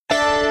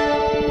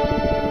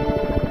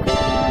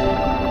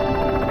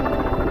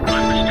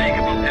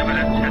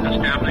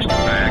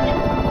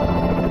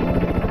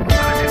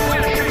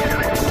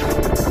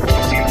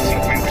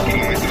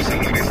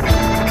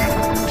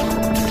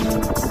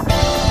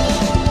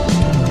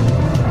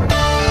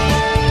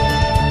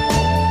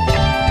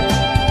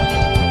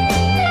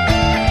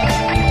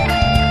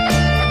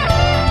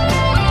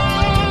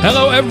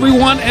Hello,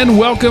 everyone, and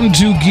welcome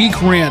to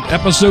Geek Rant,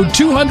 episode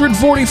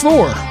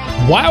 244,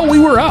 While We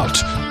Were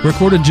Out,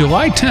 recorded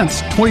July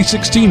 10th,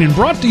 2016, and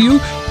brought to you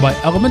by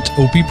Element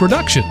OP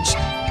Productions,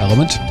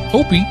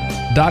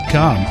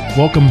 elementop.com.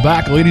 Welcome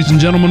back, ladies and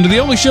gentlemen, to the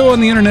only show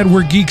on the internet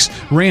where geeks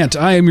rant.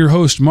 I am your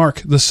host,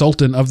 Mark, the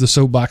Sultan of the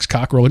Soapbox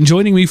Cockerel, and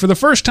joining me for the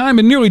first time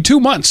in nearly 2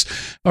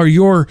 months are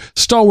your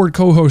stalwart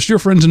co-hosts, your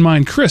friends and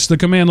mine, Chris, the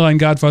Command Line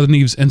Godfather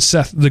Neves, and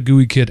Seth, the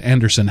Gooey Kid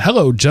Anderson.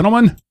 Hello,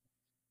 gentlemen.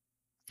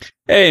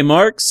 Hey,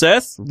 Mark,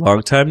 Seth,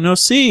 long time no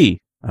see.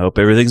 I hope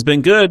everything's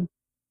been good.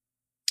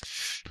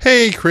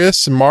 Hey,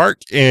 Chris and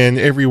Mark and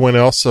everyone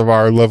else of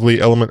our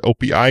lovely Element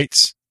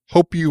Opiites.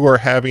 Hope you are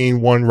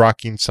having one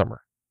rocking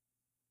summer.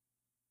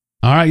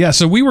 All right, yeah,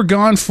 so we were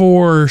gone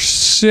for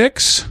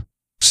 7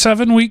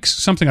 weeks,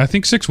 something, I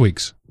think 6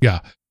 weeks. Yeah.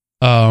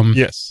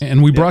 Yes.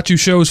 And we brought you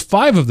shows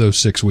 5 of those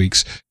 6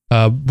 weeks.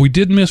 We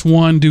did miss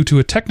one due to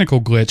a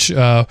technical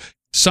glitch.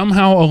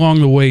 Somehow along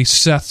the way,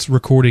 Seth's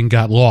recording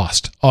got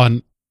lost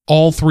on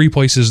all 3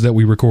 places that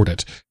we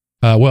recorded.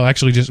 Well,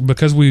 actually, just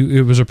because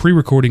it was a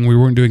pre-recording, we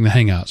weren't doing the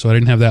Hangout, so I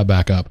didn't have that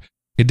back up.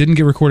 It didn't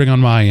get recording on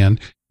my end.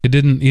 It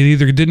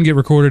either didn't get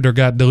recorded or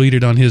got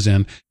deleted on his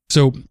end.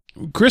 So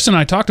Chris and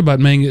I talked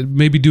about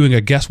maybe doing a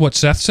Guess What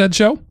Seth Said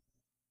show.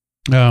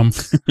 And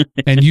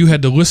you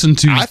had to listen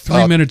to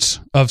 3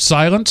 minutes of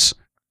silence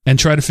and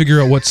try to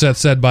figure out what Seth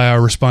said by our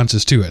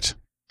responses to it.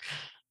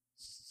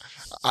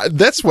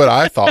 That's what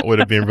I thought would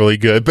have been really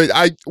good. But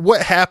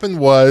what happened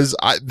was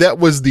that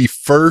was the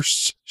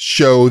first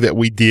show that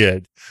we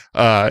did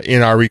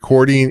in our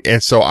recording.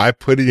 And so I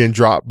put it in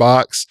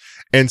Dropbox.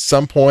 And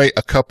some point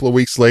a couple of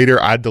weeks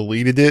later, I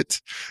deleted it.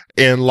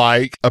 And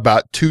like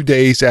about 2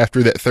 days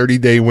after that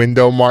 30-day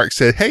window, Mark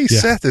said, "Hey, yeah,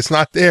 Seth, it's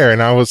not there."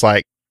 And I was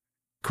like,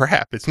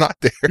 crap, it's not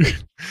there.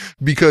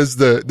 Because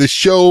the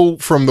show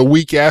from the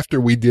week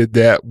after we did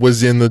that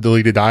was in the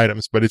deleted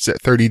items, but it's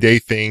that 30-day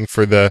thing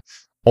for the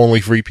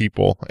only free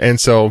people. And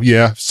so,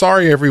 yeah,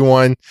 sorry,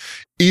 everyone.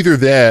 Either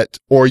that,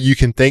 or you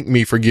can thank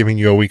me for giving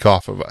you a week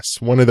off of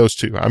us. One of those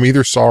two. I'm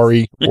either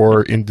sorry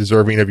or in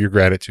deserving of your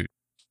gratitude.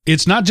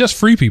 It's not just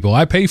free people.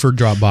 I pay for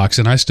Dropbox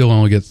and I still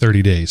only get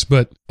 30 days,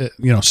 but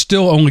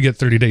still only get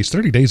 30 days.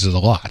 30 days is a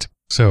lot.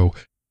 So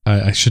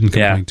I shouldn't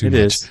complain too much.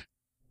 Is.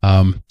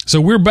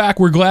 So we're back.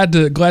 We're glad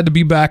to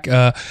be back.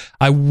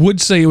 I would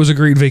say it was a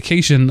great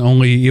vacation,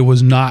 only it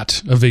was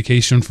not a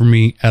vacation for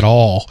me at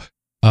all.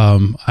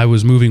 I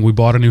was moving. We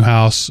bought a new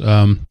house.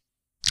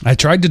 I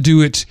tried to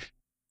do it.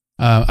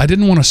 I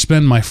didn't want to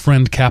spend my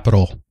friend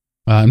capital.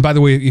 And by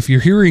the way, if you're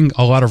hearing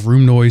a lot of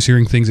room noise,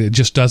 hearing things, it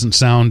just doesn't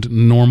sound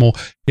normal.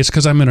 It's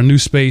because I'm in a new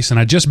space and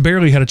I just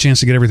barely had a chance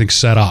to get everything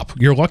set up.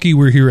 You're lucky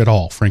we're here at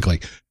all,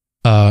 frankly.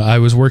 I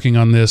was working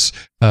on this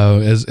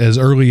as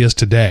early as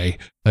today,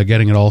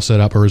 getting it all set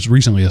up, or as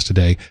recently as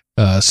today.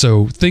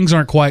 So things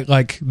aren't quite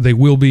like they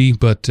will be,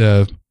 but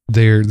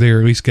they're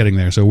at least getting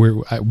there.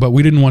 So but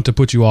we didn't want to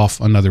put you off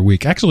another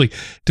week. Actually,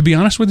 to be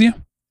honest with you,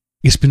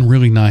 it's been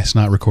really nice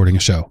not recording a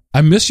show.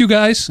 I miss you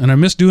guys and I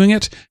miss doing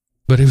it,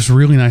 but it was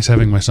really nice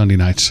having my Sunday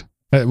nights.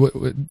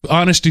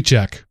 Honesty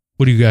check.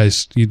 What do you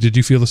guys? Did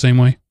you feel the same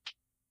way?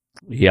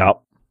 Yeah,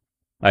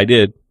 I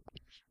did.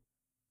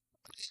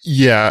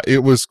 Yeah, it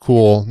was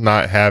cool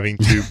not having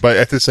to, but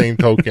at the same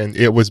token,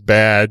 it was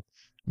bad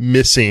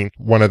missing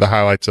one of the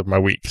highlights of my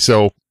week.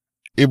 So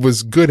it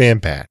was good and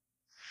bad.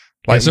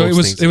 Like so it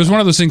was one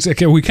of those things.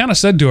 Okay, we kind of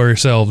said to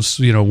ourselves,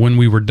 when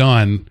we were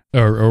done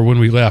or when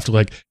we left,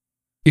 like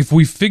if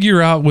we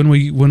figure out when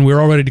we're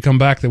all ready to come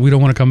back that we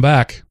don't want to come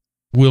back,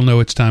 we'll know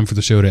it's time for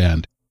the show to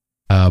end.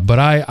 But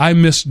I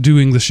missed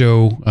doing the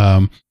show.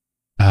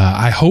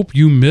 I hope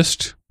you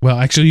missed. Well,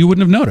 actually, you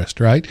wouldn't have noticed,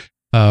 right?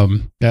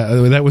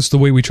 That was the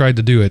way we tried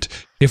to do it.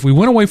 If we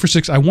went away for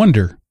 6, I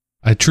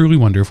truly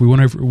wonder if we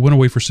went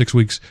away for 6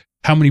 weeks,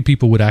 how many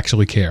people would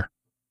actually care?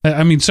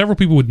 I mean, several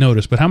people would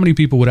notice, but how many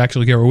people would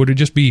actually care? Or would it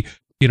just be,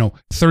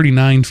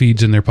 39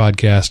 feeds in their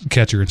podcast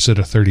catcher instead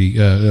of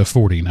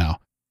 40 now?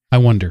 I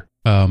wonder.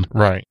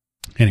 Right.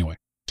 Anyway.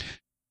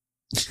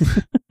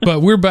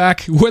 But we're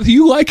back, whether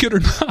you like it or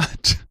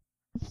not.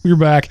 We're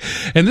back.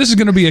 And this is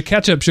going to be a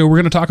catch-up show. We're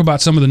going to talk about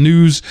some of the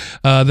news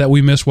that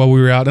we missed while we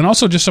were out, and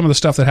also just some of the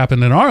stuff that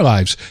happened in our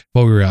lives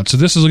while we were out. So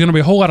this is going to be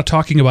a whole lot of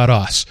talking about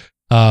us.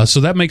 So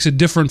that makes it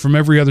different from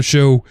every other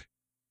show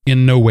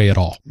in no way at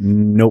all.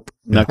 Nope.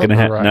 Not going to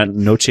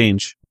happen. No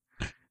change.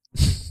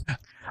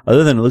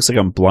 Other than it looks like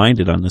I'm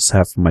blinded on this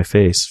half of my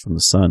face from the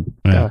sun.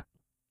 Yeah.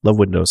 Love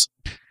Windows.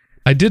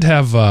 I did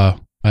have,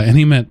 and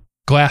he meant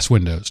glass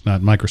windows,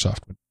 not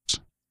Microsoft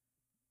Windows.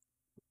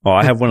 Oh,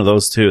 I have one of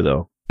those too,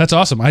 though. That's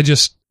awesome. I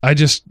just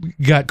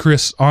got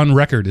Chris on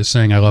record as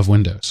saying I love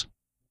Windows.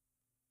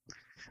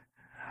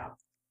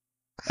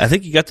 I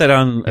think you got that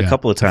on a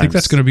couple of times. I think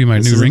that's going to be my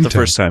new ringtone. The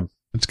first time.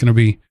 It's going to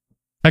be.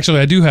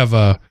 Actually, I do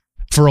have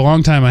for a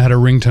long time I had a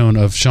ringtone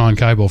of Sean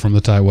Keibel from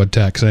the Taiwan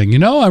Tech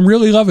saying, I'm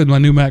really loving my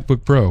new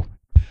MacBook Pro.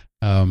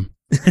 And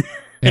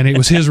it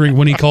was his ring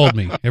when he called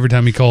me. Every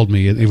time he called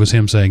me, it was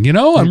him saying,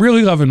 I'm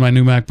really loving my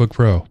new MacBook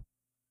Pro.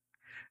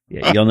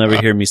 Yeah, you'll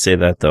never hear me say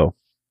that, though.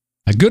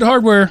 Good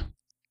hardware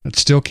that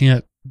still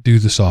can't do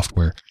the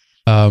software.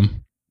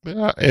 And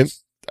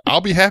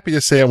I'll be happy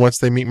to say it once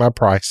they meet my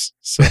price.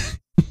 So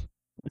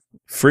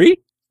free?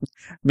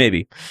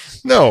 Maybe.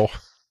 No.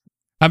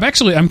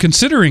 I'm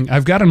considering,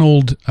 I've got an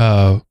old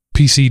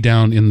PC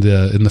down in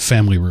the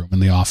family room in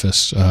the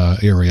office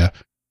area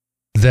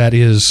that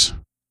is,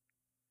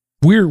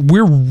 we're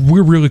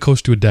really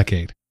close to a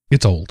decade.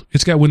 It's old.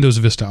 It's got Windows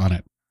Vista on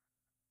it.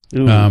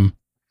 Ooh.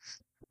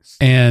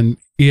 And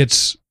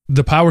it's,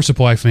 the power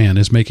supply fan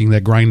is making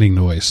that grinding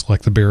noise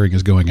like the bearing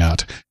is going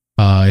out.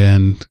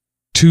 And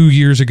 3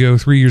 years ago,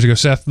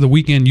 Seth, the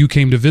weekend you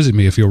came to visit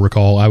me, if you'll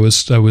recall, I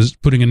was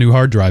putting a new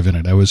hard drive in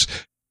it. I was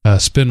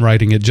spin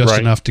writing it just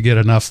enough to get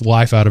enough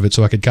life out of it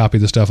so I could copy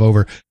the stuff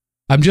over.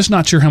 I'm just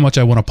not sure how much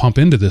I want to pump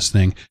into this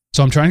thing.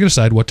 So I'm trying to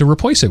decide what to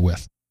replace it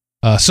with.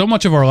 So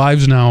much of our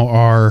lives now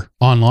are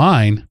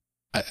online.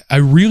 I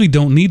really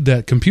don't need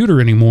that computer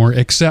anymore,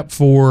 except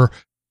for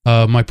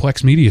my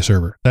Plex media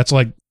server.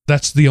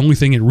 That's the only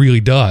thing it really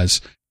does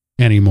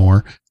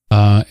anymore.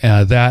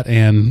 That,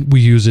 and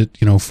we use it,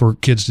 for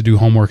kids to do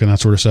homework and that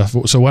sort of stuff.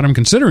 So what I'm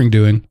considering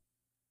doing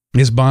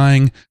is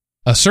buying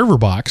a server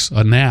box,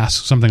 a NAS,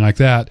 something like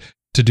that,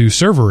 to do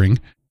servering,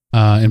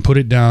 and put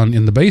it down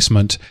in the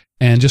basement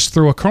and just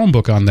throw a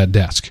Chromebook on that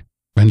desk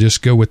and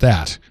just go with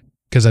that.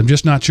 Because I'm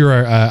just not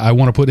sure I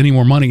want to put any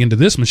more money into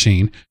this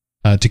machine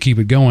to keep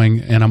it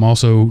going. And I'm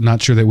also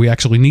not sure that we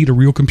actually need a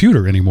real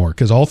computer anymore,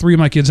 because all three of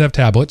my kids have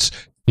tablets.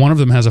 One of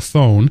them has a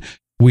phone.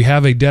 We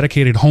have a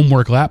dedicated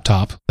homework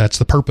laptop. That's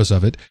the purpose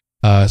of it.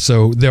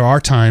 So there are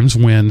times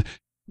when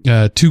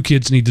two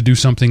kids need to do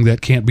something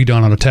that can't be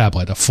done on a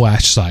tablet, a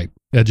flash site.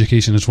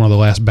 Education is one of the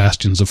last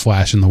bastions of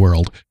flash in the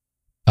world.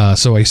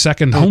 So a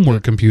second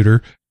homework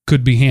computer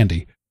could be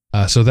handy.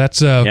 So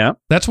that's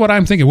what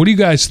I'm thinking. What do you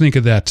guys think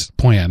of that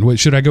plan?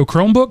 Should I go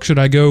Chromebook? Should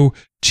I go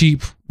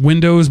cheap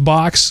Windows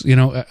box?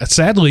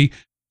 Sadly,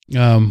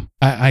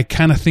 I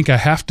kind of think I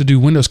have to do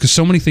Windows because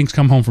so many things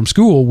come home from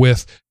school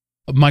with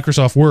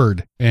Microsoft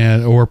Word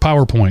or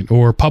PowerPoint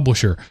or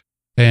Publisher,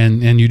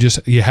 and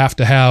you have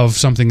to have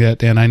something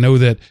that. And I know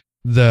that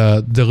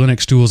the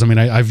Linux tools, I mean,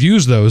 I've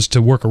used those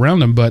to work around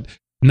them, but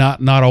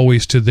not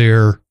always to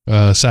their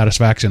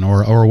satisfaction,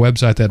 or a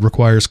website that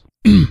requires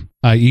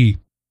IE.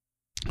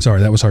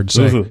 Sorry, that was hard to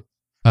say. So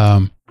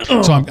I'm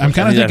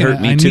kind of thinking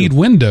I need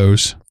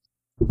Windows,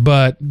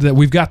 but that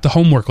we've got the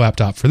homework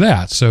laptop for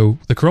that. So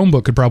the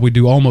Chromebook could probably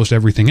do almost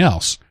everything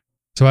else.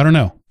 So I don't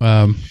know.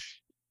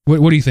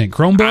 What do you think?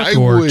 Chromebook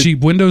or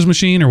cheap Windows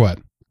machine or what?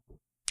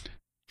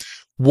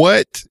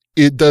 What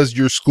does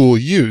your school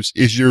use?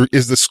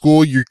 Is the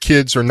school your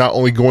kids are not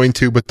only going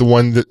to, but the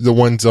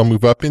ones they'll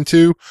move up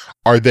into,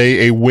 are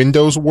they a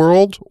Windows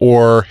world,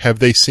 or have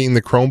they seen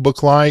the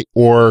Chromebook light,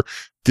 or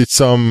did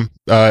some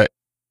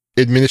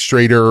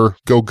administrator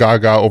go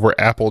gaga over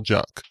Apple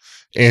junk?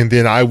 And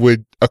then I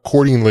would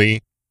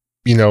accordingly,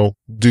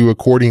 do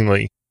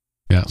accordingly.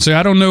 Yeah. So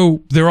I don't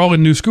know. They're all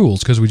in new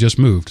schools because we just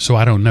moved. So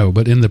I don't know.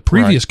 But in the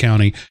previous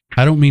county,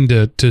 I don't mean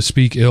to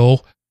speak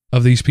ill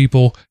of these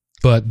people,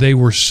 but they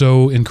were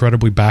so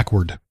incredibly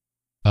backward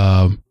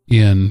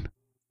in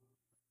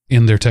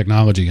their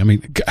technology. I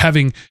mean,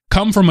 having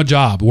come from a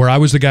job where I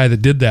was the guy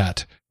that did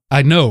that,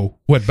 I know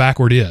what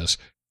backward is,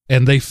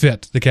 and they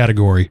fit the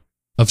category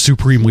of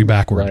supremely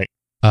backward. Right.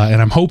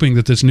 And I'm hoping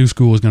that this new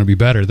school is going to be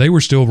better. They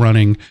were still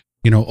running,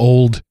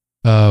 old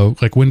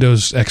like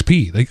Windows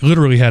XP. They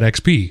literally had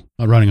XP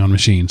running on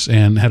machines,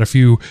 and had a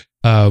few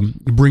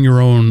bring your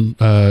own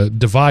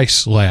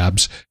device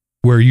labs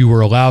where you were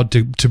allowed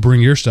to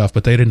bring your stuff,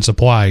 but they didn't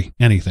supply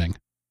anything.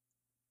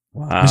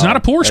 Wow. It's not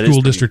a poor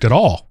school district at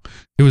all.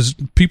 It was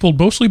people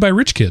mostly by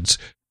rich kids,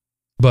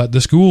 but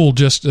the school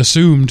just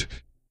assumed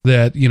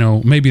that,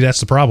 maybe that's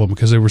the problem,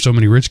 because there were so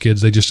many rich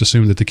kids. They just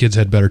assumed that the kids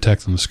had better tech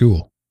than the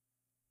school.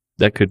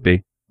 That could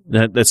be.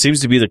 That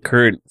seems to be the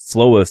current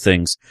flow of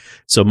things.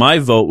 So my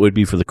vote would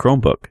be for the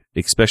Chromebook,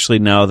 especially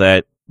now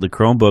that the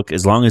Chromebook,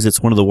 as long as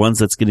it's one of the ones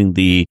that's getting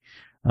the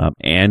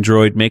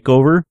Android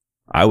makeover,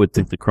 I would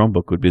think the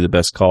Chromebook would be the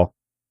best call.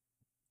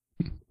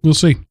 We'll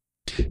see.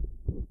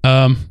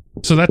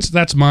 So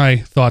that's my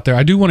thought there.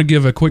 I do want to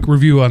give a quick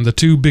review on the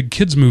two big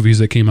kids movies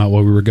that came out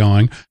while we were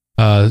going.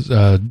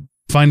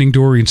 Finding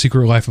Dory and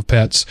Secret Life of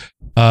Pets.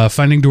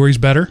 Finding Dory's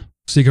better.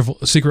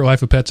 Secret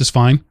Life of Pets is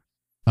fine.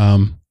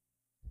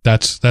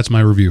 That's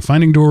my review.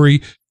 Finding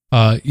Dory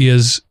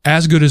is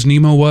as good as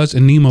Nemo was,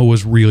 and Nemo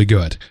was really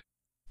good.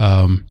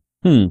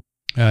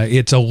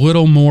 It's a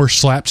little more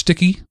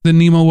slapsticky than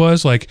Nemo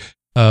was, like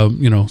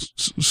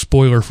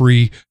spoiler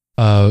free.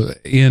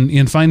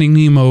 In Finding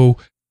Nemo,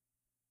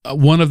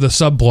 one of the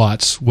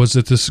subplots was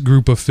that this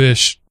group of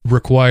fish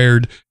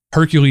required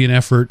Herculean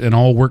effort and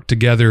all worked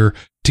together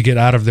to get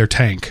out of their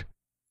tank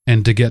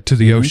and to get to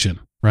the ocean.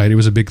 Right? It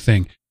was a big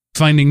thing.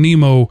 Finding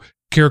Nemo,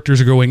 characters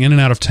are going in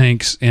and out of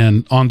tanks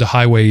and onto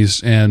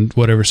highways and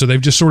whatever. So they've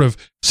just sort of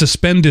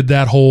suspended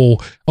that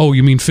whole, oh,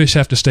 you mean fish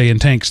have to stay in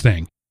tanks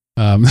thing.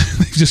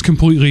 They've just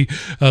completely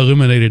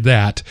eliminated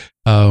that.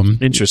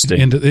 Interesting.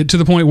 And to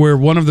the point where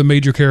one of the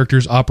major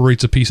characters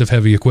operates a piece of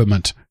heavy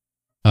equipment.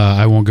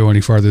 I won't go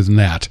any farther than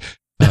that.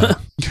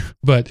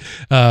 But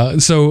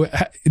so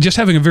just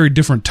having a very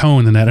different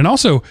tone than that. And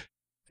also,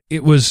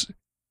 it was,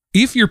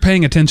 if you're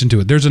paying attention to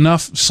it, there's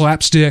enough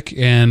slapstick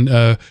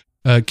and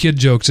kid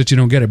jokes that you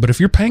don't get it. But if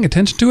you're paying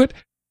attention to it,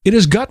 it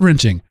is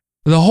gut-wrenching.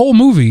 The whole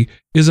movie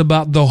is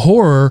about the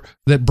horror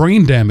that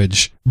brain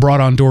damage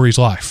brought on Dory's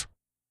life.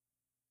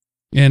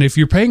 And if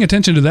you're paying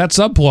attention to that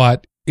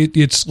subplot,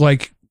 it's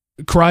like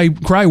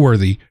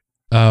cry-worthy,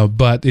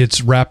 but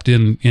it's wrapped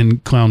in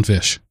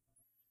clownfish.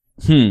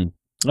 All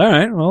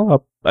right.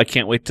 Well, I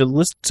can't wait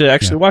to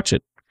actually watch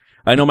it.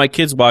 I know my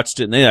kids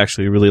watched it and they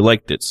actually really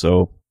liked it.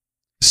 So,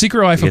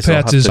 Secret Life of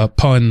Pets is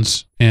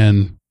puns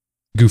and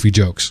goofy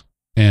jokes,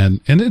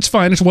 and it's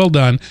fine. It's well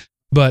done.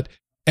 But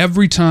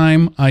every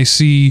time I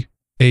see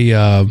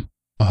a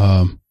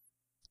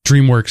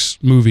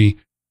DreamWorks movie,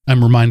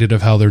 I'm reminded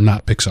of how they're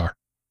not Pixar.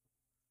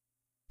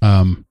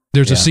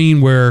 There's a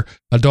scene where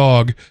a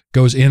dog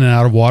goes in and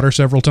out of water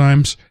several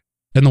times,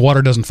 and the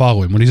water doesn't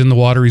follow him. When he's in the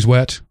water, he's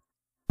wet.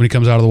 When he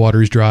comes out of the water,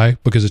 he's dry,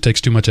 because it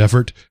takes too much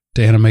effort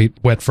to animate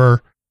wet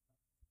fur.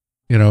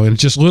 And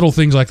just little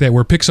things like that,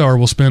 where Pixar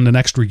will spend an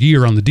extra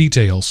year on the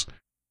details.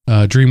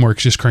 DreamWorks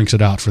just cranks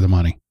it out for the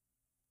money.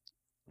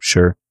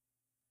 Sure.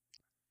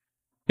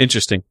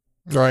 Interesting.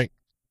 Right.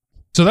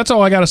 So that's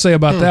all I got to say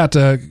about that.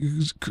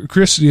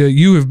 Chris,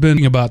 you have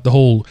been about the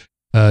whole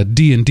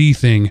D&D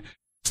thing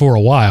for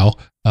a while.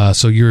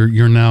 So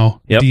you're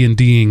now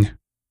D&Ding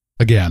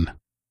again.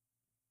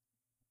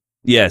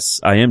 Yes,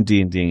 I am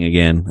D&Ding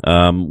again.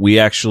 We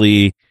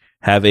actually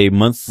have a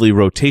monthly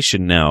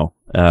rotation now.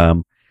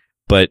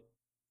 But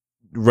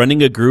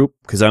running a group,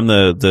 because I'm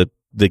the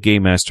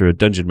game master, a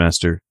dungeon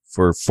master,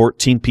 for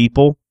 14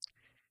 people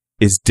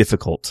is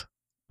difficult.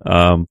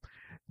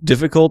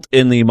 Difficult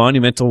in the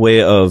monumental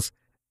way of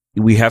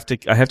I have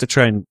to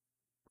try and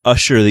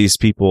usher these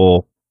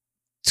people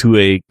to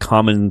a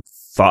common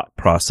thought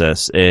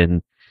process.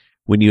 And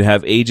when you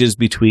have ages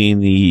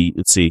between the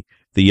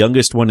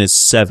youngest one is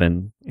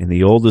 7 and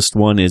the oldest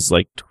one is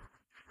like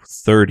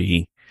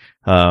 30,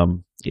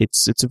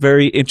 it's a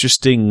very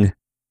interesting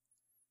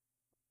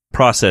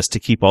process to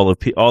keep all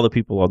the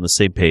people on the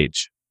same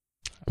page.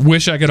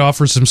 Wish I could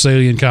offer some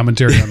salient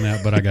commentary on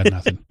that, but I got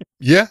nothing.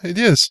 Yeah, it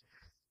is.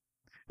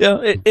 Yeah,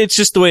 it's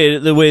just the way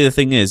the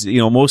thing is.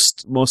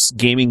 Most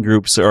gaming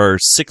groups are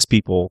 6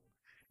 people,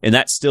 and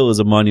that still is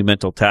a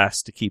monumental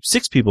task to keep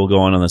 6 people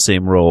going on the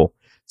same roll.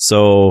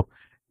 So,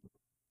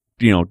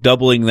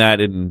 doubling that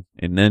and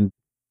then,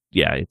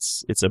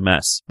 it's a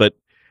mess. But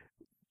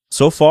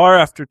so far,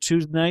 after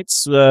 2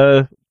 nights,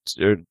 2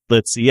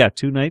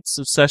 nights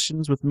of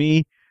sessions with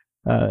me,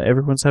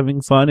 everyone's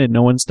having fun and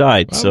no one's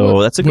died.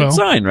 So that's a good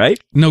sign, right?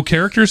 No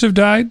characters have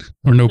died,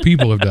 or no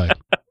people have died?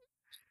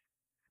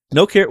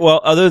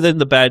 Other than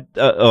the bad,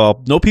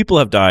 no people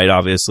have died,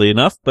 obviously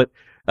enough, but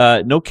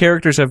no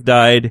characters have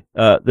died.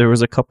 There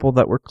was a couple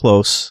that were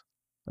close.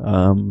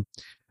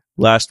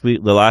 Last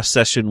week, the last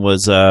session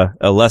was a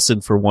lesson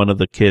for one of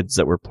the kids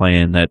that were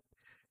playing that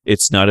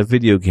it's not a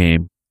video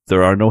game.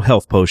 There are no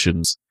health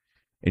potions,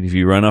 and if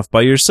you run off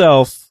by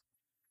yourself,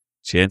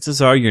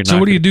 chances are you're not. So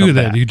what do you do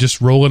then? You just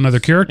roll another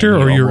character,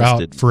 or you're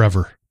out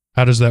forever?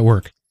 How does that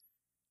work?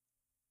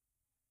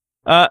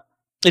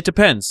 It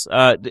depends.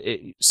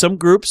 Some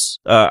groups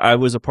I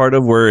was a part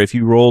of where if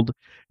you rolled,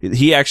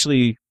 he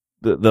actually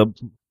the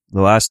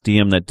last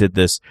DM that did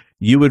this,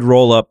 you would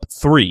roll up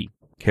 3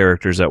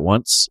 characters at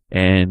once,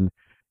 and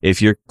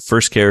if your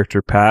first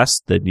character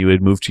passed, then you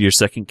would move to your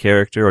second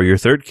character or your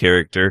third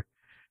character,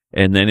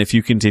 and then if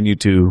you continue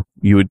to,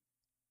 you would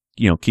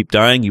keep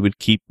dying, you would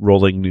keep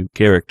rolling new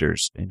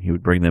characters, and he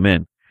would bring them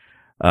in.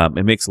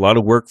 It makes a lot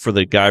of work for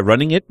the guy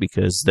running it,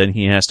 because then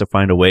he has to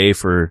find a way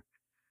for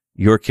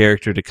your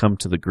character to come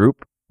to the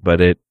group,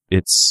 but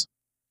it's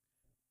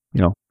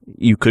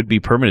you could be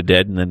permanent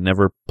dead and then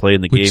never play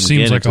in the game again. Which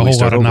seems like a whole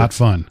lot of not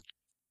fun.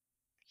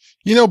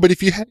 But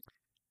if you had...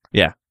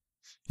 Yeah,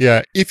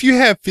 if you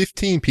have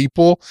 15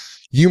 people,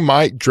 you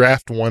might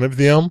draft one of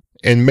them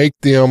and make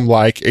them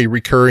like a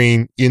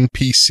recurring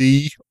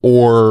NPC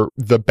or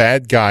the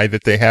bad guy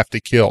that they have to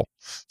kill.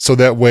 So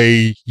that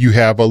way you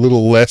have a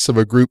little less of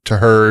a group to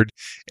herd,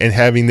 and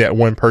having that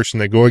one person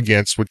to go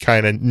against would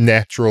kind of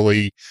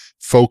naturally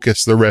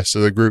focus the rest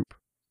of the group.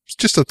 It's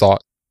just a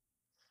thought.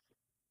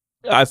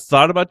 I've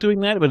thought about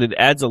doing that, but it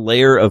adds a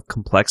layer of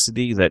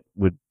complexity that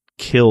would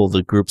kill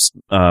the group's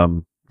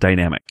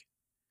dynamic.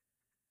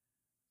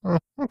 Oh,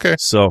 okay.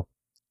 So,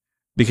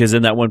 because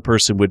then that one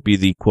person would be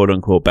the quote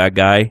unquote bad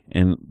guy.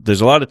 And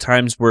there's a lot of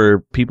times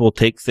where people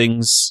take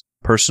things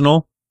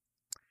personal.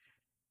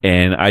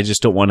 And I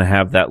just don't want to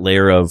have that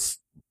layer of,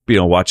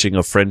 watching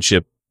a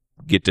friendship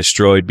get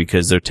destroyed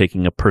because they're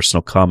taking a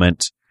personal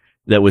comment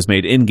that was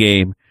made in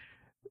game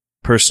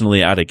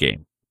personally out of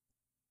game.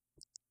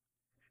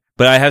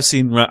 But I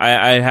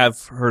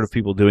have heard of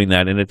people doing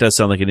that, and it does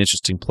sound like an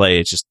interesting play.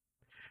 It's just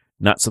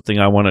not something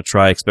I want to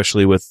try,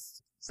 especially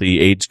with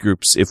the age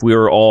groups. If we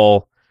were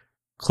all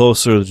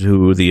closer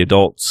to the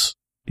adults,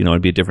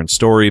 it'd be a different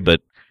story.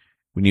 But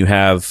when you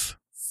have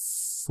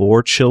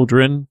 4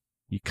 children,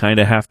 you kind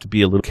of have to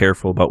be a little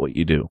careful about what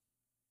you do.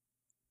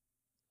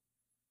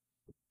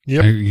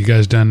 Yep. Are you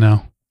guys done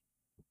now?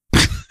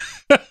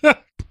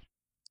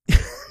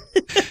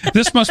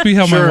 This must be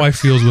how my wife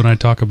feels when I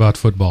talk about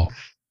football.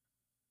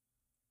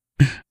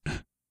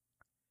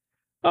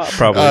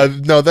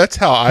 Probably. No, that's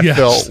how I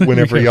felt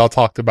whenever y'all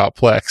talked about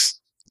Plex.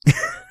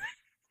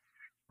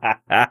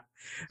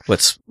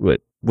 What's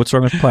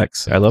wrong with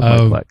Plex? I love my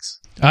Plex.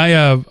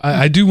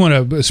 I do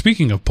want to.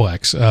 Speaking of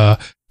Plex,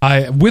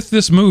 with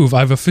this move,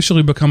 I've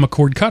officially become a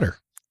cord cutter.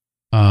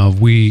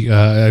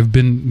 I've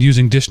been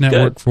using Dish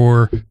Network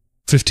for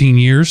 15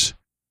 years.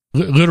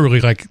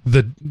 Literally, like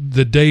the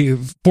day,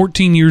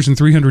 14 years and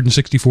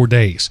 364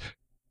 days.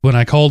 When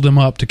I called him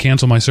up to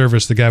cancel my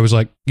service, the guy was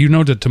like, "You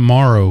know that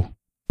tomorrow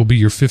will be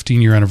your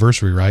 15-year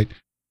anniversary, right?"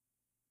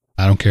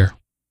 I don't care.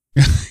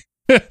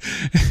 And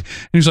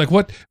he's like,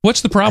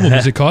 "What's the problem?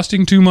 Is it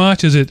costing too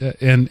much? Is it?"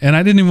 And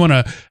I didn't want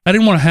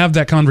to have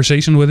that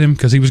conversation with him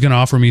because he was going to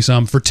offer me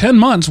some for 10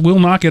 months. We'll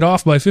knock it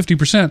off by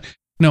 50%.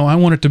 No, I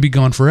want it to be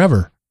gone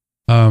forever.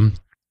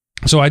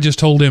 So I just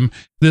told him,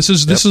 this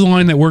is a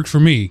line that worked for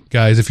me,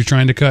 guys. If you're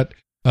trying to cut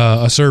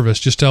a service,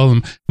 just tell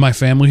them my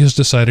family has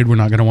decided we're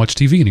not going to watch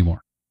TV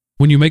anymore.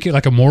 When you make it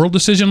like a moral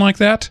decision like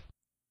that,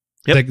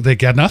 they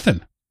got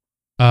nothing.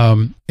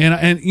 And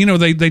you know,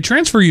 they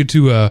transfer you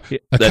to a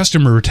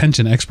customer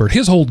retention expert.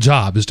 His whole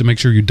job is to make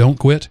sure you don't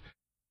quit.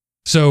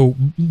 So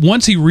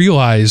once he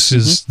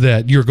realizes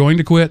that you're going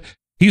to quit,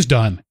 he's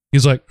done.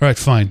 He's like, "All right,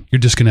 fine, you're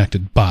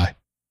disconnected. Bye."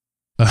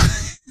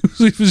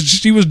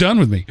 He was done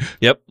with me.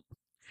 Yep.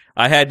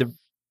 I had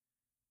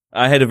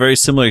a very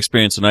similar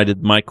experience when I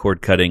did my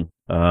cord cutting,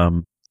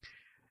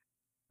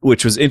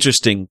 which was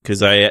interesting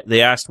because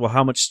they asked, well,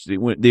 how much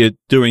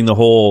during the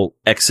whole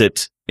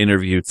exit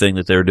interview thing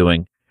that they were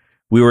doing,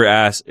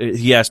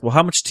 he asked, well,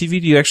 how much TV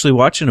do you actually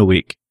watch in a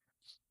week?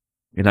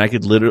 And I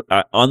could literally,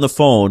 on the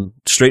phone,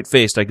 straight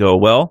faced, I go,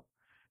 well,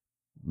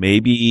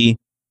 maybe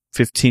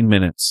 15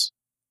 minutes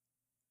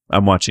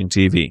I'm watching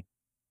TV.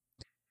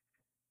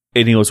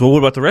 And he goes, well, what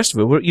about the rest of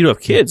it? You don't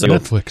have kids.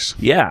 Netflix.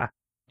 Yeah.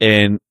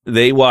 And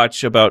they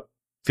watch about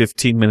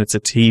 15 minutes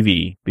of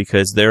TV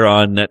because they're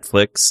on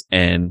Netflix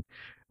and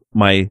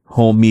my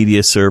home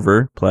media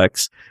server,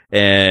 Plex,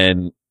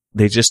 and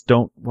they just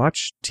don't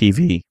watch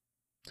TV.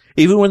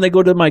 Even when they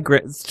go to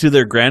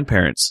their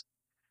grandparents,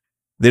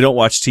 they don't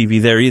watch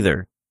TV there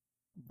either.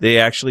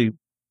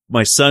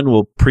 My son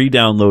will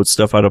pre-download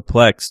stuff out of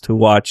Plex to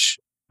watch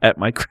at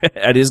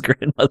his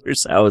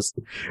grandmother's house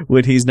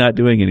when he's not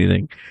doing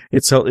anything.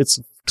 So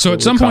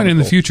at some point in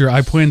the future,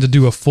 I plan to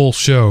do a full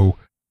show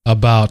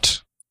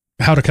about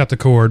how to cut the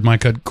cord, my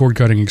cord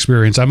cutting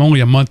experience. I'm only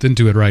a month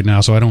into it right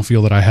now, so I don't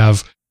feel that I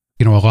have,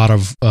 a lot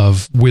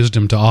of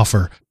wisdom to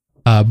offer.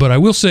 But I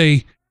will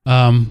say,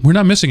 we're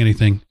not missing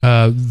anything.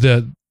 A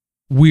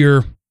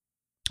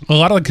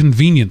lot of the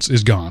convenience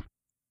is gone,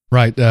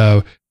 right?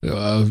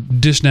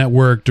 Dish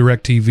Network,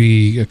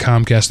 DirecTV,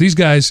 Comcast, these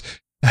guys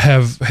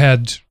have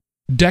had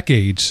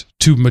decades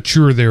to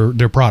mature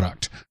their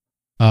product.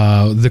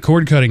 The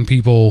cord cutting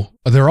people,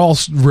 they're all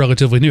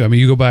relatively new. I mean,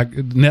 you go back,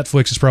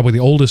 Netflix is probably the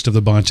oldest of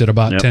the bunch at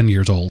about 10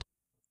 years old.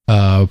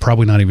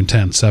 Probably not even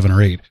 10, 7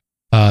 or 8.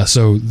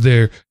 So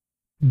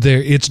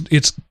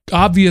it's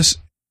obvious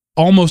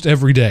almost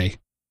every day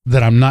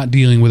that I'm not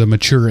dealing with a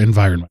mature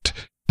environment.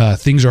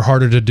 Things are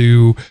harder to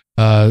do,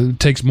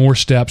 takes more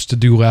steps to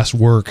do less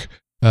work,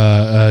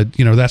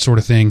 that sort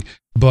of thing.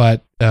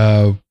 But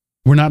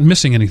we're not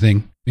missing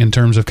anything in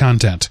terms of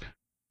content.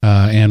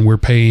 And we're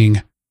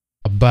paying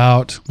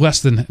about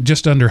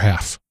just under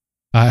half.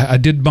 I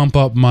did bump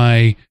up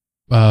my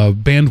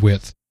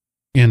bandwidth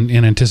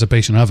in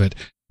anticipation of it.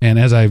 And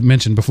as I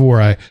mentioned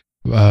before, I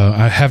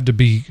have to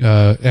be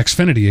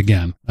Xfinity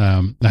again.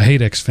 I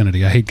hate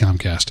Xfinity. I hate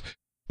Comcast.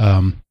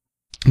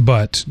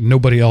 But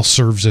nobody else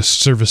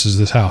services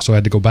this house, so I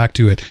had to go back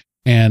to it.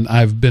 And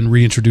I've been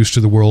reintroduced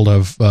to the world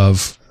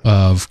of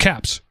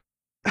caps,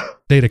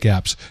 data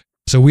caps.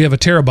 So we have a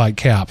terabyte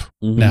cap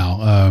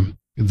now.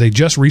 They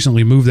just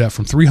recently moved that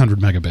from 300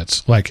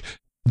 megabits. Like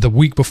the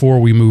week before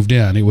we moved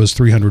in, it was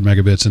 300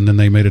 megabits, and then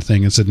they made a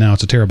thing and said now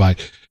it's a terabyte.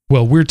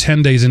 Well, we're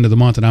 10 days into the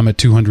month, and I'm at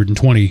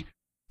 220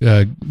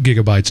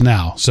 gigabytes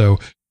now. So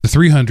the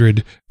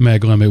 300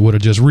 meg limit would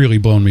have just really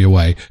blown me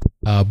away.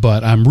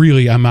 But I'm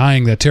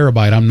eyeing that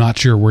terabyte. I'm not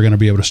sure we're going to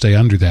be able to stay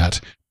under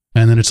that.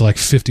 And then it's like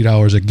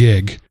 $50 a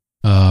gig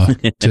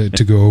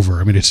to go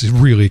over. I mean, it's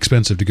really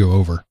expensive to go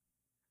over.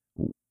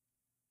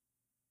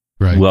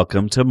 Right.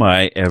 Welcome to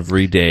my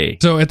everyday.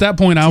 So at that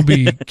point, I'll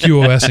be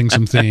QoSing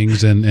some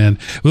things. And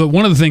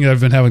one of the things I've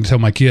been having to tell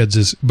my kids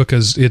is,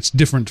 because it's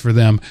different for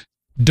them,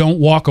 don't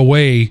walk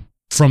away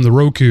from the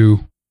Roku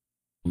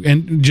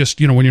and just,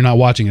 when you're not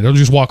watching it, don't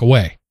just walk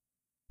away.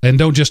 And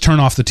don't just turn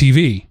off the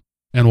TV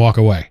and walk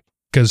away.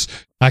 Because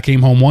I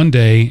came home one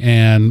day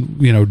and,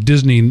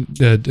 Disney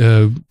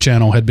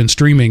Channel had been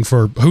streaming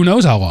for who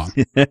knows how long.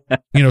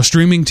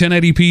 Streaming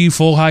 1080p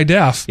full high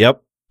def.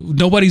 Yep.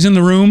 Nobody's in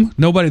the room.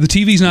 The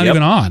TV's not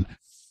even on.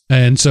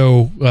 And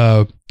so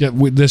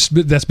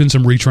that's been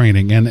some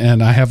retraining.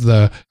 And I have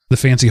the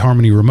fancy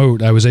Harmony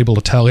remote. I was able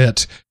to tell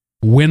it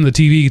when the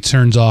TV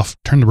turns off,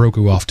 turn the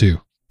Roku off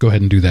too. Go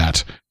ahead and do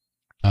that.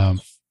 Well,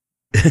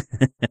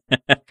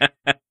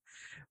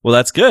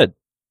 that's good.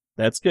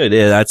 That's good.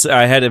 Yeah,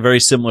 I had a very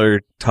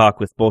similar talk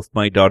with both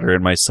my daughter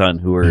and my son,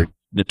 who are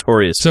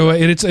notorious. So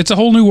it's a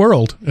whole new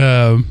world,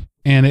 and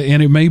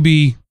it may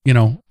be, you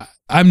know,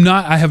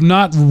 I have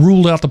not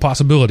ruled out the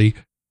possibility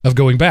of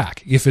going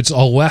back if it's a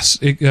less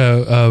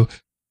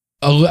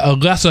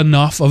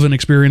enough of an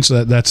experience.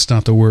 That's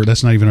not the word.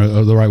 That's not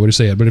even the right way to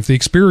say it. But if the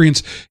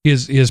experience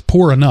is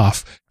poor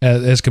enough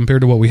as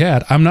compared to what we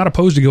had, I'm not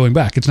opposed to going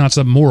back. It's not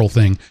some moral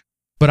thing.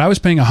 But I was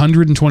paying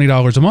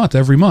 $120 a month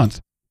every month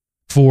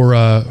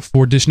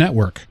for Dish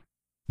Network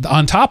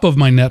on top of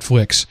my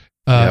Netflix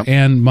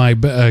and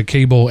my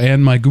cable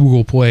and my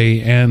Google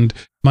Play and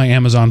my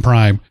Amazon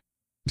Prime.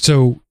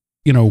 So,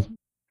 you know,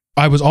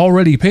 I was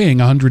already paying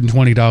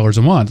 $120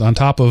 a month on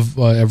top of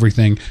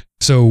everything.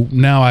 So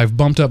now I've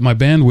bumped up my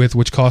bandwidth,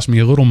 which cost me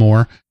a little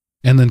more,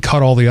 and then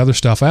cut all the other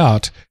stuff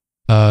out.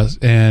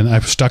 And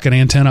I've stuck an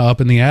antenna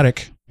up in the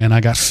attic, and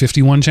I got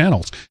 51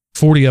 channels.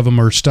 40 of them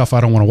are stuff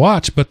I don't want to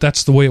watch, but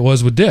that's the way it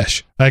was with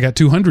Dish. I got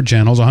 200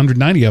 channels,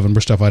 190 of them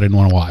are stuff I didn't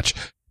want to watch.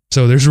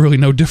 So there's really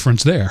no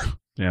difference there.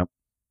 Yeah.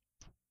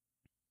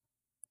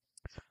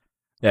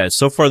 Yeah,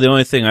 so far the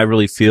only thing I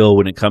really feel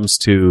when it comes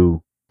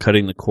to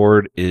cutting the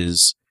cord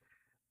is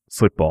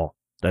football.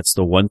 That's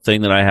the one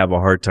thing that I have a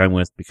hard time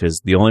with,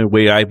 because the only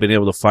way I've been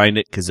able to find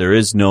it, because there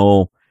is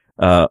no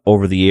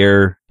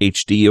over-the-air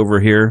HD over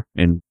here,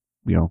 and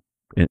you know,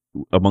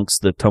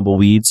 amongst the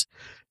tumbleweeds,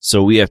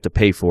 so we have to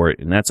pay for it,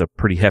 and that's a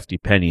pretty hefty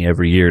penny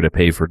every year to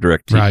pay for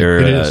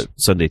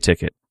Sunday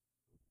Ticket.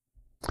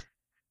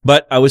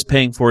 But I was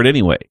paying for it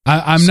anyway.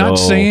 I'm not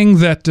saying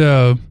that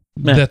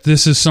that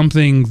this is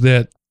something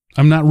that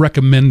I'm not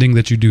recommending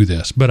that you do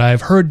this, but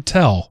I've heard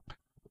tell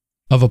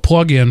of a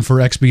plugin for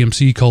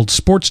XBMC called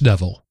Sports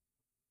Devil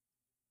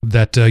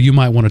that you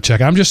might want to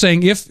check. I'm just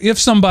saying, if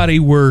somebody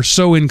were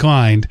so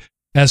inclined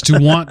as to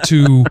want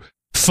to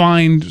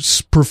find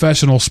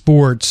professional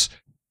sports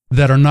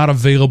that are not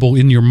available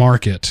in your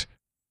market,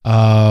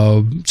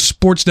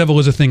 Sports Devil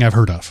is a thing I've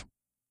heard of.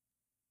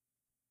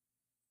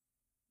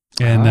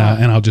 And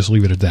I'll just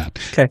leave it at that.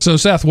 Okay. So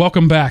Seth,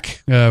 welcome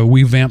back.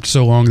 We vamped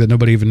so long that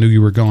nobody even knew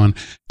you were gone.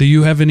 Do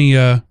you have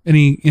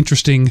any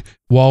interesting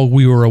while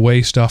we were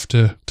away stuff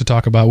to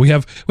talk about? We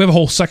have a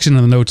whole section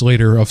in the notes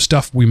later of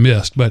stuff we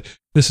missed, but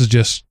this is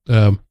just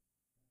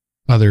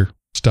other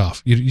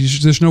stuff.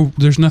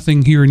 There's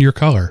nothing here in your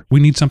color. We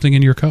need something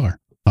in your color.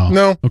 Oh,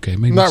 no. Okay,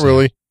 maybe not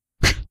really.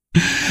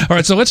 All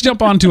right, so let's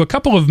jump on to a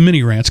couple of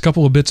mini rants, a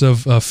couple of bits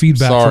of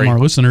feedback from our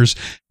listeners.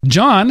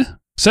 John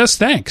says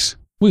thanks.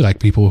 We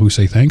like people who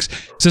say thanks.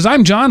 Says,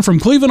 I'm John from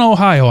Cleveland,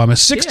 Ohio. I'm a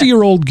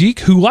 60-year-old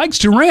geek who likes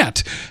to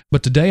rant.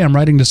 But today I'm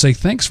writing to say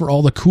thanks for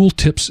all the cool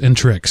tips and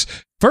tricks.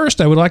 First,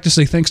 I would like to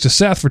say thanks to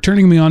Seth for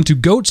turning me on to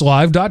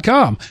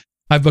goatslive.com.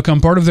 I've become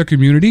part of their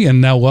community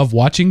and now love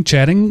watching,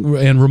 chatting,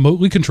 and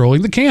remotely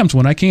controlling the cams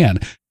when I can.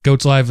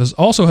 Goats Live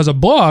also has a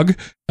blog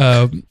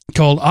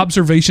called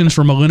Observations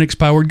from a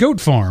Linux-Powered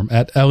Goat Farm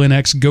at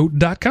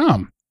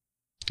lnxgoat.com.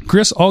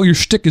 Chris, all your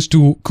shtick is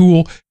too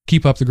cool.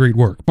 Keep up the great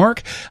work.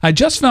 Mark, I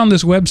just found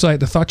this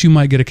website that I thought you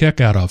might get a kick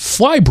out of,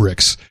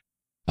 Flybricks.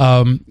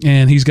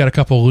 And he's got a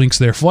couple of links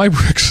there.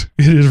 Flybricks,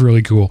 it is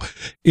really cool.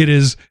 It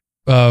is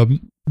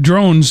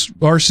drones,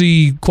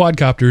 RC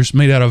quadcopters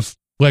made out of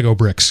Lego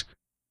bricks.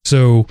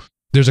 So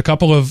there's a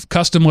couple of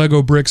custom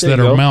Lego bricks that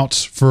are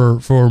mounts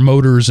for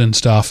motors and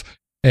stuff.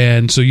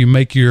 And so you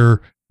make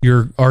your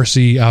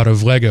RC out of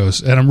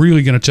Legos. And I'm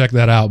really going to check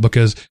that out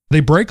because they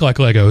break like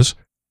Legos.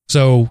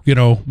 So, you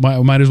know,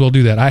 might as well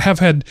do that. I have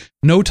had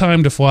no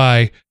time to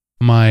fly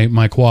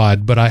my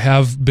quad, but I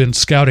have been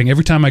scouting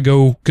every time I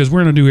go, because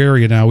we're in a new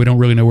area now. We don't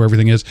really know where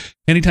everything is.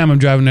 Anytime I'm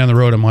driving down the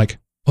road, I'm like,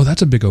 oh,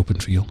 that's a big open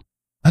field.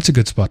 That's a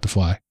good spot to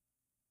fly.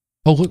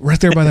 Oh, look, right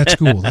there by that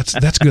school.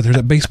 That's good. There's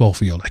a baseball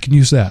field. I can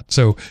use that.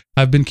 So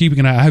I've been keeping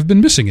an eye. I've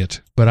been missing it,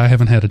 but I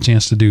haven't had a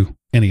chance to do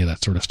any of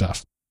that sort of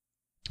stuff.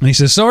 And he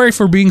says, sorry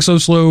for being so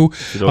slow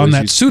on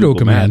that sudo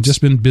command.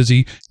 Just been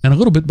busy and a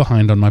little bit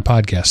behind on my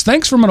podcast.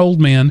 Thanks from an old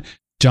man,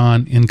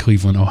 John in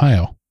Cleveland,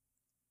 Ohio.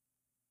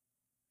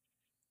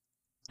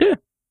 Yeah,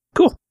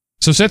 cool.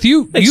 So, Seth,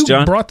 you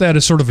brought that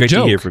as sort of Great a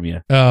joke. To hear from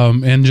you.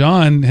 And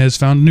John has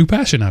found a new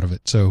passion out of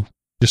it. So,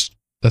 just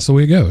that's the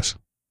way it goes.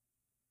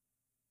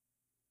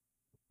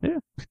 Yeah.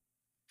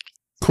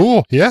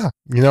 Cool. Yeah.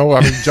 You know,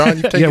 I mean, John,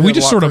 you've taken we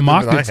just sort of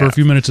mocked it for a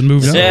few minutes and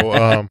moved on.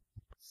 So,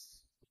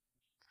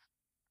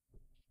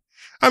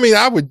 I mean,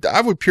 I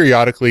would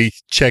periodically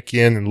check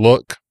in and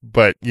look,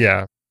 but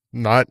yeah,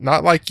 not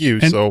like you.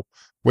 So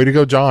way to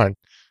go, John.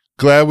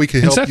 Glad we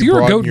could help Seth, you.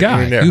 You're a goat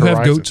guy. You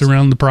have goats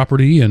around the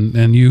property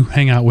and you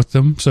hang out with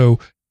them. So,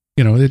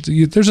 you know,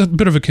 there's a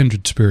bit of a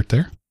kindred spirit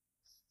there.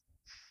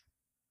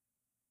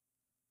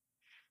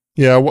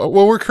 Yeah.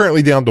 Well, we're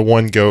currently down to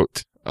one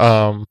goat.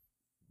 The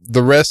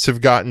rest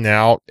have gotten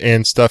out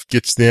and stuff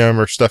gets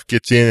them, or stuff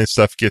gets in and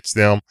stuff gets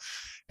them.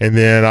 And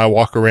then I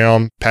walk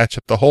around, patch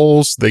up the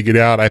holes. They get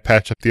out. I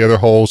patch up the other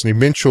holes. And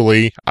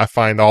eventually I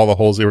find all the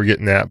holes they were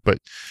getting at. But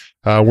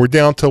we're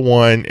down to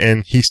 1,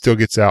 and he still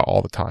gets out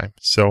all the time.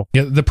 So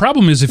yeah, the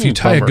problem is if you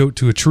tie a goat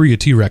to a tree, a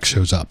T-Rex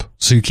shows up.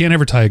 So you can't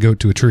ever tie a goat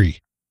to a tree.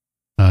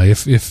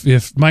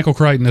 If Michael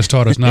Crichton has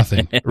taught us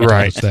nothing,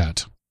 right, it's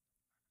that.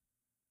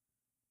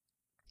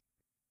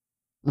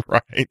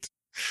 Right.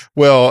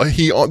 Well,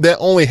 that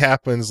only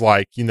happens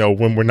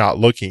when we're not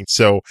looking.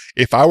 So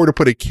if I were to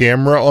put a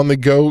camera on the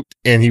goat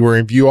and he were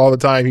in view all the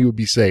time, he would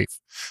be safe.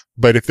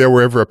 But if there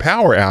were ever a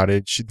power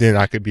outage, then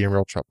I could be in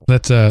real trouble.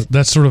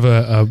 That's sort of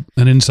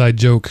an inside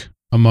joke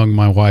among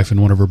my wife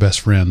and one of her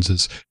best friends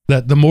is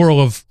that the moral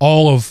of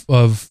all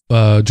of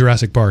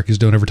Jurassic Park is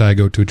don't ever tie a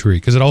goat to a tree,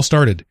 because it all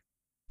started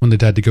when they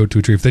tied the goat to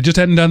a tree. If they just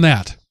hadn't done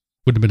that,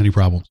 wouldn't have been any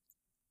problem.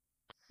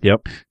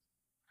 Yep.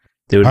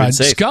 They would have been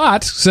safe.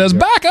 Scott says,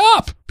 back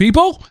up,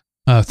 people.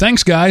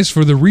 Thanks, guys,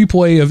 for the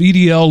replay of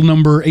EDL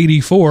number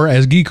 84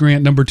 as Geek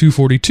Rant number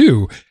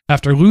 242.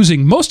 After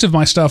losing most of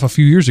my stuff a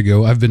few years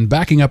ago, I've been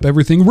backing up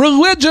everything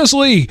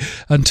religiously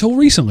until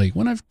recently,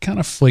 when I've kind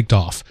of flaked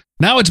off.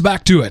 Now it's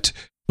back to it.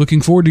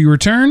 Looking forward to your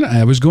return.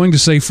 I was going to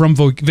say from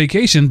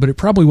vacation, but it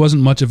probably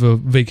wasn't much of a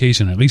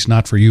vacation, at least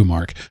not for you,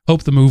 Mark.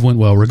 Hope the move went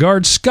well.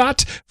 Regards,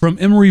 Scott from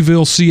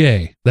Emeryville,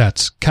 CA.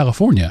 That's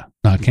California,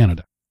 not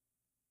Canada.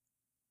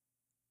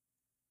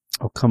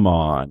 Oh, come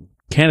on.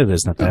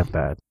 Canada's not that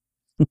bad.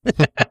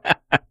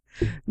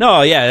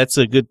 No, yeah, that's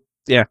a good,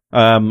 yeah.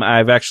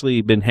 I've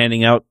actually been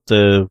handing out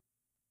that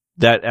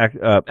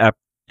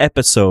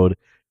episode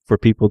for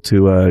people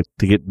to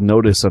get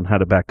notice on how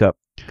to back up,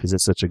 because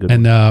it's such a good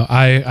one. And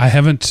I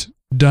haven't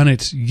done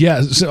it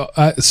yet. So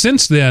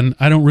since then,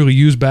 I don't really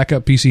use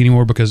backup PC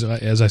anymore because,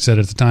 as I said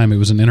at the time, it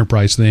was an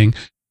enterprise thing.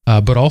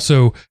 But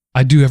also,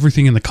 I do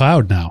everything in the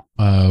cloud now.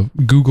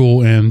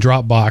 Google and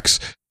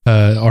Dropbox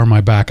are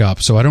my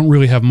backup, so I don't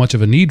really have much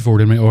of a need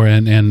for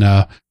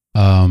it.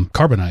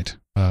 Carbonite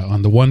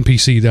on the one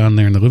PC down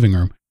there in the living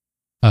room.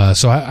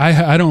 So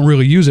I don't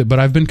really use it, but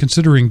I've been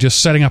considering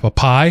just setting up a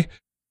Pi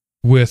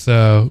with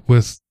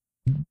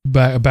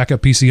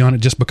backup PC on it,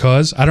 just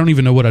because I don't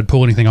even know what I'd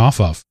pull anything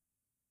off of.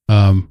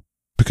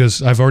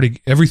 Because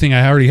everything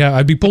I already have,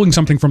 I'd be pulling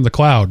something from the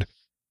cloud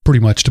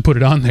pretty much to put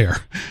it on there.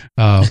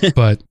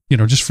 But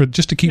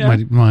just to keep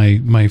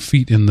my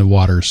feet in the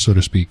water, so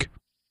to speak.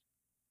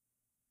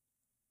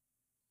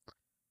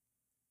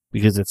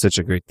 Because it's such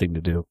a great thing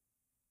to do.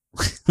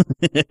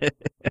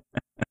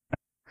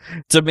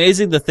 It's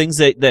amazing the things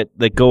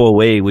that go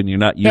away when you're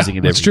not using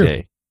it every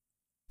day.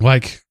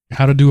 Like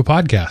how to do a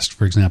podcast,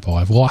 for example.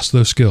 I've lost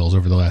those skills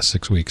over the last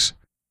 6 weeks.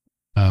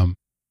 I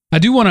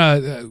do want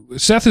to.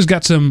 Seth has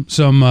got some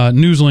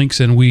news links,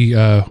 and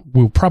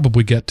we'll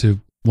probably get to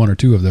one or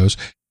two of those.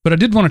 But I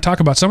did want to talk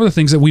about some of the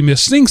things that we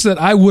missed, things that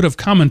I would have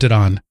commented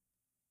on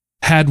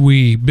had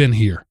we been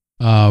here,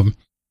 and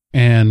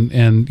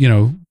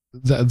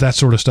that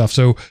sort of stuff.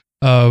 So,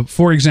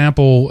 for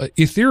example,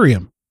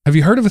 Ethereum. Have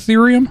you heard of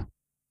Ethereum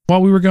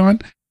while we were gone?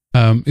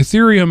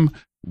 Ethereum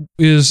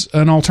is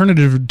an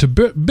alternative to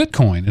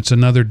Bitcoin. It's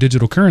another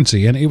digital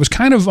currency, and it was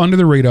kind of under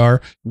the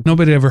radar.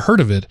 Nobody had ever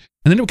heard of it,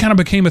 and then it kind of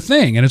became a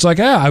thing. And it's like,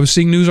 I was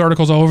seeing news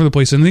articles all over the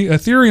place. And the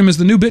Ethereum is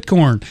the new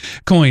Bitcoin.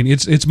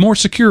 It's more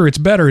secure. It's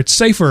better. It's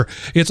safer.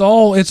 It's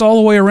all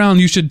the way around.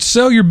 You should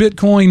sell your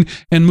Bitcoin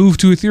and move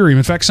to Ethereum.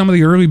 In fact, some of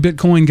the early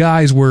Bitcoin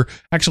guys were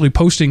actually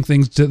posting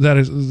things to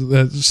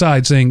that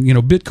side saying,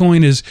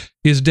 Bitcoin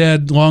is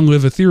dead. Long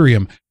live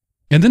Ethereum.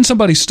 And then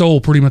somebody stole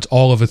pretty much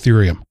all of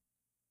Ethereum.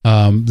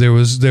 There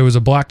was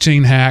a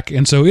blockchain hack,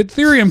 and so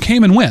Ethereum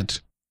came and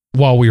went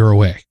while we were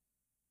away.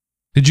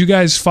 Did you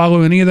guys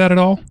follow any of that at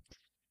all?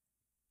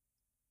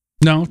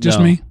 No, just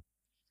me.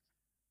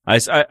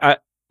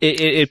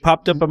 It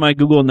popped up on my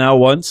Google Now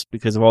once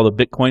because of all the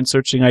Bitcoin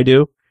searching I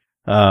do.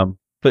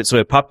 But so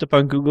it popped up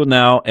on Google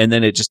Now, and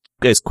then it just,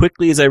 as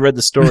quickly as I read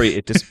the story,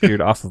 it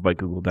disappeared off of my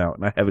Google Now,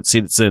 and I haven't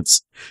seen it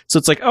since. So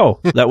it's like, oh,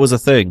 that was a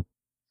thing.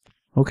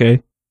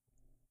 Okay.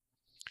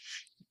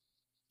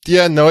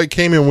 Yeah, no, it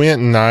came and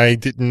went, and I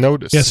didn't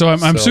notice. Yeah, so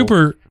I'm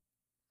super.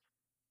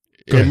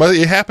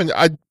 It happened.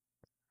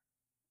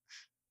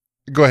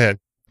 Go ahead.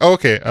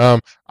 Okay.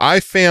 I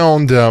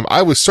found.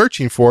 I was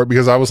searching for it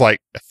because I was like,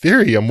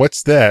 Ethereum.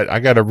 What's that? I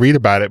got to read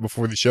about it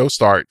before the show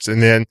starts.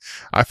 And then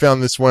I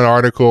found this one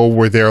article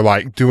where they're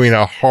like doing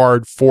a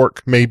hard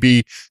fork,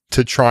 maybe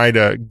to try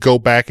to go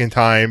back in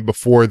time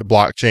before the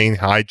blockchain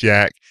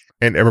hijack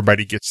and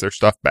everybody gets their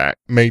stuff back.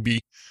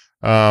 Maybe.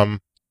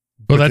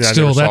 Well, that's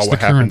the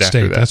current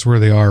state. That's where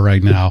they are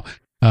right now.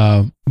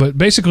 But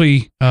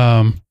basically,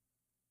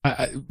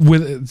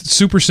 with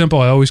super simple,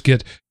 I always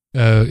get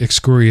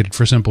excoriated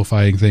for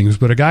simplifying things.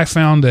 But a guy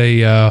found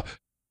a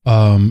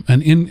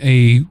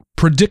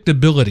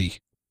predictability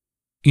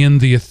in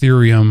the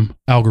Ethereum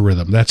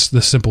algorithm. That's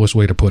the simplest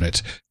way to put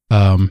it.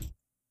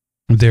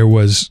 There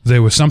was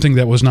something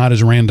that was not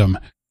as random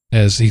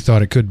as he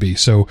thought it could be.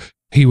 So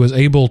he was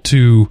able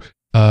to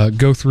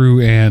go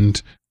through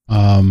and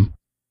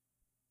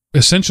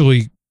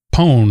essentially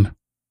pwn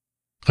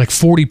like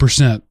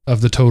 40%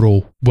 of the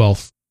total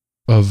wealth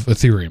of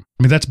Ethereum.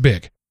 I mean, that's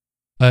big.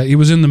 It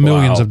was in the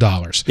millions of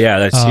dollars. Yeah,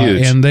 that's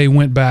huge. And they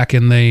went back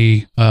and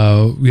they,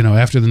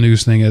 after the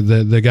news thing,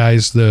 the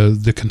guys,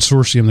 the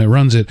consortium that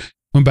runs it,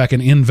 went back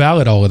and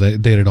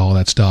invalidated all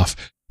that stuff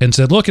and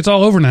said, look, it's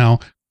all over now.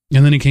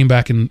 And then he came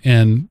back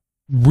and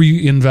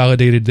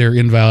re-invalidated their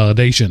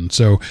invalidation.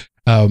 So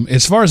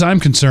as far as I'm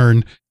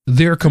concerned,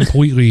 they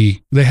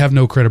have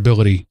no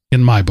credibility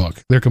in my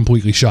book. They're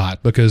completely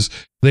shot because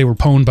they were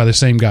pwned by the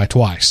same guy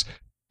twice.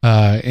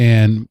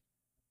 And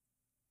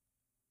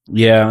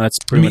yeah, that's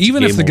pretty much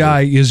even if the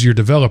guy is your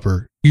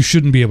developer, you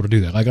shouldn't be able to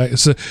do that. Like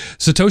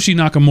Satoshi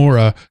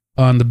Nakamura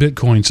on the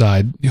Bitcoin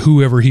side,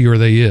 whoever he or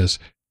they is,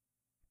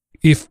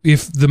 if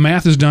the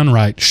math is done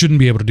right, shouldn't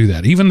be able to do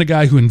that. Even the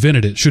guy who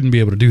invented it shouldn't be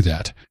able to do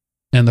that.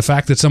 And the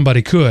fact that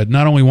somebody could,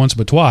 not only once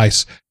but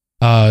twice,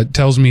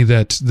 tells me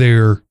that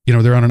they're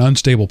on an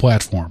unstable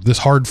platform. This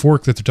hard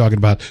fork that they're talking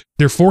about,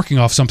 they're forking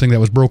off something that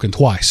was broken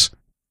twice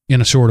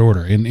in a short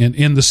order.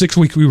 In the 6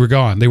 weeks we were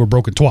gone, they were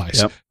broken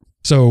twice. Yep.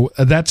 So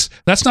that's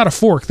not a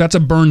fork. That's a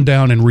burn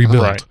down and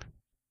rebuild. Right.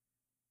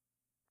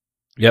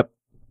 Yep.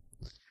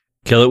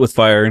 Kill it with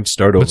fire and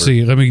start over. Let's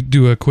see. Let me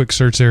do a quick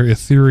search there.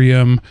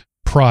 Ethereum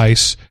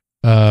price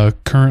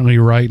currently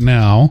right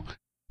now.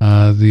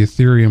 The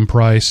Ethereum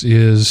price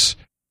is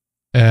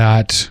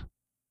at,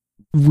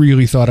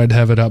 really thought I'd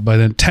have it up by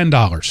then,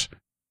 $10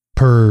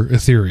 per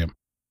Ethereum,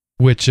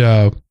 which,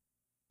 or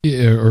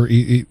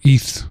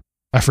ETH,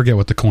 I forget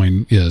what the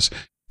coin is.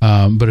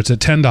 But it's at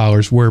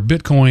 $10, where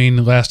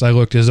Bitcoin, last I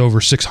looked, is over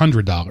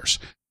 $600.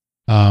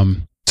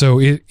 So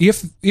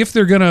if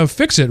they're going to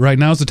fix it, right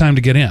now is the time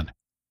to get in.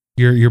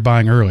 You're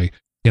buying early.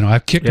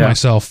 I've kicked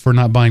myself for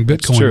not buying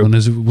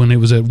Bitcoin when it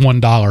was at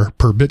 $1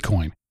 per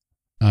Bitcoin.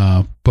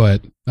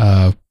 But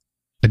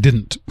I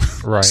didn't.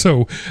 Right.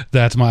 So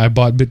I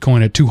bought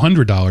Bitcoin at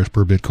 $200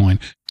 per Bitcoin,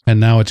 and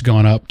now it's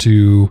gone up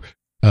to,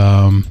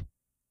 let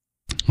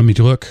me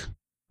look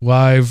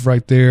live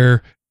right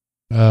there.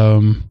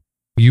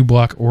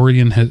 uBlock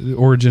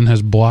Origin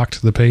has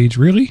blocked the page.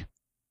 Really?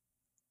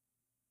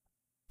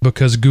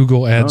 Because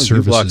Google Ad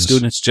Services. uBlock's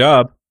doing its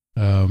job.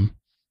 So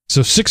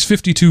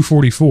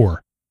 652.44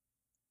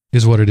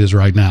 is what it is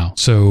right now.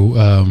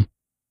 So,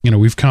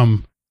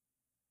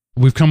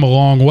 we've come a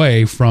long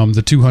way from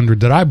the 200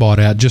 that I bought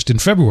at just in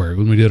February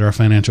when we did our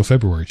Financial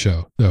February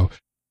show. So,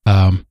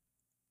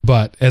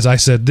 but as I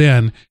said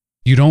then,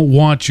 you don't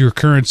want your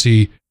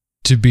currency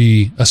to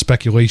be a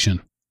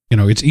speculation.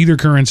 It's either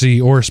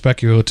currency or a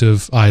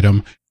speculative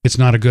item. It's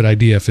not a good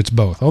idea if it's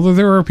both. Although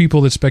there are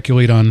people that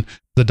speculate on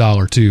the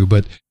dollar too,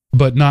 but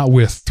not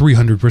with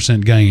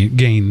 300%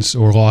 gains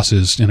or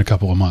losses in a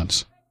couple of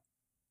months.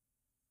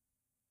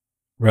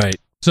 Right.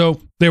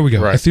 So there we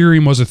go. Right.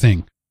 Ethereum was a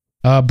thing.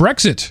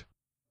 Brexit.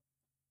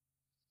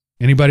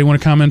 Anybody want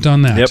to comment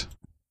on that? Yep.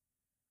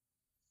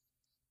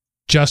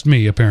 Just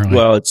me, apparently.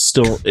 Well, it's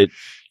still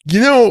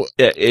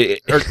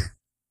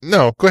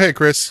no, go ahead,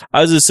 Chris.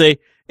 I was going to say,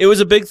 it was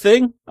a big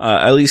thing,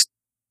 at least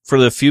for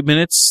the few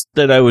minutes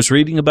that I was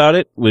reading about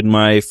it, when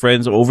my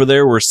friends over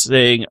there were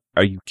saying,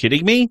 are you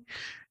kidding me?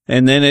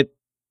 And then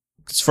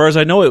as far as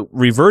I know, it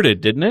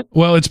reverted, didn't it?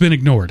 Well, it's been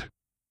ignored,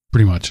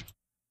 pretty much.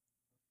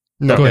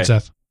 No. Go ahead,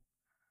 Seth.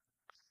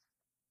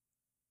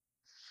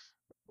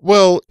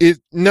 Well,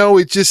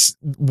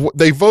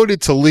 they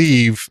voted to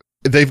leave.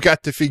 They've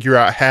got to figure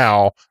out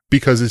how,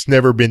 because it's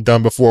never been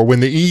done before. When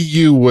the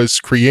EU was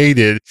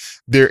created,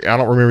 I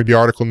don't remember the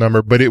article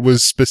number, but it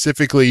was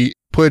specifically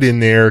put in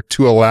there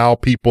to allow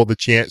people the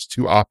chance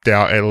to opt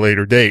out at a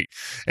later date.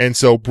 And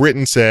so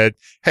Britain said,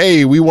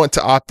 hey, we want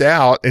to opt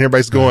out. And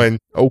everybody's going,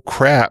 oh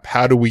crap,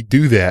 how do we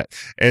do that?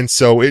 And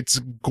so it's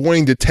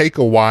going to take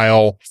a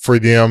while for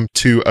them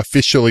to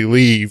officially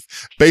leave.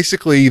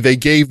 Basically, they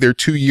gave their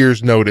 2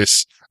 years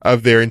notice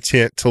of their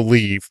intent to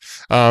leave.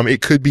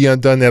 It could be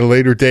undone at a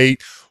later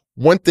date.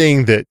 One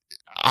thing that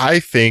I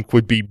think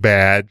would be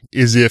bad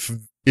is if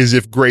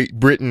Great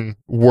Britain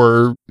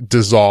were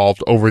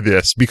dissolved over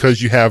this,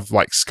 because you have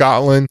like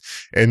Scotland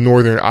and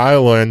Northern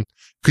Ireland,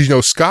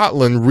 because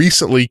Scotland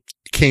recently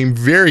came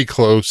very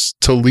close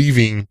to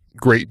leaving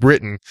Great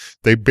Britain.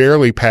 They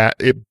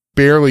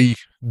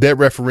that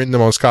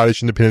referendum on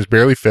Scottish independence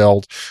barely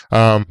failed.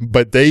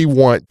 But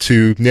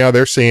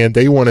they're saying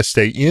they want to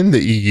stay in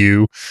the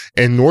EU,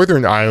 and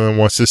Northern Ireland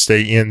wants to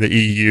stay in the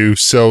EU.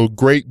 So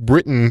Great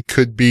Britain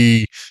could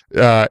be,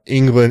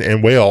 England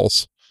and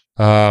Wales.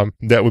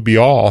 That would be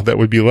all that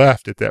would be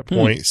left at that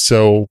point.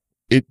 So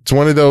it's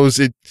one of those,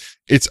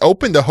 it's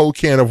opened a whole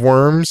can of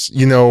worms.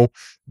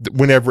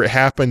 Whenever it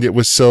happened, it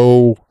was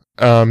so,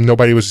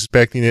 nobody was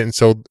expecting it. And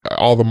so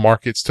all the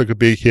markets took a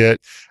big hit.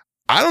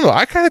 I don't know.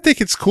 I kind of think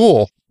it's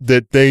cool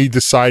that they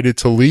decided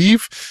to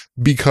leave,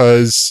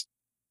 because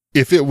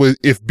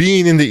if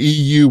being in the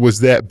EU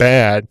was that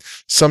bad,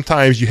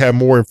 sometimes you have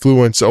more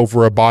influence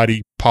over a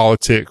body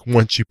politic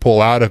once you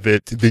pull out of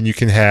it than you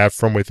can have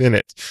from within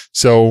it.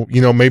 So,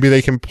 maybe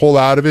they can pull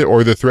out of it,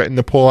 or the threat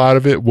to pull out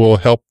of it will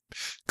help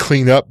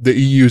clean up the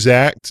EU's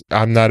act.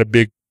 I'm not a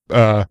big,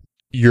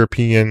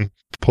 European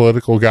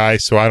political guy,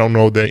 so I don't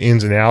know the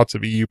ins and outs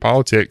of EU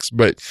politics,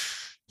 but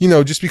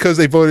just because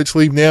they voted to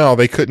leave now,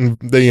 they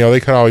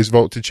could always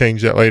vote to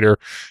change that later.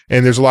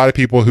 And there's a lot of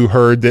people who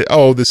heard that,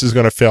 oh, this is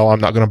going to fail, I'm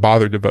not going to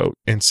bother to vote.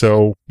 And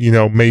so,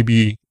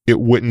 maybe it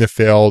wouldn't have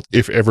failed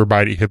if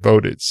everybody had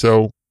voted.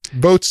 So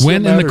votes.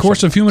 When in the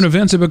course of human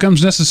events, it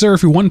becomes necessary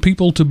for one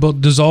people to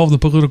dissolve the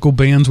political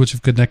bands which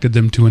have connected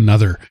them to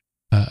another.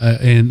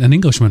 And an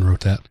Englishman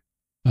wrote that.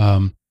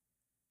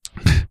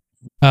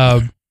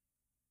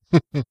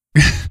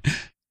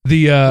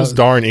 Those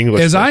darn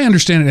English. As I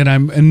understand it, and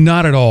I'm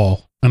not at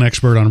all an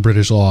expert on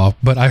British law,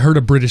 but I heard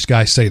a British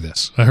guy say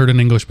this. I heard an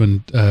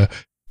Englishman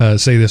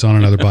say this on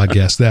another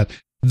podcast, that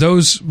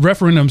those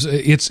referendums,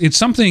 it's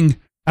something,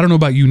 I don't know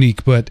about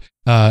unique, but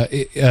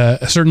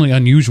certainly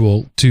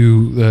unusual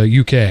to the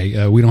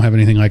UK. We don't have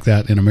anything like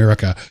that in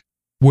America,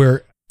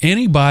 where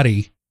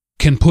anybody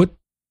can put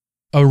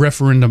a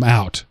referendum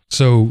out.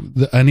 So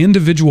an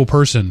individual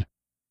person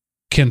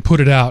can put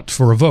it out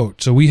for a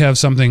vote. So we have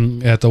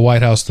something at the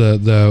White House,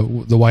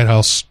 the White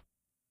House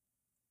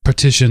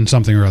petition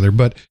something or other,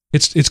 but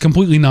it's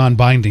completely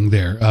non-binding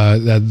there.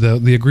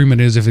 The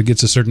agreement is if it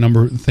gets a certain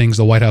number of things,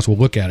 the White House will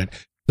look at it.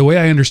 The way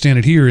I understand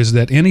it here is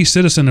that any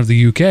citizen of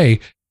the UK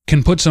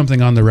can put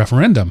something on the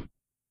referendum,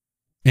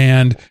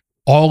 and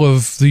all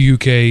of the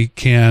UK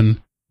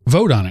can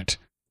vote on it.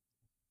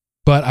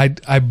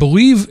 But I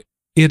believe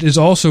it is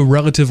also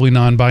relatively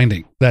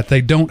non-binding, that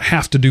they don't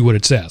have to do what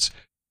it says.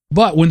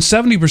 But when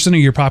 70% of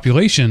your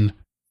population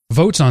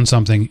votes on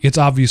something, it's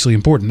obviously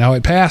important. Now,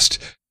 it passed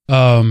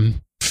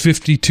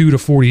 52 to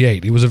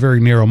 48. It was a very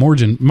narrow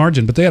margin,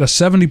 but they had a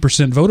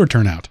 70% voter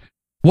turnout.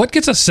 What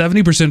gets a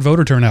 70%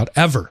 voter turnout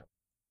ever?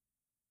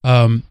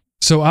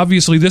 So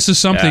obviously this is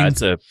something. Yeah,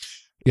 it's a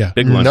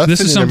big one. This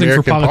is something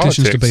for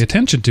politicians to pay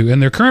attention to.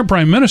 And their current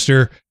prime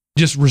minister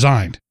just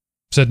resigned,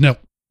 said, "Nope,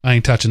 I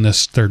ain't touching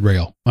this third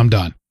rail. I'm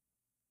done."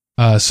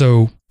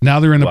 So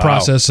now they're in the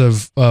process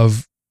of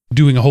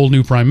doing a whole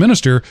new prime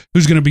minister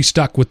who's going to be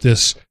stuck with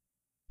this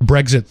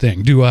Brexit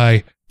thing. Do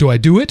I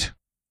do it?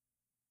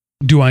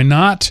 Do I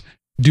not?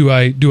 Do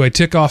I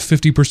tick off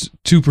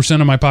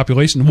 52% of my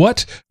population?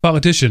 What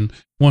politician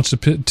wants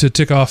to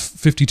tick off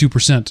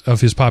 52%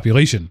 of his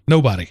population?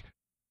 Nobody.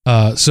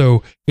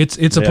 So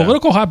it's a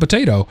political hot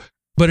potato,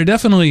 but it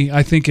definitely,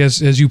 I think,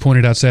 as you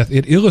pointed out, Seth,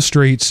 it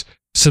illustrates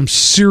some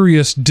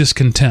serious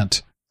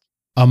discontent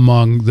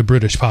among the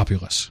British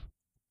populace.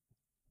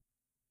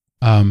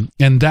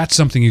 And that's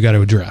something you got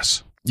to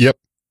address. Yep.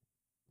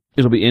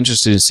 It'll be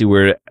interesting to see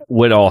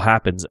what all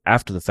happens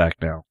after the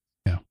fact now.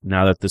 Yeah.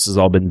 Now that this has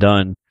all been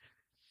done,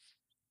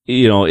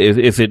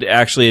 if it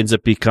actually ends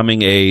up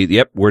becoming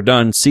we're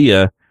done, see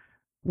ya,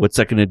 what's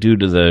that going to do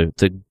to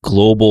the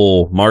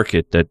global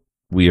market that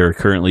we are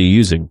currently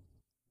using?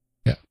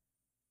 Yeah.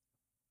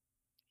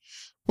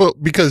 Well,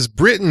 because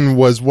Britain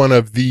was one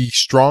of the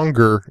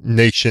stronger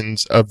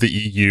nations of the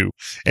EU.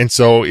 And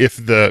so if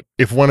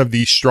one of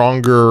the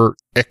stronger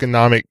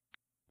economic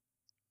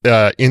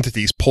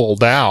entities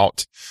pulled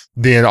out,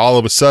 then all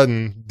of a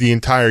sudden the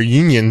entire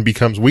union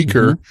becomes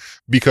weaker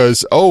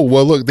because,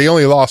 look, they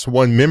only lost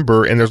one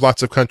member, and there's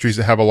lots of countries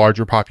that have a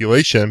larger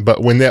population.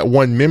 But when that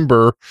one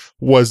member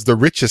was the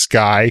richest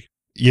guy,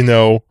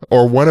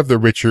 or one of the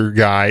richer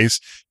guys,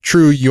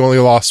 true, you only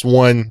lost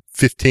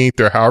 1/15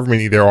 or however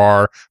many there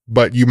are,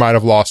 but you might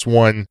have lost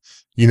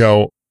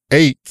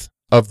 1/8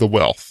 of the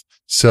wealth.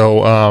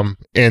 So,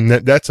 and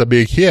that's a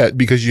big hit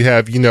because you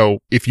have,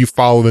 if you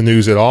follow the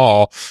news at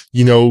all,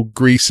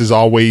 Greece is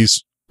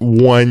always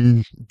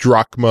one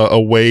drachma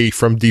away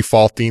from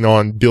defaulting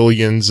on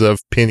billions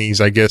of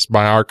pennies, I guess,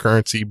 by our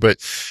currency.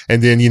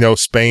 And then,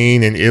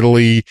 Spain and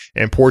Italy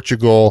and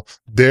Portugal,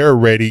 they're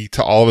ready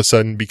to all of a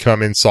sudden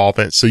become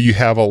insolvent. So you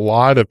have a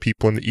lot of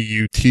people in the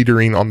EU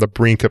teetering on the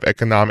brink of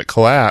economic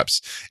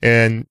collapse.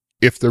 And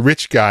if the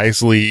rich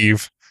guys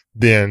leave,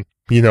 then,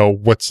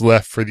 what's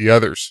left for the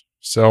others?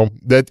 So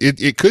that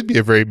it could be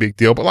a very big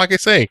deal. But like I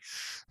say,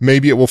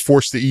 maybe it will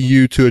force the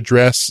EU to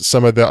address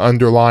some of the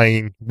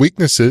underlying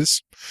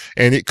weaknesses,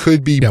 and it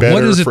could be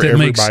better for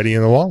everybody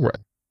in the long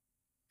run.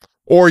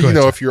 Or,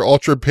 if you're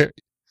ultra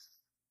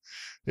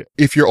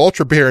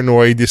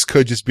paranoid, this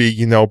could just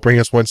be, bring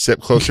us one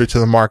step closer to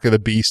the mark of the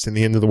beast and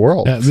the end of the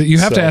world. You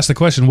have to ask the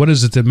question, what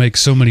is it that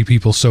makes so many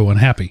people so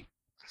unhappy?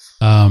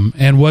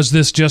 And was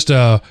this just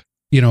a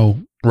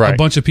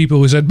bunch of people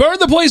who said, burn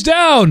the place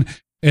down?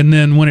 And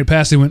then when it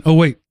passed, they went, oh,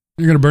 wait,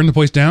 you're going to burn the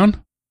place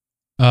down?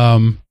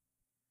 I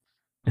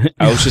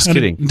was just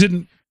kidding.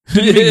 Didn't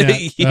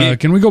mean that.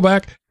 Can we go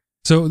back?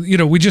 So,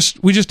 we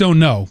just don't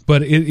know,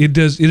 but it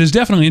is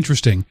definitely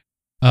interesting,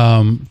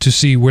 to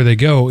see where they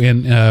go.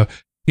 And,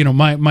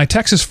 my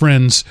Texas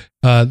friends,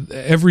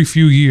 every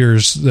few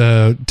years,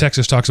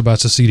 Texas talks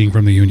about seceding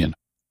from the Union.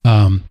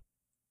 And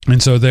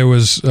so there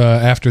was,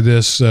 after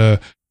this, a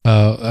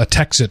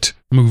Texit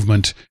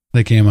movement,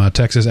 they came,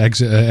 Texas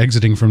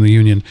exiting from the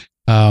Union.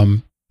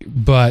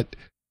 But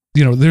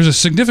there's a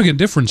significant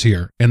difference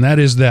here, and that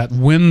is that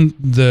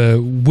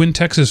when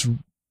Texas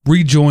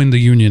rejoined the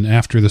Union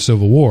after the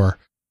Civil War,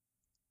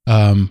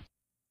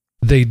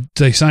 they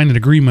signed an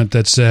agreement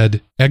that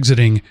said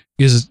exiting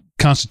is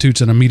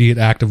constitutes an immediate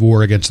act of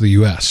war against the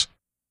U.S.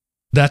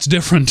 That's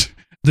different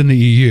than the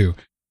EU.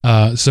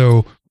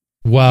 So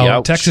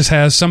while Texas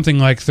has something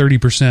like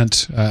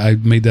 30%, I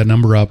made that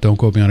number up, don't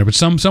quote me on it, but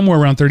somewhere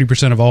around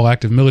 30% of all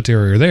active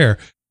military are there.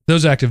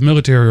 Those active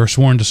military are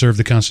sworn to serve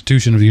the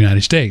Constitution of the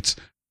United States,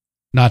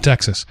 not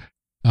Texas.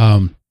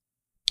 And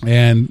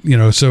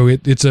so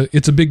it's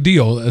a big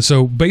deal.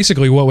 So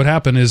basically, what would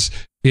happen is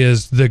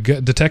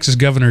the Texas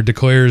governor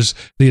declares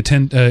the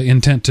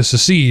intent to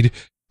secede,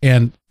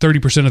 and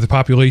 30% of the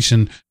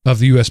population of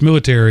the U.S.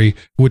 military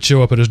would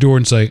show up at his door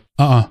and say,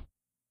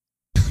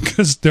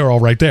 because they're all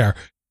right there.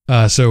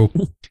 So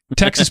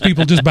Texas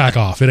people, just back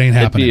off. It ain't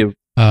happening.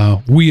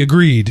 We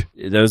agreed.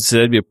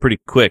 That'd be a pretty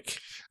quick.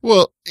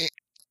 Well,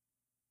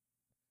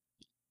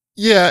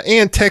 yeah,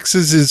 and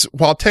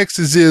while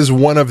Texas is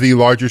one of the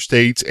larger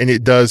states, and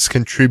it does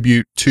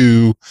contribute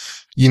to,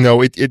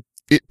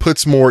 it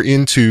puts more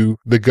into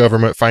the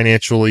government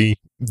financially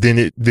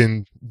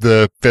than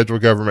the federal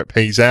government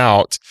pays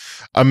out.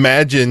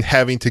 Imagine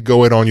having to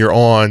go it on your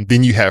own.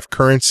 Then you have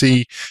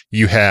currency,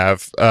 you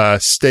have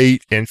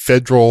state and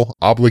federal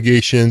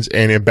obligations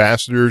and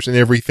ambassadors and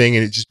everything,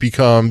 and it just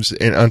becomes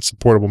an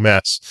unsupportable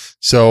mess.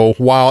 So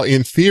while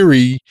in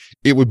theory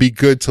it would be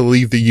good to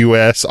leave the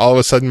U.S., all of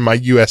a sudden my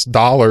U.S.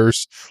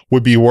 dollars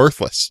would be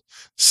worthless.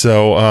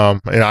 So,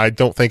 and I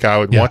don't think I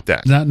would want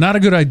that. Not a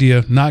good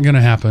idea. Not going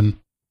to happen.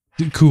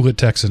 Cool it,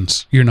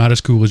 Texans. You're not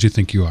as cool as you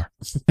think you are.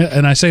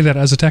 And I say that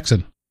as a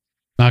Texan.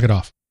 Knock it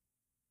off.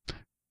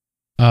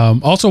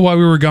 Also, while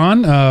we were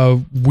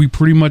gone, we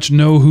pretty much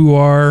know who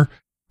our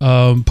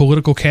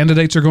political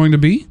candidates are going to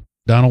be.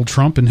 Donald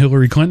Trump and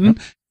Hillary Clinton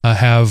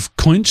have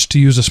clinched, to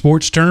use a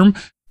sports term.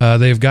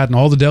 They've gotten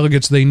all the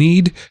delegates they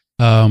need,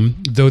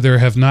 though there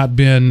have not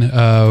been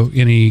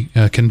any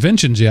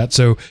conventions yet.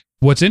 So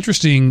what's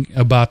interesting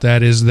about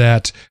that is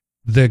that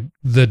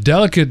the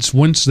delegates,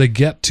 once they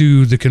get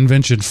to the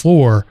convention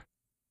floor,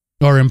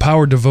 are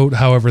empowered to vote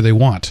however they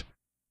want.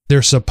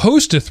 They're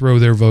supposed to throw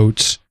their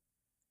votes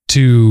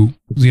to,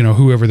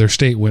 whoever their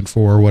state went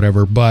for or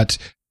whatever, but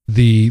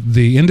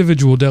the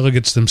individual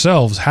delegates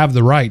themselves have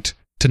the right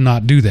to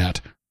not do that.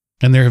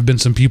 And there have been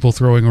some people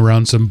throwing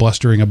around some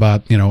blustering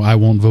about, I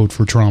won't vote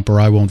for Trump or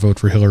I won't vote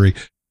for Hillary.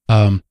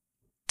 I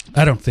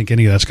don't think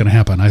any of that's going to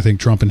happen. I think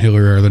Trump and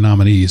Hillary are the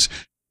nominees.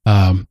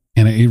 And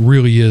it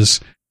really is,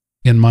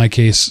 in my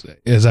case,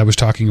 as I was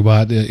talking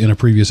about in a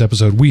previous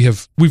episode,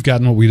 we've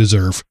gotten what we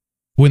deserve.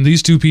 When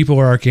these two people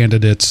are our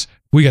candidates,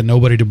 we got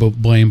nobody to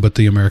blame but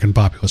the American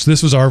populace.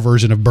 This was our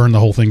version of burn the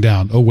whole thing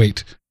down. Oh,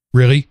 wait,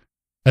 really?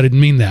 I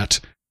didn't mean that.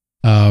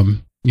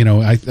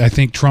 I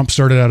think Trump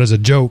started out as a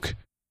joke,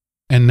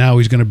 and now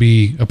he's going to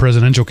be a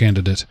presidential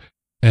candidate.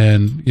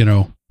 And,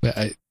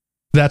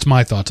 that's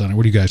my thoughts on it.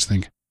 What do you guys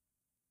think?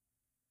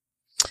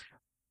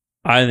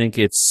 I think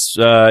it's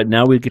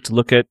now we get to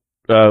look at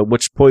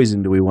which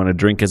poison do we want to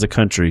drink as a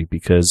country,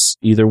 because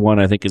either one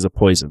I think is a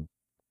poison.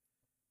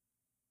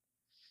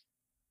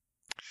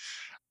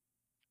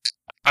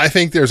 I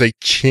think there's a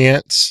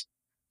chance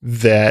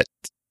that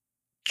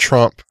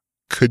Trump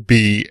could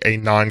be a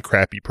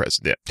non-crappy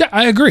president. Yeah,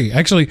 I agree.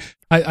 Actually,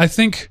 I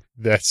think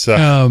that's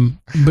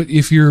but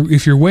if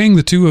you're weighing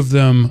the two of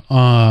them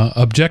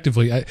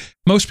objectively,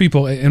 most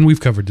people, and we've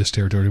covered this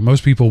territory,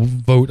 most people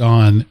vote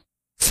on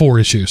 4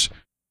 issues.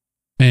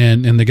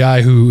 And the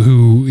guy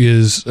who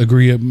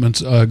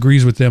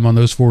agrees with them on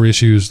those 4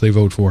 issues, they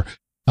vote for.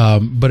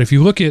 But if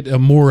you look at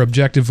more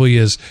objectively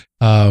as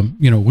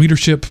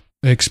leadership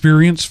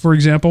experience, for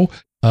example,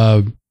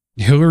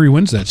 Hillary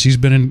wins that. She's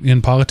been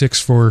in politics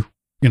for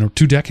 2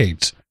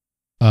 decades.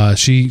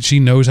 She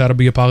knows how to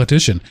be a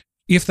politician.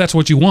 If that's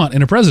what you want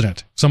in a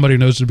president, somebody who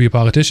knows to be a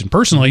politician.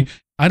 Personally,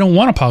 I don't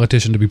want a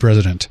politician to be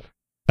president.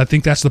 I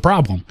think that's the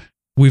problem.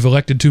 We've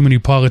elected too many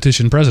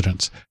politician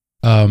presidents.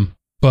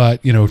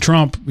 But,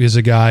 Trump is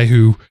a guy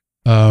who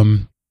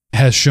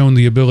has shown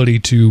the ability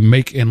to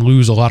make and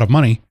lose a lot of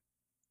money,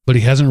 but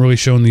he hasn't really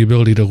shown the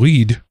ability to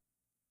lead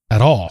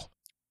at all.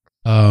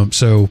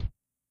 So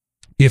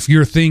if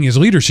your thing is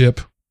leadership,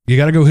 you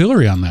got to go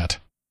Hillary on that.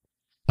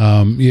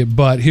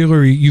 But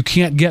Hillary, you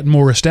can't get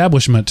more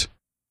establishment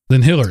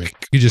than Hillary.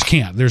 You just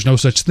can't. There's no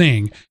such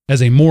thing as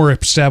a more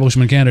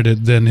establishment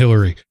candidate than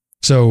Hillary.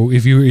 So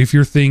if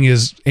your thing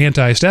is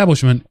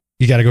anti-establishment,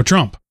 you got to go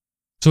Trump.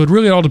 So it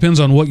really all depends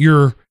on what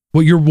your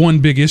one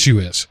big issue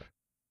is.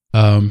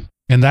 And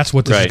that's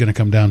what this is going to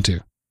come down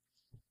to.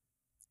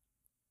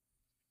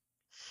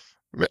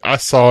 I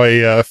saw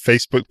a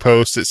Facebook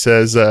post that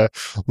says,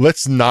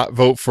 let's not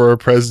vote for a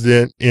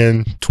president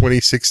in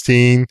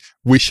 2016.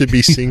 We should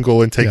be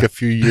single and take a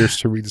few years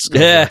to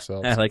rediscover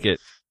ourselves. I like it.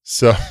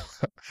 So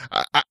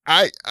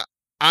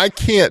I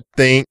can't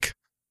think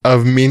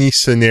of many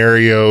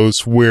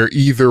scenarios where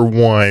either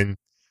one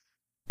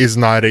is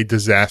not a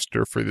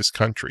disaster for this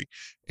country.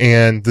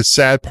 And the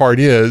sad part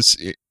is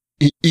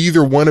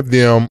either one of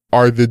them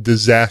are the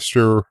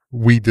disaster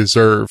we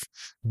deserve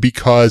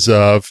because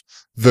of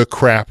the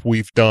crap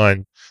we've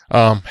done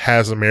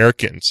has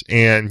Americans.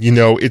 And, you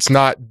know, it's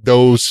not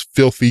those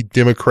filthy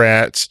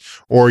Democrats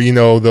or, you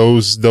know,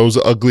 those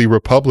ugly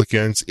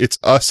Republicans. It's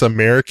us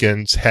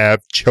Americans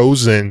have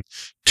chosen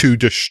to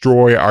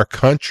destroy our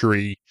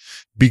country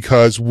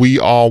because we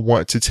all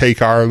want to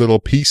take our little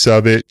piece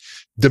of it,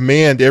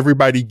 demand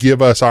everybody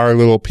give us our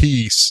little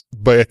piece,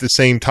 but at the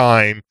same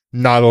time,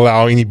 not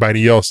allow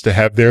anybody else to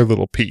have their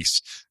little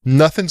piece.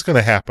 Nothing's going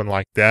to happen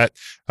like that.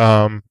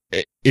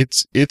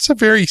 It's a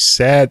very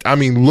sad, I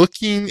mean,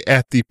 looking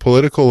at the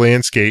political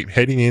landscape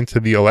heading into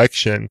the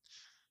election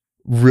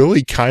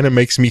really kind of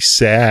makes me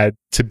sad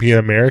to be an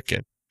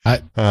American.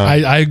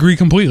 I agree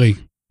completely.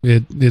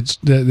 It's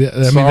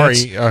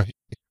sorry.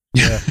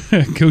 Yeah.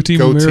 Go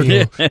Team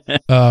America.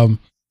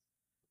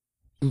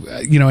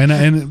 You know,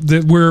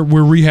 we're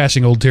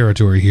rehashing old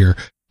territory here.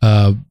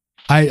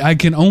 I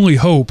can only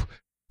hope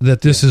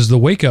that this is the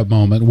wake up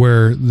moment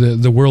where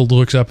the world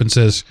looks up and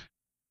says,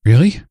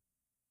 really?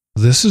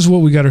 This is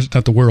what we got,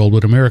 not the world,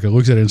 but America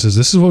looks at it and says,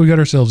 this is what we got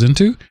ourselves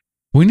into.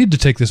 We need to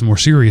take this more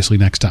seriously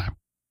next time.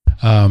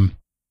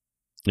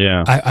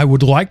 Yeah. I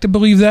would like to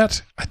believe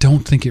that. I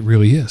don't think it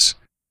really is.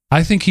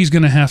 I think he's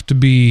going to have to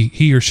be,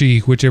 he or she,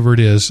 whichever it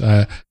is.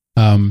 I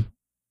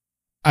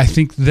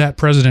think that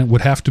president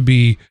would have to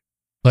be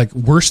like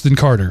worse than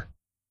Carter.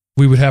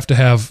 We would have to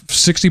have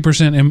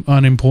 60%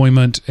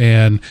 unemployment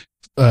and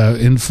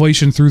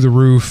inflation through the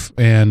roof,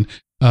 and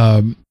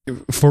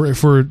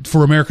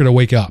for America to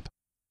wake up.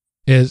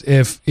 Is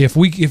if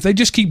they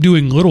just keep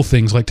doing little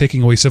things like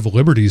taking away civil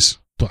liberties,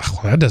 well,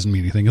 that doesn't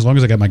mean anything. As long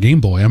as I got my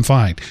Game Boy, I'm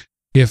fine.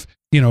 If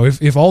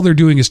all they're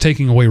doing is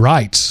taking away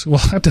rights,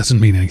 well, that doesn't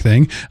mean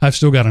anything. I've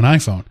still got an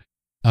iPhone.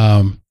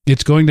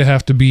 It's going to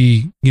have to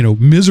be,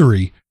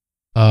 misery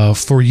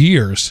for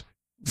years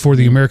for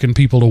the American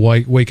people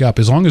to wake up.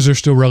 As long as they're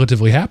still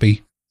relatively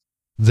happy,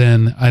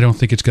 then I don't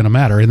think it's going to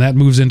matter. And that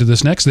moves into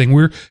this next thing.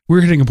 We're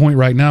hitting a point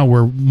right now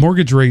where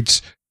mortgage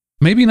rates,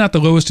 maybe not the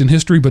lowest in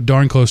history, but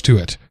darn close to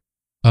it.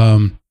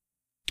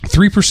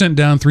 3%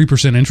 down,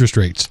 3% interest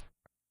rates.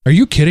 Are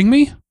you kidding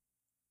me?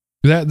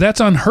 That's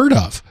unheard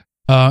of.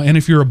 And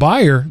if you're a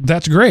buyer,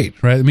 that's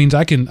great, right? It means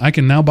I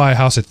can now buy a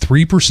house at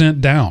 3%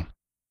 down.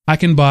 I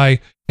can buy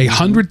a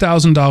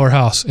 $100,000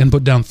 house and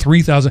put down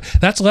 $3,000.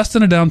 That's less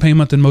than a down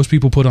payment than most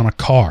people put on a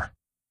car.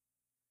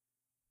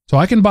 So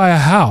I can buy a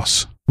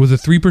house with a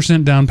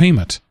 3% down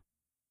payment.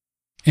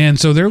 And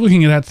so they're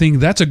looking at that thing.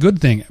 That's a good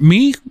thing.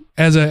 Me,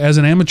 as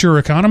an amateur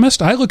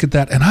economist, I look at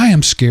that and I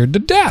am scared to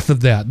death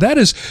of that. That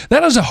is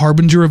a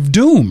harbinger of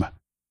doom.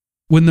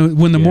 When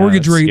the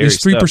mortgage rate is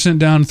 3%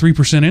 down,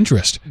 3%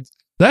 interest.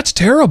 That's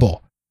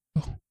terrible.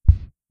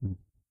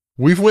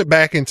 We've went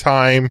back in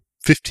time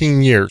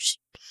 15 years,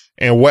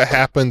 and what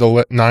happened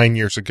 9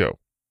 years ago?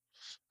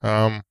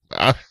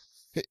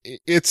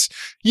 It's,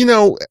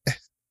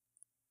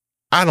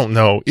 I don't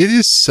know. It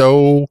is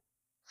so.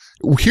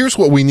 Here's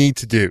what we need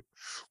to do.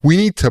 We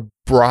need to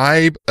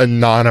bribe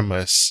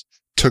Anonymous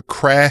to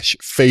crash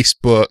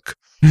Facebook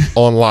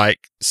on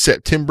like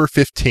September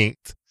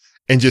 15th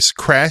and just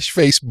crash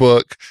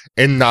Facebook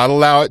and not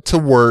allow it to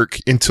work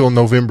until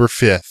November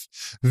 5th.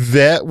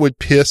 That would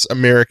piss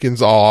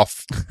Americans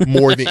off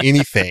more than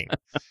anything,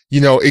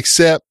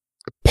 except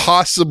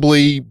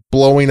possibly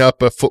blowing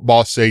up a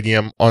football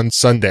stadium on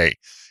Sunday.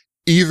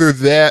 Either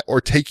that or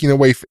taking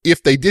away,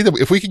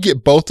 if we could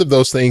get both of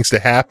those things to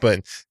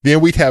happen, then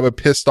we'd have a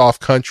pissed off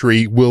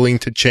country willing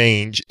to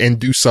change and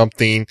do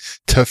something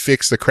to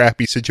fix the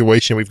crappy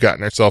situation we've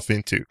gotten ourselves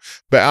into.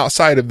 But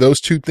outside of those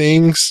two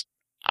things,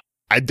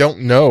 I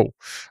don't know.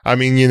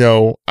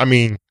 You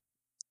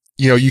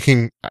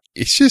can,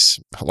 it's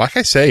just, like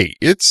I say,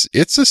 it's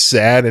a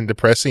sad and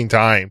depressing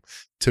time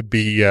to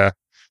be an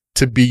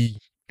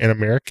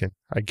American,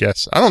 I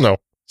guess. I don't know.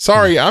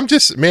 Sorry, I'm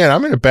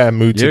in a bad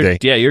mood today.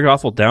 Yeah, you're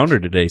awful downer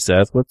today,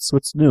 Seth.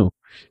 What's new?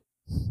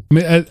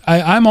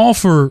 I'm all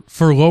for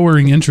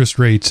lowering interest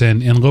rates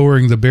and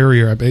lowering the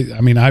barrier.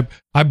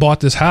 I bought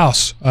this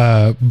house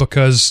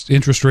because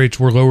interest rates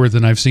were lower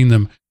than I've seen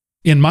them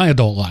in my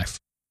adult life.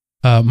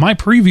 My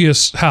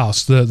previous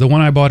house, the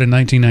one I bought in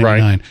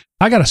 1999, right.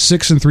 I got a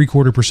 6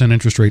 3/4%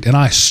 interest rate, and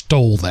I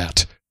stole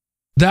that.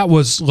 That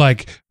was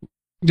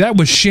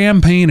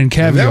champagne and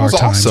caviar times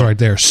awesome. Right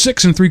there.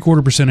 6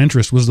 3/4%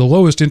 interest was the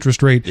lowest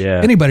interest rate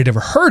anybody had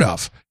ever heard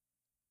of.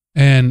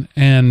 And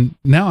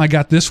now I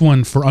got this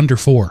one for under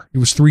 4. It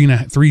was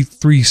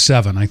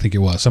 3.7, I think it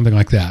was, something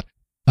like that.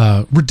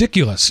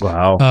 Ridiculous.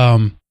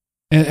 Wow.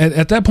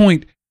 At that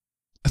point,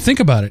 think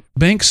about it.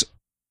 Banks,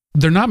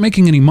 they're not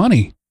making any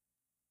money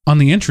on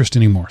the interest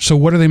anymore. So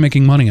what are they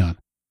making money on?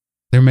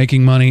 They're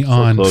making money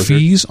on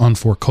fees, on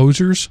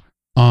foreclosures,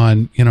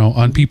 on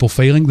people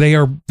failing. They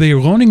are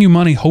loaning you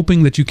money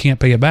hoping that you can't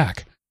pay it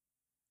back.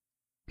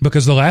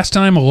 Because the last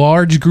time a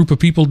large group of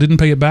people didn't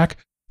pay it back,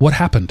 what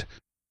happened?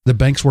 The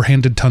banks were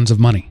handed tons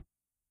of money.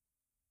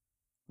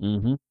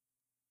 Mm-hmm.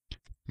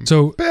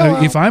 So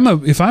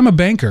if I'm a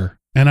banker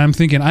and I'm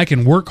thinking I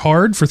can work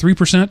hard for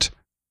 3%,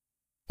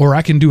 or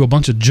I can do a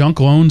bunch of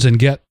junk loans and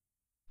get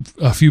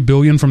a few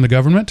billion from the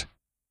government,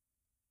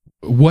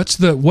 what's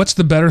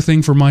the better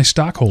thing for my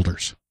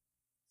stockholders?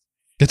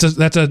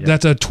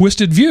 That's a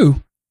twisted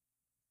view.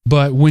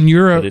 But when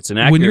you're the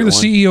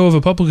CEO of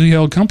a publicly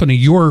held company,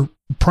 your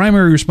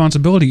primary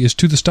responsibility is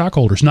to the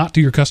stockholders, not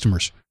to your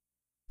customers.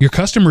 Your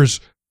customers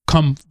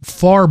come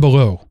far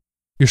below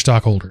your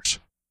stockholders.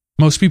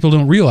 Most people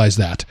don't realize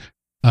that.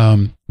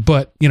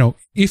 But,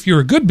 if you're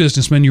a good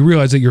businessman, you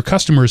realize that your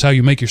customer is how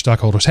you make your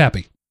stockholders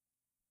happy.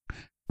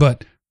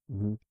 But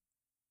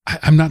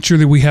I'm not sure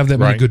that we have that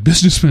many good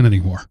businessmen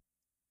anymore.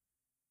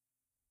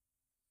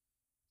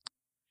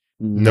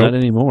 Not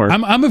anymore.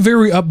 I'm a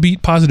very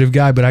upbeat, positive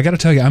guy, but I got to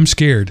tell you, I'm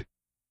scared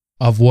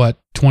of what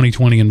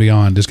 2020 and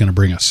beyond is going to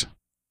bring us.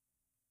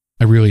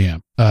 I really am.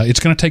 It's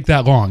going to take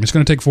that long. It's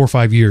going to take 4 or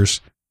 5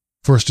 years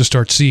for us to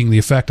start seeing the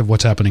effect of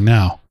what's happening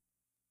now.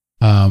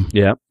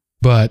 Yeah.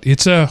 But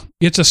it's a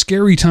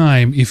scary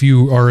time if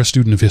you are a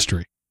student of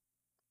history.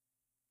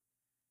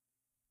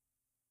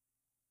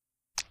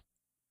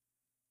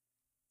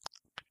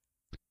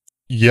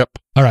 Yep.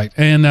 All right.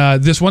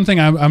 And this one thing,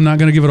 I'm not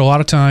going to give it a lot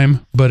of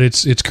time, but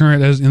it's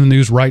current as in the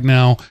news right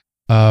now.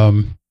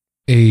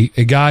 A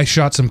guy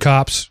shot some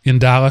cops in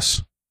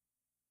Dallas.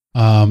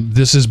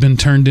 This has been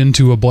turned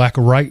into a black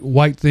or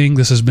white thing.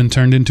 This has been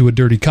turned into a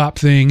dirty cop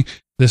thing.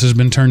 This has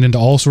been turned into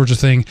all sorts of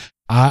things.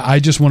 I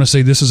just want to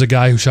say this is a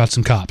guy who shot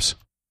some cops.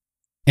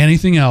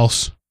 Anything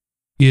else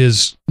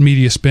is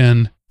media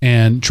spin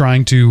and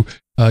trying to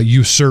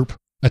usurp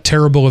a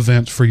terrible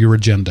event for your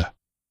agenda.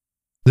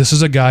 This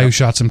is a guy who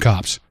shot some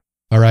cops.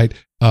 All right.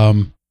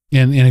 And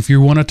if you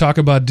want to talk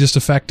about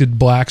disaffected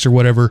blacks or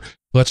whatever,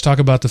 let's talk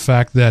about the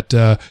fact that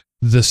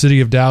the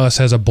city of Dallas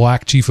has a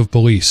black chief of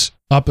police.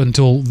 Up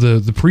until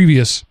the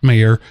previous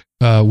mayor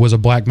was a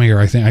black mayor,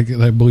 I think.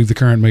 I believe the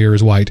current mayor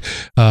is white.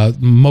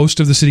 Most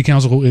of the city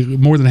council,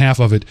 more than half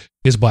of it,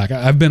 is black.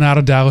 I've been out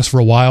of Dallas for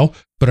a while,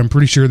 but I'm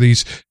pretty sure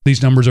these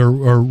numbers are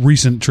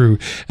recent true.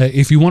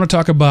 If you want to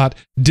talk about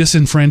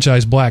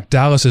disenfranchised black,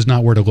 Dallas is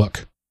not where to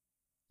look.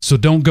 So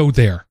don't go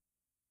there,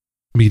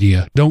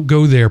 media. Don't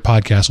go there,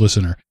 podcast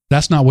listener.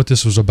 That's not what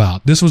this was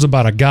about. This was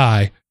about a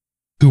guy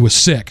who was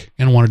sick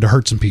and wanted to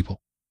hurt some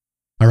people.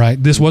 All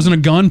right? This wasn't a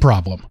gun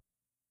problem.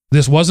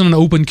 This wasn't an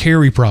open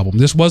carry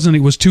problem.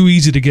 It was too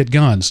easy to get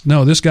guns.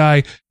 No, this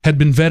guy had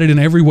been vetted in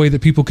every way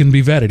that people can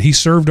be vetted. He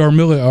served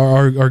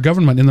our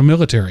government in the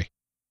military.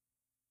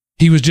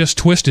 He was just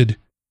twisted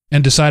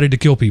and decided to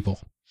kill people.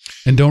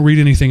 And don't read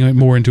anything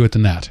more into it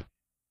than that.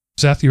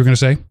 Seth, you were going to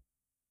say?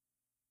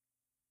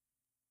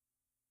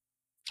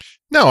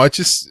 No,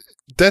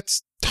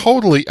 that's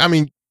totally,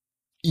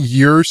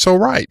 you're so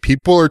right.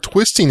 People are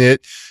twisting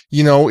it.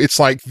 It's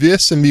like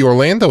this and the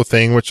Orlando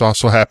thing, which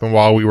also happened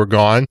while we were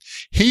gone.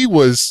 He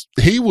was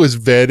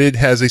vetted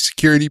as a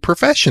security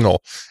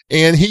professional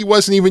and he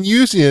wasn't even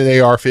using an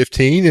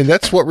AR-15. And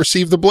that's what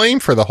received the blame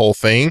for the whole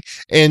thing.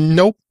 And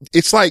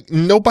it's like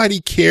nobody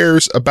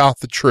cares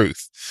about the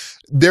truth.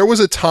 There was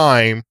a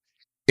time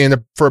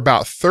for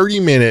about 30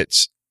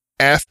 minutes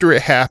after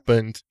it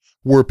happened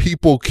where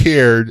people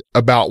cared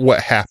about what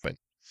happened.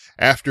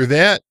 After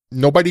that,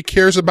 nobody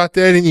cares about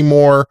that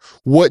anymore.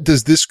 What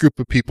does this group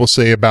of people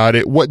say about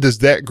it? What does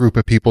that group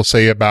of people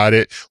say about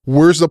it?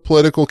 Where's the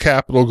political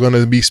capital going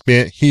to be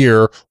spent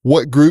here?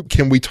 What group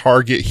can we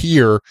target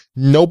here?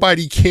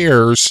 Nobody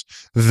cares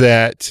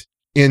that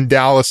in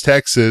Dallas,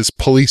 Texas,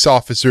 police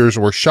officers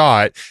were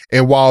shot.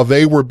 And while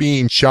they were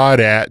being shot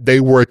at,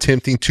 they were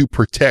attempting to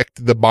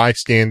protect the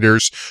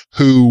bystanders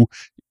who,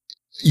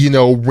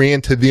 ran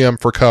to them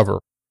for cover.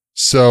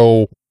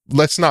 So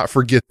let's not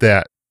forget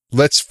that.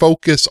 Let's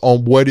focus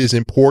on what is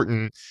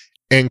important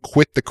and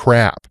quit the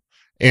crap.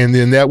 And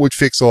then that would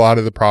fix a lot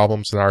of the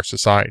problems in our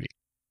society.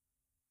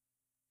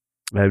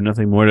 I have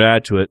nothing more to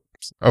add to it.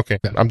 Okay,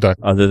 I'm done.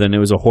 Other than it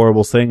was a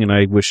horrible thing and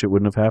I wish it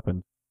wouldn't have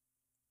happened.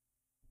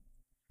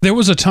 There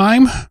was a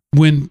time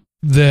when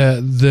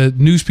the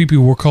news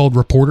people were called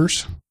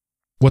reporters.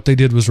 What they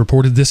did was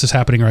reported, this is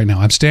happening right now.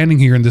 I'm standing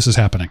here and this is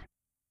happening.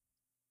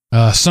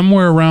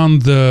 Somewhere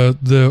around the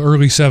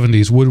early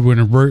 70s, Woodward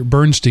and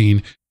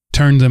Bernstein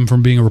turned them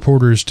from being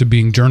reporters to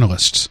being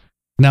journalists.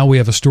 Now we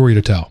have a story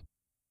to tell.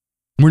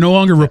 We're no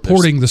longer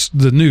reporting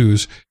the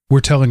news.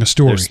 We're telling a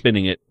story. They're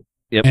spinning it.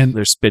 Yep, and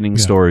they're spinning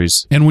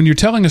stories. And when you're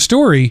telling a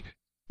story,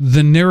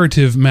 the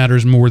narrative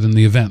matters more than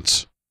the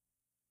events.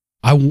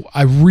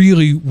 I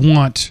really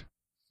want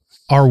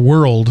our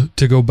world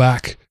to go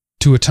back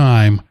to a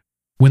time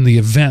when the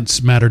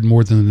events mattered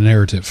more than the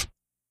narrative.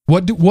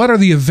 What are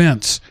the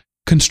events?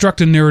 Construct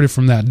a narrative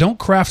from that. Don't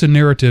craft a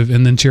narrative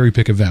and then cherry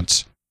pick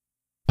events.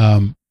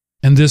 And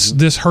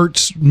this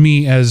hurts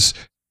me as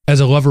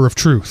a lover of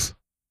truth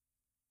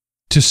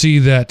to see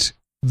that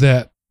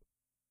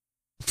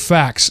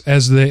facts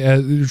as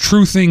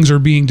true things are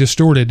being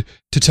distorted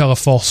to tell a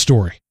false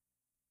story.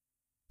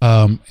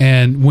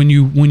 And when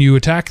you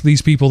attack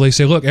these people, they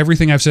say, "Look,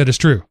 everything I've said is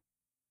true."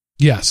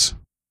 Yes,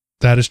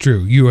 that is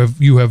true.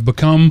 You have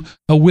become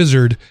a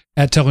wizard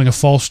at telling a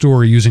false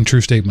story using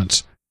true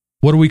statements.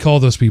 What do we call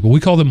those people? We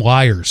call them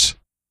liars.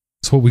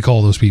 That's what we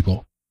call those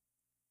people.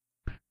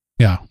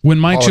 Yeah. When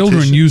my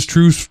children use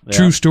true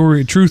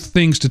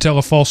things to tell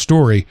a false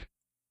story,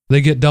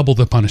 they get double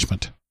the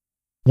punishment.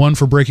 one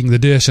for breaking the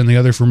dish and the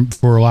other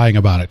for lying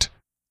about it.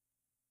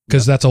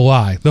 Because that's a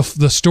lie.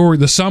 The story,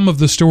 the sum of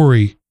the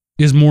story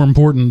is more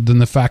important than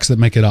the facts that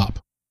make it up.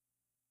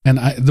 And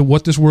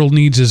what this world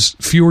needs is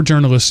fewer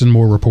journalists and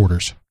more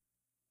reporters.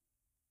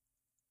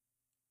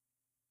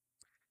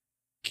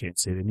 Can't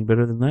say it any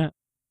better than that.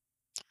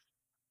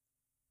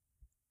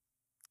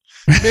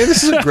 Man,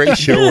 this is a great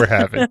show we're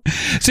having.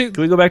 See,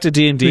 can we go back to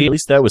D&D? At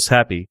least that was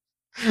happy.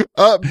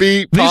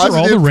 Upbeat, positive, these are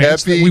all the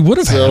rants happy, that we would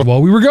have had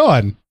while we were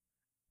gone.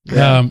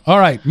 Yeah. All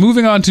right,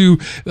 moving on to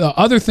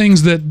other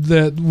things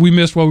that we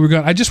missed while we were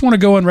gone. I just want to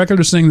go on record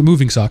as saying that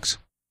moving sucks.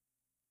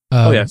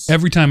 Yes.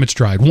 Every time it's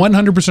tried,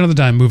 100% of the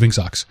time, moving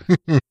sucks.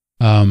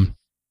 I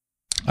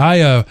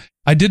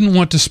didn't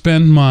want to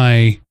spend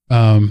my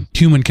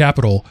human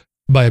capital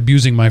by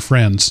abusing my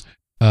friends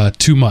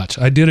too much.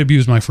 I did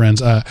abuse my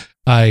friends.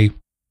 I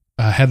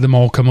had them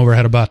all come over. I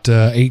had about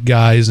 8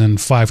 guys and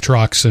 5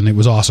 trucks, and it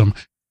was awesome.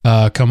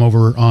 Come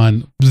over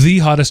on the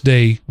hottest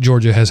day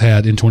Georgia has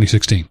had in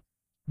 2016.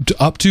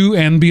 Up to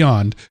and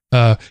beyond.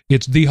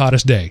 It's the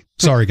hottest day.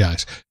 Sorry,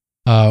 guys.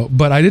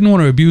 But I didn't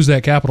want to abuse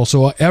that capital.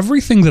 So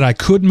everything that I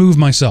could move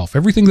myself,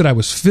 everything that I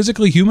was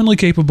physically, humanly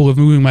capable of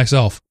moving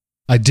myself,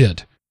 I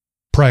did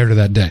prior to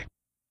that day.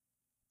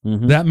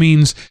 Mm-hmm. That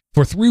means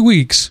for 3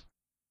 weeks,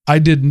 I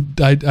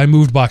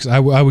moved boxes. I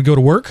would go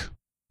to work.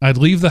 I'd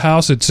leave the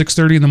house at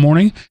 6:30 in the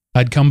morning.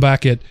 I'd come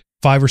back at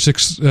 5 or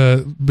 6,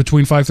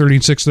 between 5:30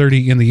 and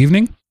 6:30 in the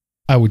evening.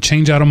 I would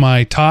change out of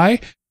my tie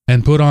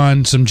and put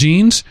on some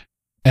jeans,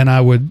 and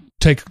I would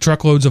take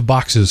truckloads of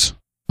boxes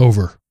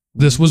over.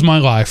 This was my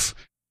life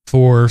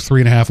for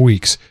 3.5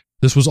 weeks.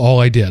 This was all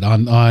I did.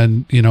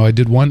 I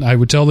did one. I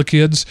would tell the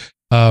kids,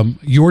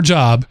 your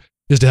job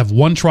is to have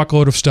 1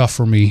 truckload of stuff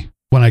for me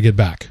when I get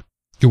back.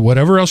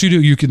 Whatever else you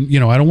do, you can,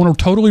 I don't want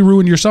to totally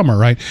ruin your summer,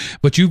 right?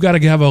 But you've got to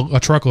have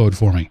a truckload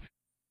for me.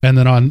 And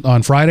then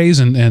on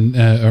Fridays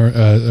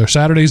or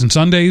Saturdays and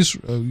Sundays,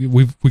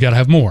 we got to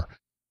have more.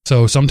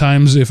 So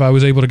sometimes if I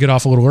was able to get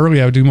off a little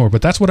early, I would do more.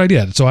 But that's what I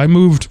did. So I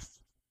moved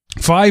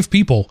 5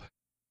 people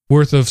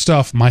worth of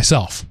stuff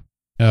myself.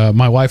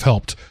 My wife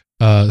helped.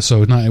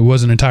 So it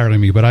wasn't entirely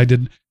me, but I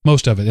did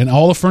most of it. And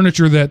all the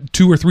furniture that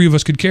 2 or 3 of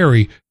us could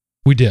carry,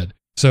 we did.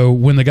 So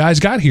when the guys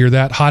got here,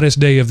 that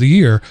hottest day of the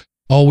year,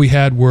 all we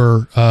had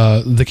were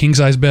the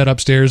king-size bed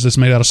upstairs that's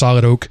made out of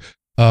solid oak,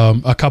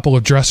 a couple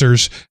of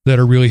dressers that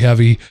are really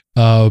heavy,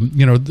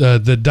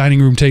 the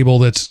dining room table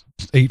that's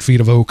 8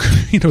 feet of oak,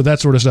 that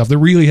sort of stuff, the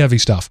really heavy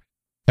stuff.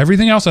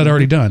 Everything else I'd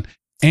already done.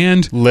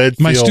 And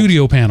my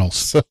studio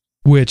panels,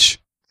 which,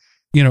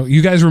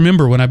 you guys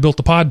remember when I built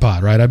the Pod,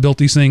 right? I built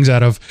these things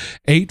out of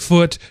 8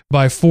 foot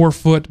by 4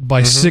 foot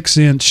by 6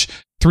 inch,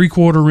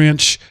 3/4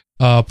 inch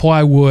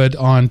plywood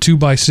on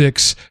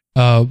 2x6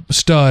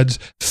 studs,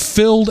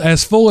 filled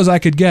as full as I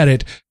could get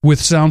it with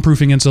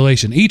soundproofing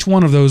insulation. Each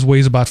one of those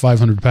weighs about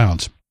 500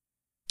 pounds.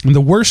 And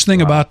the worst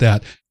thing about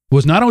that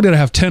was not only did I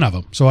have 10 of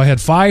them, so I had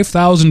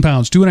 5,000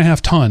 pounds,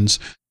 2.5 tons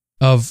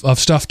of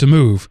stuff to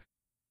move,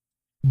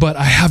 but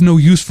I have no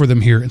use for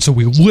them here. And so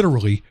we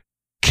literally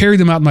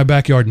carried them out in my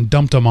backyard and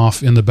dumped them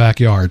off in the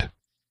backyard.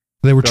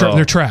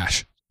 They're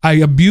trash. I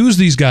abused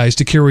these guys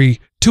to carry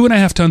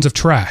 2.5 tons of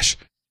trash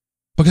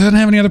because I didn't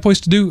have any other place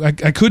to do. I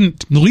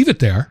couldn't leave it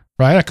there.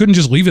 Right? I couldn't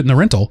just leave it in the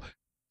rental.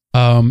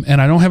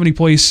 And I don't have any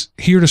place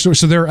here to store.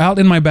 So they're out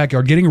in my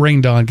backyard getting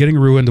rained on, getting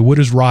ruined. The wood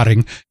is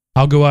rotting.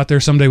 I'll go out there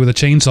someday with a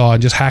chainsaw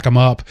and just hack them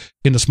up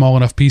into small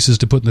enough pieces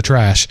to put in the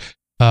trash.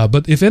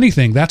 But if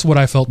anything, that's what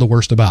I felt the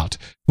worst about,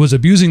 was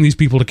abusing these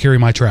people to carry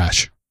my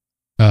trash.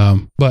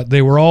 But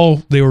they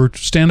were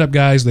stand-up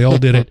guys. They all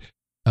did it.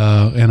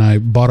 And I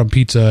bought them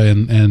pizza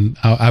and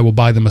I will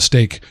buy them a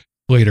steak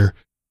later.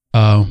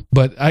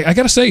 But I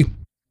got to say,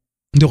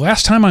 the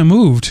last time I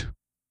moved,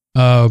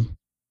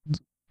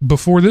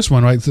 before this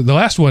one, right? The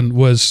last one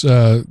was,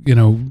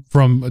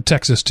 from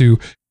Texas to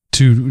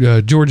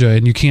Georgia,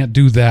 and you can't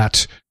do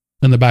that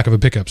in the back of a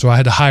pickup. So I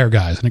had to hire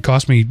guys, and it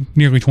cost me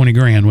nearly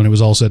 $20,000 when it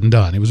was all said and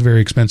done. It was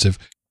very expensive.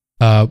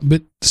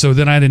 But so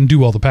then I didn't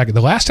do all the packing.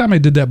 The last time I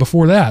did that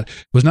before that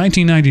was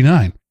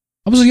 1999.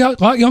 I was a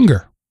lot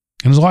younger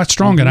and was a lot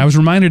stronger. Mm-hmm. And I was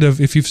reminded of,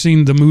 if you've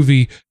seen the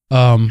movie,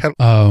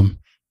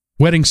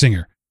 Wedding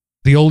Singer.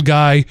 The old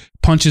guy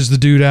punches the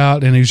dude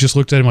out, and he's just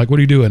looked at him like, "What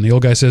are you doing?" The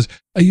old guy says,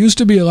 "I used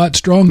to be a lot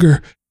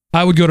stronger."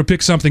 I would go to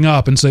pick something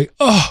up and say,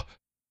 "Oh,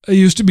 I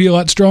used to be a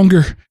lot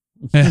stronger."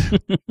 It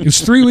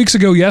was 3 weeks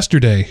ago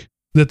yesterday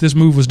that this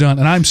move was done,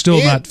 and I'm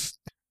still not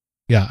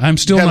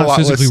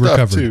physically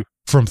recovered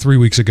from 3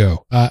 weeks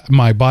ago.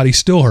 My body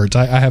still hurts.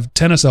 I have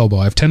tennis elbow.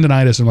 I have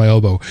tendonitis in my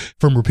elbow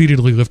from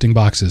repeatedly lifting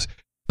boxes.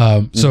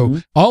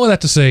 So all of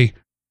that to say,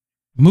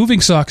 moving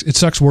sucks. It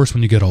sucks worse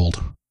when you get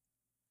old.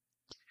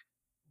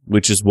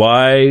 Which is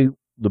why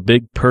the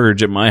big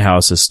purge at my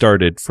house has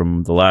started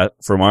from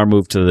our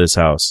move to this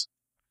house.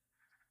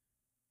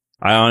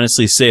 I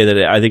honestly say that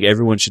I think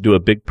everyone should do a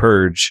big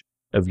purge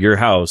of your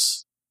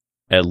house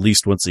at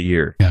least once a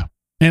year. Yeah.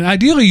 And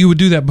ideally you would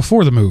do that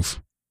before the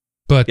move.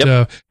 But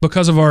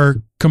because of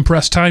our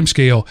compressed time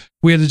scale,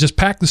 we had to just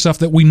pack the stuff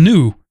that we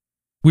knew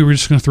we were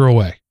just going to throw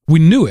away. We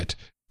knew it.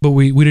 but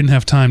we didn't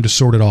have time to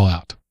sort it all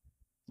out.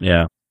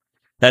 Yeah.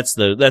 That's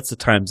the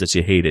times that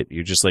you hate it.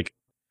 You're just like,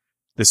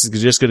 this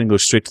is just going to go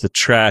straight to the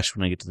trash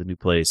when I get to the new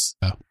place.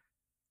 Yeah.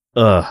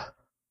 Ugh.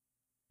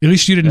 At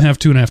least you didn't have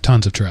 2.5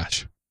 tons of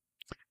trash.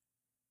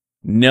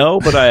 No,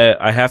 but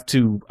I have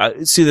to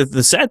see that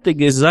the sad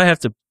thing is I have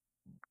to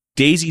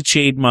daisy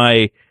chain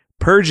my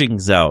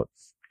purgings out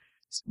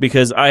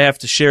because I have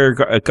to share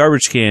a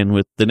garbage can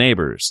with the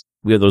neighbors.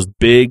 We have those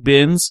big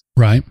bins.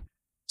 Right.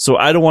 So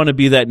I don't want to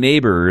be that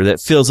neighbor that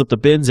fills up the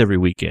bins every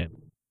weekend.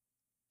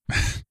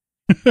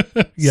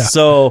 Yeah.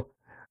 So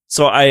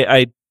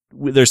I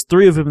there's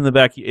 3 of them in the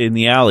back in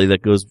the alley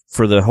that goes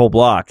for the whole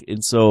block.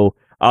 And so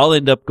I'll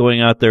end up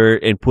going out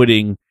there and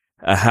putting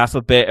a half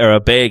a bag or a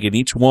bag in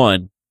each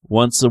one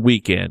once a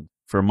weekend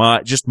for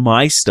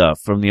my stuff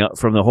from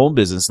the home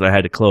business that I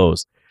had to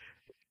close.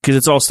 Cause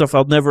it's all stuff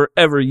I'll never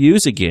ever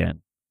use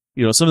again.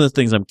 You know, some of the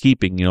things I'm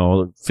keeping, you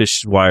know,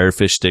 fish wire,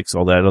 fish sticks,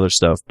 all that other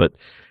stuff. But,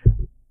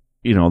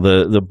 you know,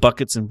 the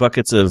buckets and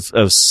buckets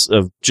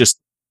of just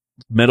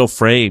metal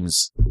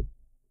frames,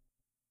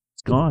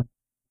 it's gone.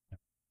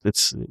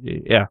 It's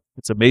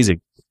amazing.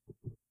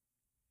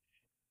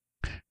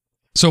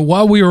 So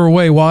while we were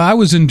away, while I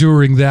was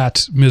enduring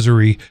that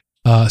misery,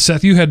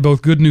 Seth, you had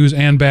both good news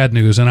and bad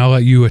news, and I'll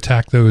let you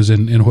attack those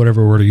in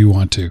whatever order you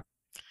want to.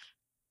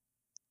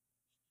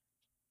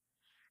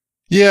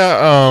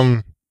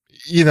 Yeah,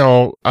 you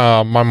know,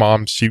 my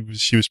mom, she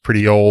was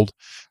pretty old.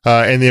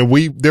 And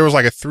then there was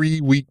like a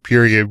 3-week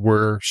period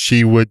where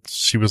she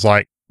was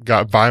like,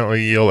 got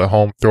violently ill at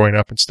home, throwing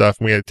up and stuff.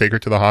 And we had to take her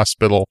to the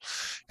hospital.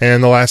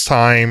 And the last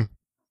time,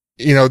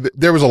 you know,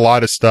 there was a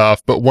lot of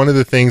stuff, but one of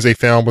the things they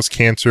found was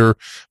cancer.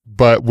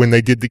 But when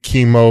they did the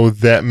chemo,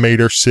 that made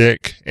her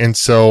sick. And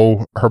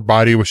so her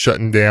body was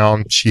shutting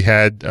down. She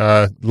had,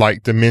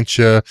 like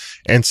dementia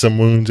and some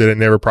wounds that had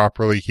never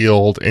properly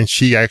healed. And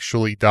she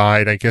actually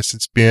died. I guess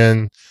it's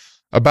been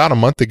about a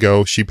month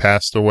ago she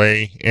passed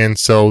away. And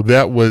so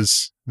that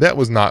was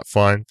not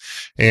fun.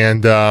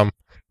 And,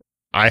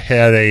 I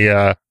had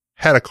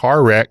a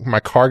car wreck. My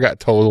car got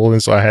totaled,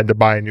 and so I had to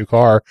buy a new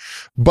car.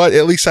 But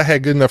at least I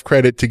had good enough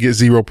credit to get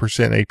 0%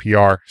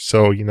 APR.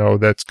 So, you know,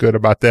 that's good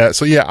about that.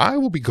 So yeah, I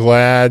will be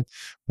glad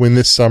when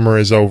this summer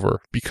is over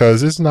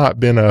because it's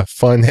not been a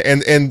fun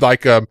and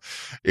like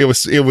it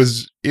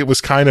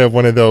was kind of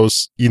one of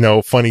those, you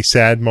know, funny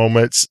sad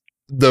moments.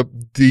 The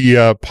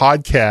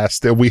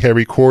podcast that we had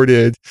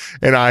recorded,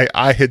 and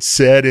I had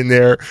said in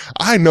there,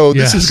 I know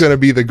this is going to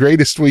be the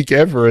greatest week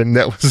ever. And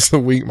that was the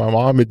week my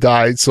mom had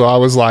died. So I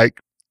was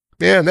like,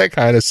 man, that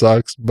kind of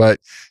sucks. But,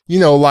 you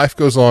know, life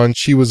goes on.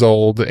 She was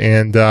old.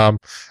 And,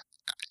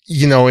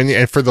 you know,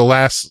 and for the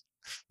last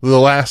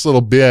little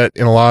bit,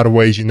 in a lot of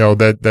ways, you know,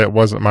 that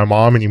wasn't my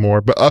mom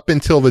anymore. But up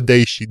until the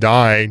day she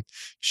died,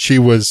 she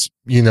was,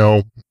 you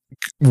know,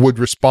 would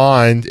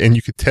respond and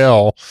you could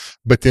tell,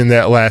 but then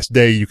that last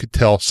day you could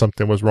tell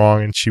something was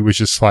wrong and she was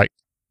just like,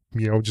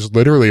 you know, just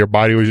literally her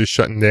body was just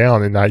shutting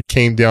down. And I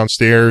came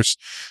downstairs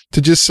to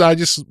I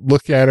just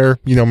look at her,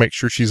 you know, make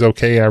sure she's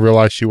okay. I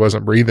realized she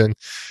wasn't breathing.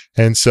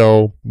 And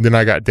so then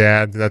I got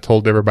Dad and I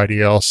told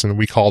everybody else and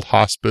we called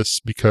hospice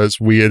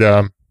because we'd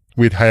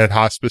had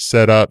hospice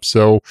set up.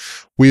 So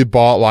we had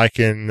bought like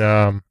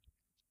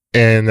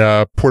and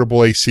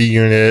portable AC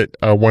unit,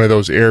 one of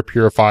those air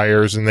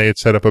purifiers, and they had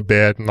set up a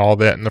bed and all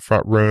that in the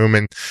front room.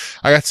 And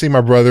I got to see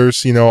my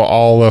brothers, you know,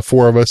 all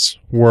 4 of us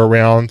were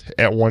around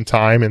at one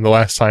time. And the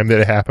last time that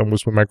it happened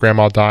was when my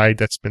grandma died.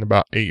 That's been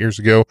about 8 years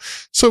ago.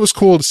 So it was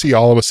cool to see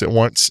all of us at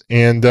once.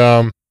 And,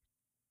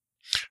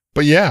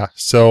 but yeah,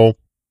 so,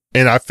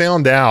 and I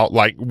found out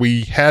like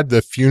we had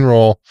the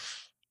funeral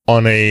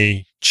on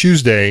a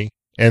Tuesday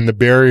and the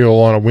burial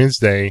on a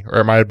Wednesday,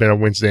 or it might have been a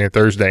Wednesday and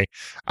Thursday.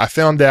 I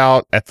found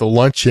out at the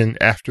luncheon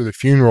after the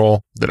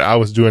funeral that I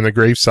was doing the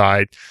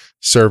graveside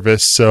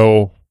service.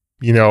 So,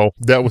 you know,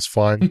 that was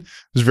fun. It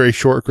was a very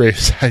short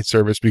graveside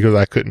service because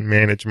I couldn't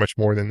manage much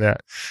more than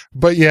that.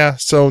 But yeah,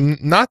 so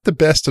not the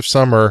best of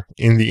summer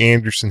in the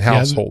Anderson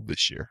household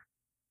this year.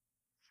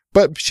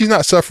 But she's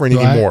not suffering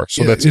anymore,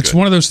 so that's it's good.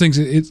 One of those things.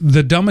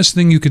 The dumbest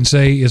thing you can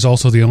say is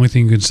also the only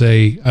thing you can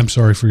say. I'm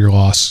sorry for your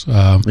loss.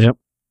 Yep.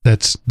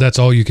 That's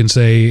all you can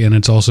say, and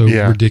it's also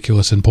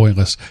ridiculous and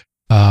pointless.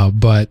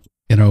 But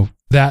you know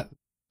that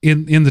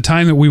in the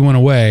time that we went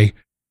away,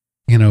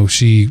 you know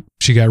she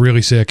got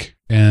really sick,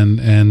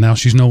 and now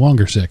she's no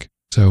longer sick.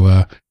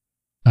 So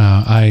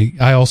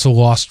I also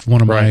lost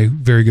one of my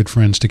very good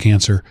friends to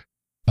cancer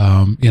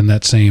in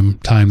that same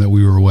time that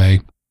we were away,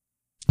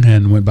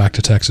 and went back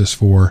to Texas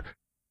for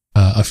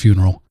a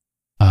funeral.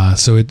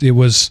 So it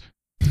was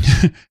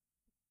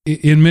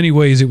in many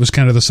ways it was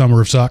kind of the summer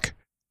of suck.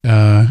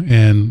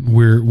 And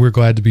we're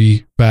glad to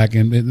be back.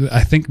 And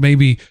I think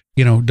maybe,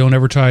 you know, don't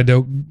ever tie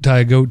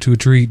a goat to a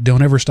tree.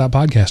 Don't ever stop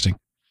podcasting.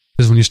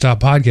 Because when you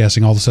stop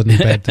podcasting, all of a sudden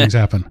bad things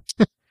happen.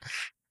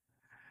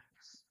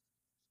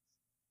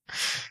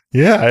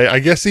 Yeah, I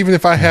guess even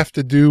if I have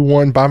to do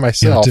one by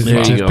myself.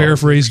 To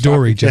paraphrase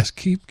Dory, just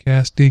keep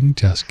casting,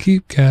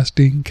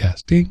 casting.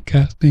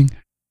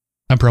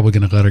 I'm probably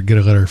going to get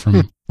a letter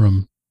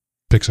from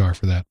Pixar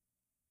for that.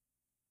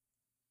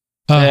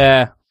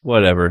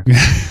 Whatever.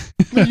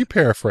 No, you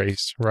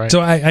paraphrase, right?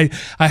 So I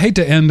hate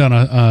to end on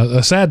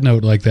a sad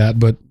note like that,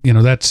 but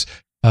that's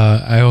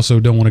I also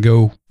don't want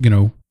to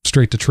go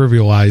straight to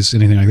trivialize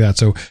anything like that.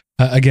 So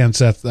again,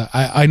 Seth,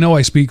 I know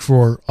I speak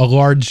for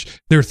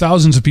there are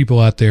thousands of people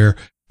out there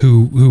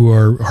who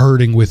are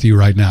hurting with you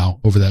right now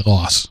over that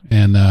loss,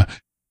 and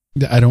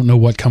I don't know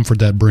what comfort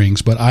that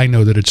brings, but I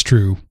know that it's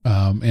true,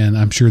 and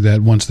I'm sure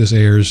that once this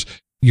airs,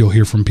 you'll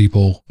hear from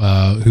people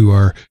who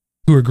are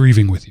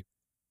grieving with you.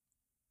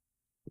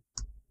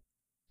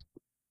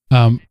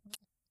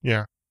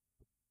 Yeah.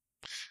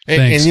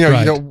 Thanks,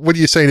 and what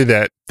do you say to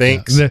that?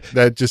 Thanks. Yeah,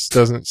 that just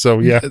doesn't. So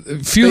yeah,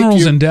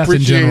 funerals and death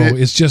in general.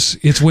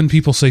 It's when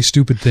people say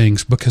stupid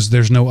things because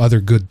there's no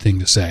other good thing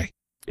to say.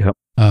 Yep.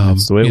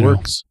 That's the way it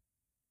works.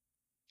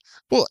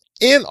 Well,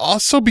 and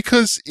also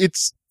because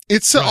it's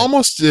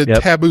almost a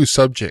taboo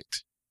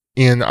subject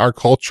in our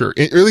culture, or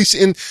at least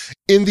in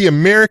the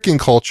American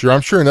culture.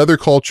 I'm sure in other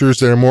cultures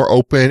that are more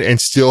open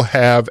and still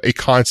have a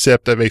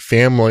concept of a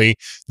family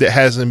that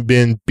hasn't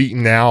been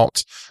beaten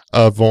out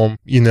of them,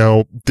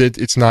 that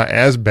it's not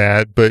as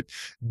bad, but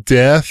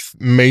death,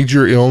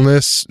 major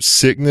illness,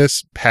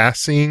 sickness,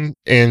 passing,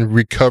 and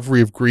recovery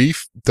of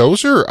grief,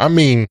 those are,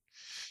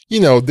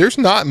 there's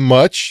not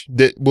much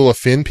that will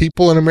offend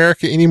people in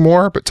America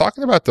anymore, but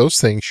talking about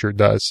those things sure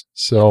does.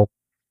 So,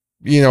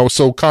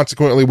 so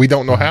consequently, we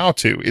don't know how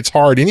to. It's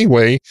hard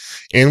anyway,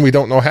 and we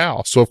don't know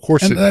how. So, of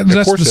course, that's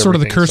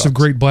the curse of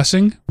great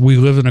blessing. We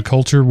live in a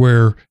culture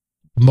where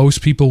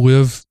most people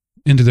live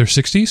into their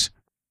 60s.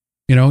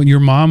 Your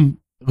mom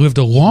lived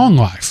a long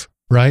life,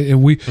 right?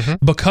 And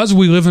because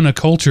we live in a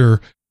culture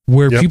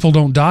where people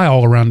don't die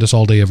all around us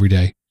all day, every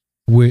day.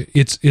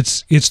 It's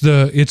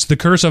the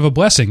curse of a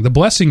blessing. The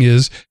blessing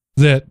is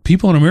that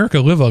people in America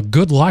live a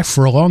good life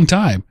for a long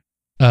time.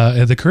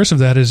 And the curse of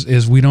that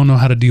is we don't know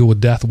how to deal with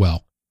death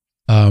well.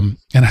 And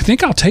I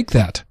think I'll take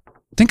that.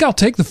 I think I'll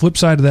take the flip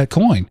side of that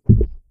coin.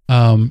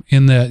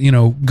 In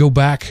that, go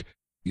back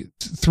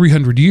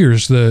 300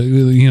 years,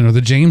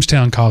 the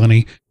Jamestown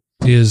colony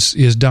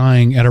is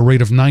dying at a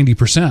rate of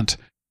 90%.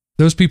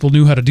 Those people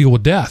knew how to deal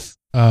with death.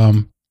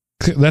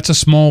 That's a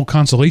small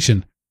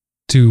consolation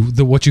to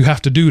what you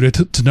have to do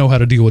to know how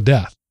to deal with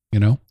death,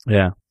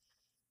 Yeah.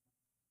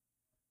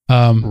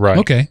 Right.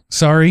 Okay.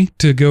 Sorry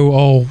to go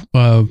all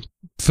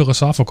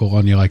philosophical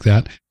on you like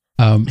that.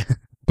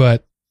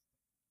 But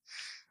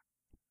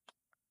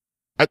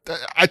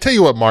I tell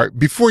you what, Mark,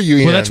 before you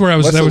end, that's where I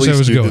was going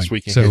this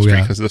week in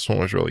history, because this one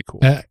was really cool.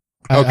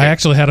 I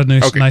actually had a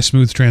nice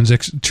smooth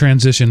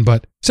transition,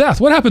 but Seth,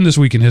 what happened this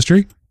week in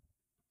history?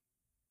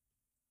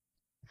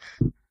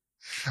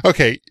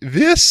 Okay,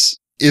 this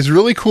is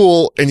really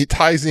cool, and it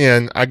ties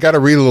in. I got to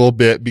read a little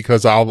bit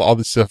because all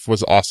this stuff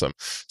was awesome.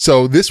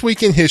 So this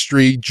week in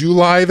history,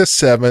 July the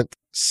 7th,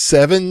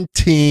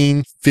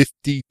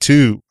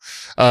 1752,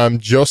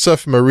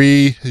 Joseph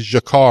Marie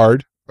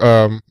Jacquard,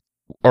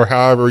 or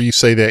however you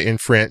say that in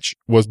French,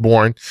 was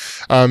born.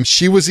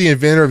 She was the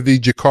inventor of the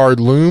Jacquard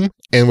loom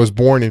and was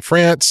born in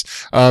France.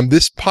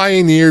 This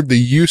pioneered the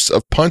use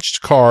of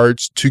punched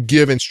cards to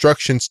give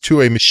instructions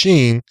to a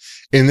machine,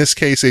 in this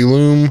case, a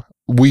loom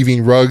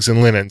weaving rugs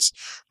and linens.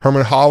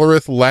 Herman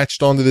Hollerith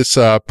latched onto this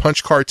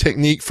punch card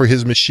technique for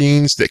his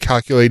machines that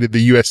calculated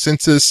the U.S.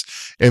 Census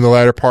in the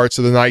latter parts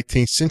of the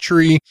 19th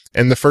century,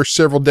 and the first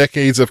several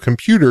decades of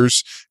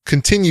computers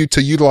continued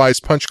to utilize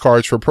punch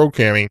cards for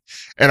programming.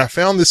 And I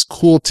found this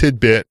cool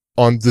tidbit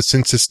on the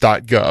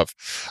census.gov.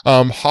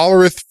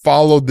 Hollerith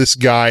followed this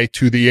guy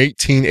to the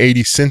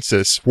 1880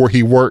 census, where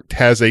he worked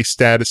as a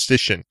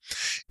statistician.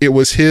 It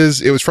was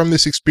from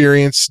this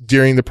experience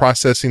during the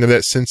processing of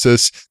that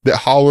census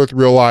that Hollerith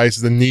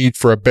realized the need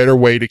for a better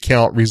way to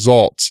count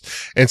results.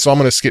 And so I'm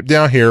going to skip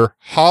down here.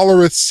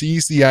 Hollerith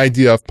seized the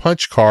idea of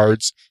punch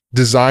cards,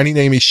 designing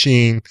a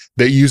machine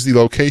that used the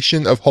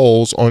location of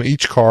holes on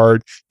each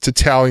card to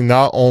tally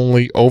not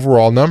only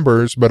overall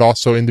numbers, but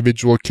also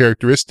individual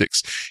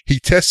characteristics.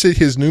 He tested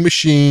his new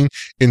machine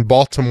in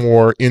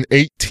Baltimore in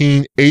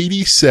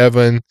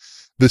 1887,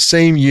 the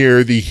same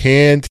year the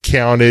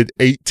hand-counted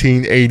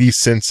 1880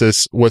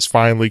 census was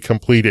finally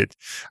completed.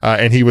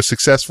 And he was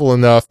successful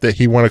enough that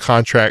he won a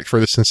contract for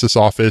the census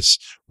office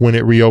when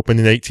it reopened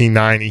in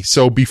 1890.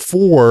 So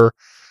before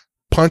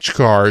punch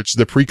cards,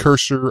 the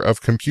precursor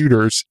of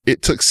computers,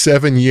 it took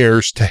 7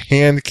 years to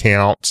hand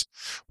count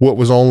what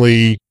was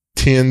only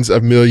tens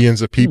of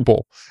millions of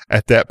people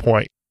at that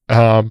point.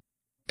 And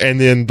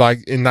then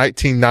like in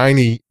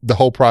 1990, the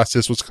whole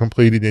process was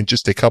completed in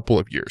just a couple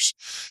of years.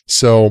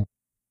 So,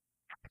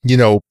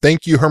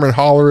 thank you, Herman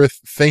Hollerith.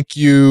 Thank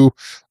you,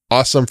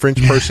 awesome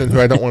French person who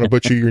I don't want to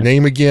butcher your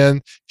name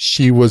again.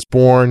 She was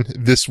born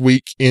this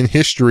week in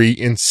history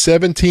in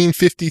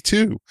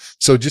 1752.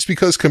 So just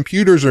because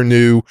computers are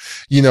new,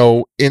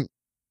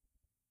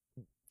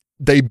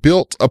 they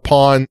built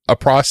upon a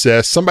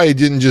process. Somebody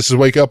didn't just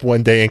wake up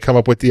one day and come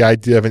up with the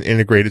idea of an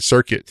integrated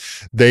circuit.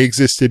 They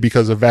existed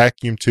because of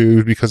vacuum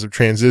tubes, because of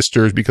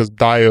transistors, because of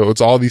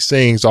diodes, all these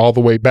things all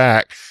the way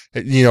back,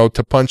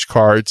 to punch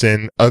cards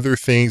and other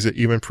things that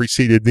even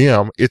preceded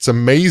them. It's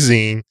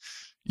amazing,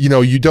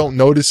 you don't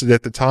notice it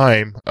at the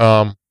time.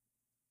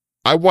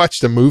 I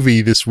watched a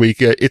movie this week.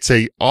 It's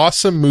a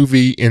awesome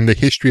movie in the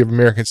history of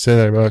American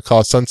cinema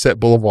called Sunset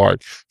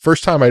Boulevard.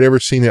 First time I'd ever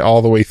seen it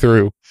all the way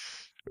through.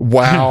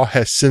 Wow,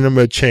 has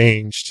cinema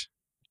changed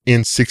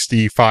in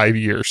 65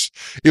 years.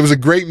 It was a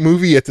great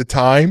movie at the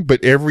time,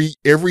 but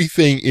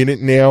everything in it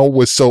now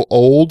was so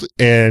old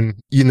and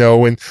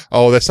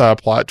that's not a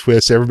plot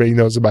twist. Everybody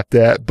knows about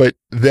that. But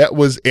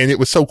and it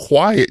was so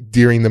quiet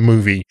during the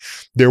movie.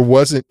 There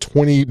wasn't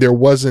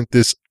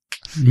this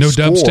no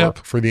dubstep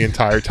for the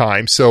entire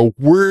time. So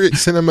we're at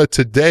cinema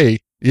today.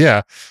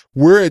 Yeah.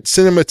 We're at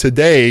cinema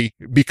today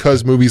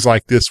because movies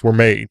like this were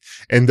made,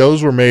 and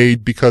those were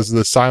made because of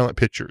the silent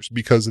pictures,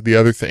 because of the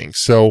other things.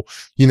 So,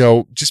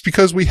 just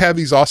because we have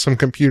these awesome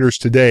computers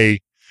today,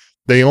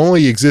 they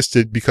only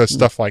existed because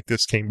stuff like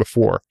this came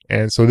before.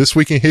 And so this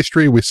week in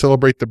history, we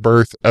celebrate the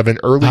birth of an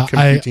early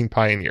computing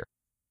pioneer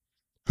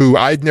who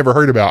I'd never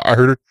heard about.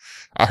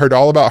 I heard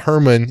all about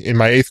Herman in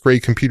my 8th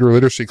grade computer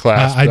literacy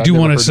class. I do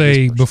want to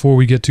say before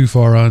we get too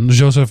far on,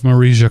 Joseph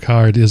Marie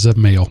Jacquard is a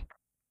male.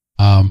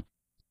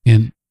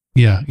 In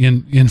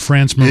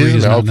France, Marie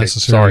is not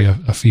necessarily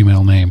a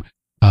female name,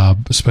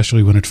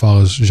 especially when it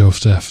follows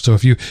Joseph. So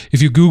if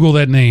you Google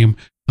that name,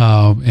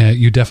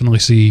 you definitely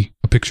see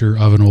a picture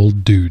of an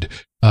old dude.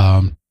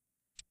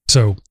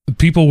 So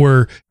people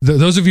were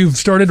those of you who've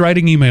started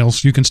writing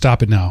emails, you can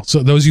stop it now.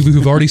 So those of you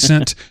who've already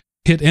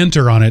hit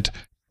enter on it,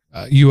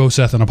 you owe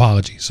Seth an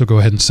apology. So go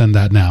ahead and send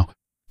that now.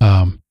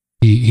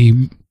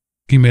 He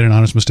made an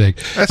honest mistake.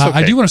 That's okay.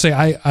 I do want to say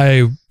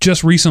I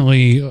just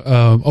recently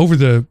over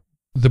the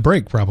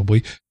break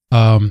probably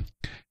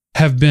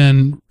have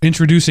been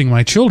introducing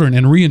my children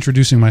and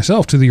reintroducing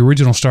myself to the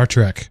original Star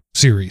Trek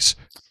series.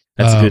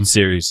 That's a good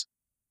series.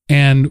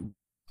 And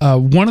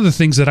one of the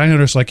things that I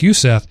noticed, like you,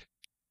 Seth,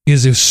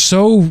 is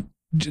so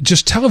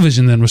just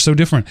television then was so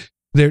different.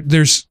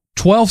 There's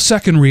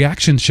 12-second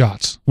reaction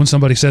shots when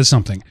somebody says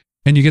something,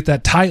 and you get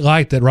that tight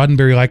light that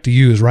Roddenberry liked to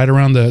use right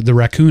around the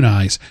raccoon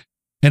eyes.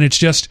 And it's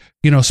just,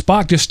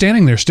 Spock just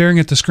standing there staring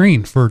at the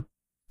screen for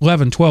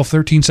 11, 12,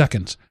 13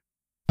 seconds.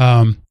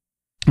 And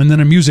then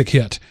a music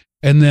hit.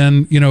 And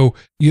then,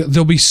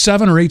 there'll be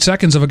 7 or 8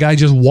 seconds of a guy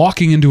just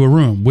walking into a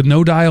room with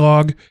no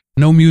dialogue,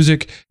 no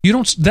music.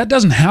 That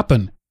doesn't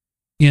happen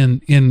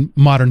in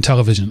modern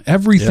television.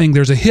 Everything,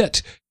 There's a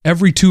hit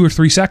every 2 or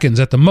 3 seconds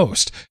at the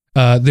most.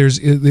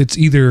 It's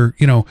either,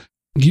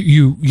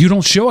 you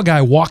don't show a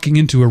guy walking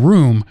into a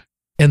room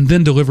and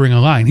then delivering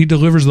a line. He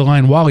delivers the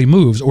line while he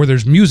moves, or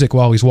there's music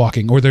while he's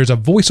walking, or there's a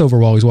voiceover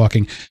while he's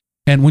walking.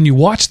 And when you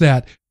watch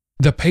that,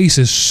 the pace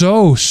is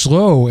so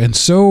slow and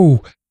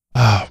so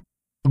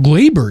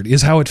labored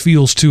is how it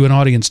feels to an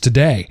audience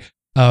today.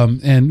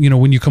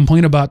 And when you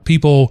complain about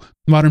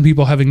modern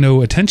people having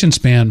no attention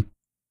span,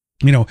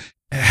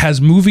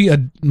 has media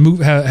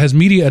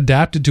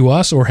adapted to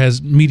us, or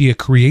has media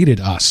created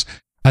us?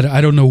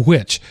 I don't know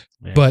which.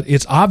 Yeah. But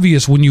it's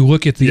obvious when you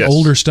look at the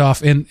older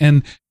stuff, and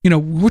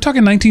we're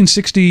talking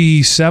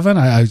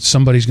 1967.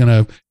 Somebody's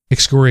going to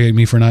excoriate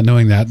me for not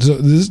knowing that. So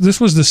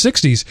this was the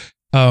 60s.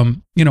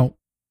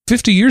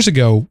 50 years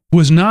ago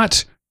was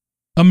not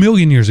a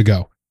million years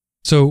ago.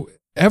 So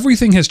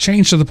everything has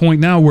changed to the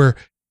point now where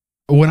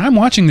when I'm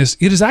watching this,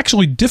 it is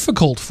actually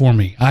difficult for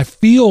me. I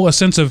feel a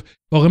sense of,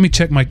 well, let me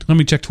check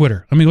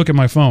Twitter. Let me look at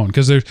my phone,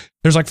 because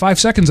there's like 5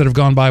 seconds that have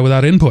gone by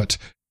without input.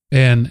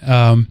 And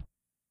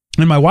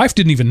my wife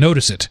didn't even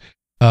notice it.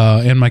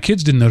 And my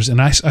kids didn't notice it.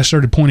 And I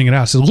started pointing it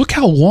out. I said, look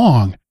how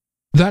long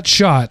that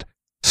shot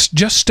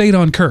just stayed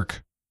on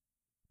Kirk.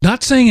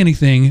 Not saying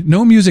anything,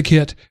 no music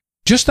hit,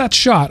 just that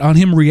shot on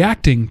him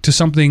reacting to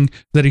something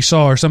that he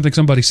saw or something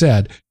somebody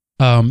said.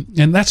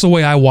 And that's the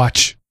way I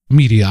watch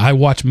media. I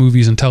watch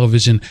movies and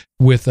television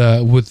with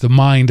the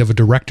mind of a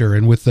director,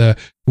 and with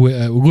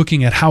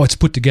looking at how it's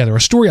put together.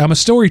 I'm a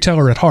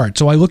storyteller at heart,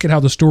 so I look at how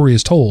the story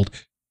is told.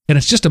 And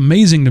it's just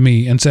amazing to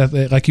me, and Seth,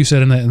 like you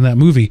said in that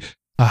movie,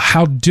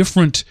 how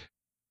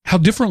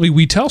differently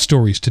we tell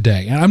stories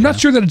today. And I'm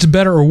not sure that it's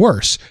better or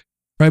worse,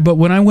 right? But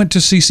when I went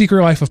to see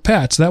Secret Life of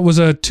Pets, that was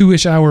a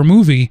 2-ish hour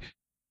movie,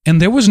 and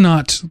there was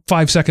not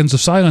 5 seconds of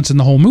silence in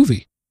the whole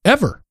movie,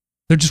 ever.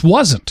 There just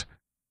wasn't.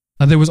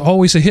 There was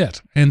always a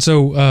hit. And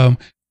so,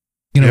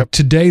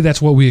 today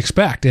that's what we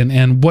expect.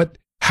 And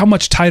how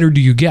much tighter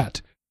do you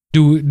get?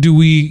 Do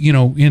we,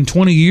 in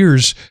 20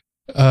 years,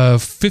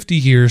 50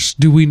 years,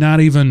 do we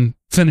not even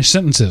finish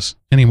sentences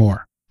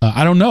anymore?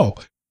 I don't know.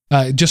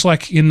 Just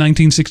like in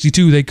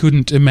 1962, they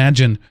couldn't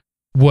imagine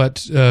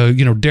what,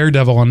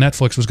 Daredevil on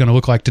Netflix was going to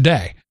look like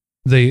today.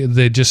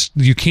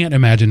 You can't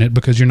imagine it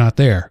because you're not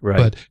there. Right.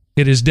 But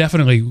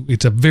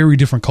it's a very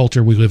different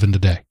culture we live in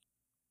today.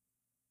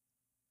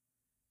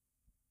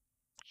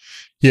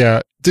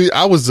 Yeah, dude,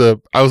 I was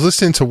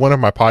listening to one of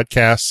my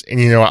podcasts,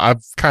 and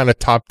I've kind of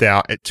topped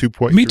out at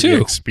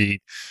 2.3x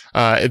speed.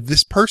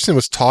 This person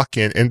was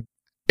talking,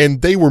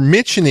 and they were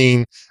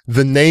mentioning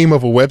the name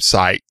of a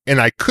website,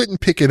 and I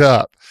couldn't pick it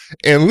up.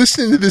 And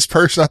listening to this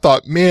person, I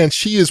thought, man,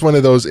 she is one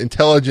of those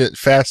intelligent,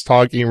 fast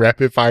talking,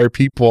 rapid fire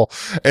people.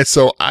 And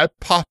so I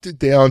popped it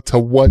down to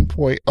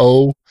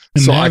 1.0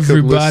 And so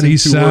everybody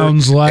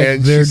sounds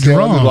like they're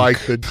drunk.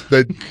 Like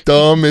the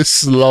dumbest,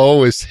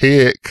 slowest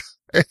hick.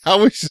 And I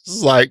was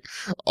just like,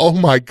 oh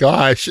my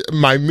gosh,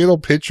 my mental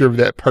picture of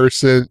that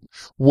person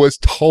was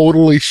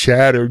totally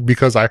shattered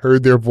because I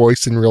heard their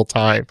voice in real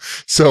time.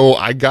 So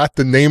I got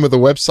the name of the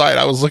website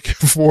I was looking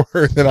for,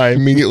 and then I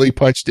immediately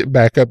punched it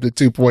back up to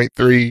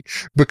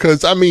 2.3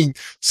 because, I mean,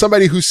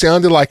 somebody who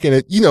sounded like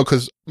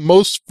because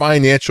most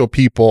financial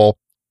people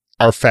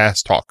are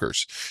fast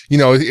talkers.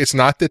 It's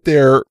not that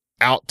they're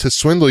out to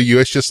swindle you.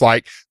 It's just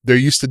like they're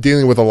used to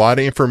dealing with a lot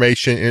of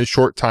information in a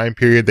short time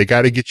period. They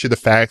got to get you the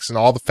facts and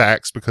all the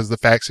facts because the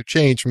facts have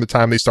changed from the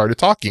time they started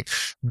talking.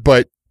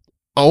 But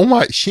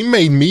she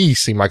made me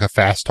seem like a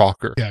fast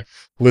talker. Yeah.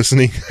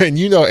 Listening. And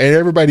and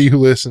everybody who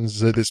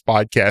listens to this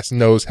podcast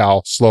knows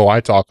how slow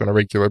I talk on a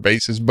regular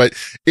basis, but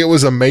it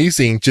was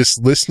amazing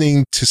just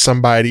listening to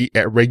somebody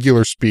at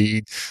regular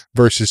speed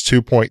versus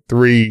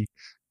 2.3.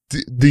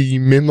 The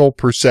mental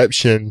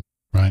perception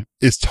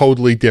is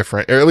totally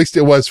different, or at least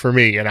it was for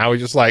me. And I was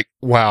just like,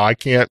 wow,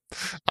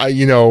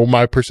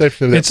 my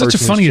perception of that. It's such a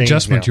funny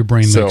adjustment your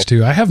brain makes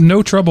too. I have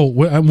no trouble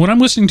when I'm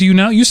listening to you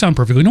now. You sound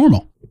perfectly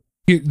normal.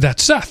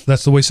 That's Seth.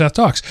 That's the way Seth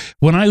talks.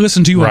 When I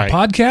listen to you on a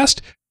podcast,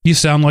 you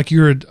sound like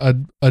you're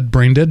a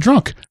brain dead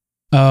drunk.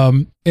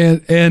 And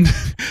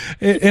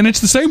it's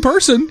the same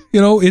person,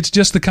 it's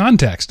just the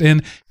context.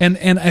 And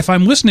if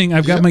I'm listening,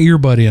 I've got my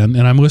earbud in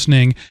and I'm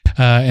listening,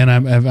 and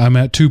I'm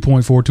at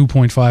 2.4,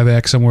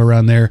 2.5x, somewhere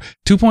around there.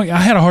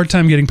 I had a hard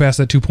time getting past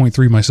that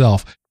 2.3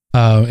 myself.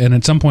 And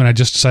at some point I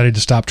just decided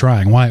to stop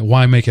trying.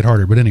 Why make it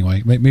harder? But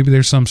anyway, maybe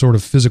there's some sort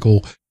of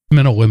physical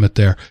mental limit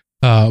there.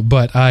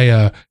 But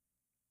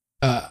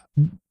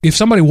if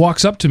somebody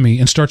walks up to me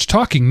and starts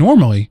talking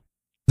normally,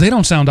 they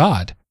don't sound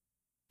odd.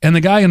 And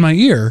the guy in my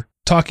ear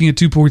talking at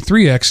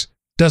 2.3x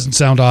doesn't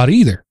sound odd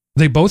either.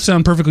 They both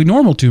sound perfectly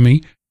normal to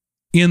me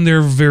in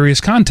their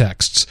various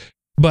contexts.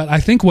 But I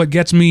think what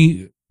gets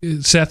me,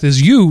 Seth,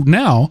 is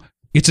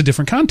it's a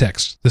different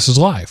context. This is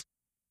live.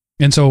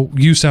 And so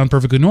you sound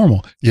perfectly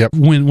normal. Yep.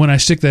 When I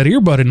stick that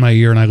earbud in my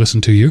ear and I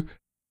listen to you,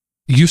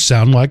 you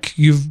sound like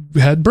you've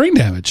had brain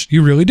damage.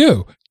 You really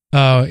do.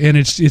 And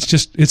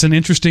it's an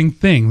interesting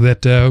thing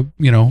that,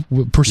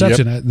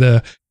 perception,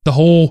 the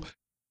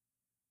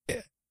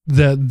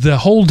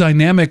whole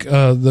dynamic,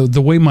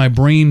 the way my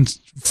brain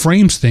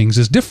frames things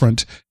is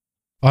different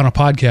on a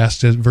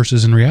podcast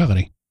versus in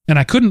reality. And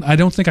I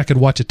don't think I could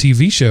watch a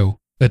TV show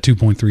at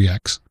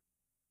 2.3x.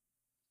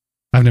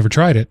 I've never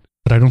tried it,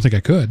 but I don't think I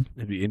could.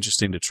 It'd be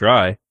interesting to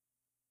try.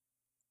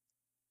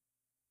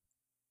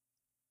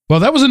 Well,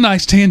 that was a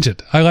nice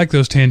tangent. I like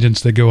those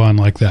tangents that go on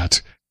like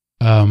that.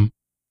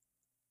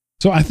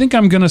 So I think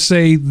I'm going to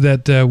say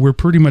that we're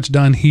pretty much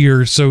done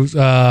here. So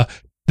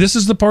this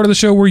is the part of the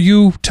show where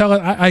you tell it.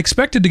 I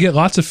expected to get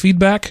lots of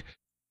feedback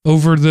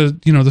over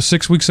the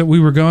 6 weeks that we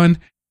were gone.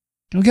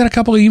 We got a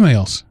couple of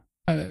emails.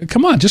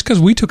 Come on, just because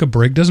we took a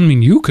break doesn't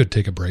mean you could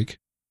take a break.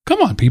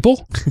 Come on,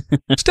 people.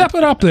 Step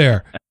it up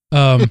there.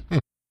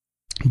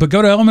 But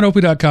go to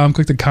elementop.com,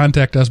 click the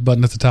Contact Us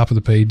button at the top of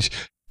the page,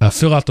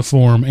 fill out the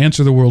form,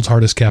 answer the world's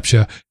hardest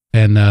CAPTCHA,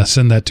 and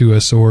send that to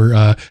us,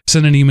 or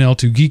send an email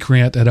to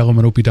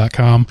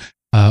geekrant@elementop.com.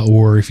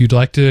 Or if you'd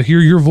like to hear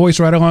your voice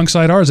right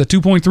alongside ours at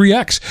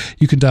 2.3x,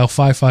 you can dial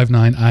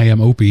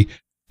 559-IAM-OPI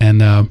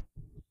and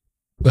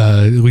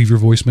leave your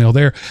voicemail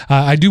there.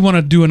 I do want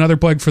to do another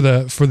plug for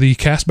the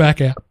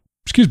Castback app.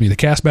 Excuse me, the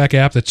Castback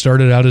app that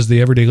started out as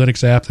the Everyday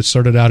Linux app, that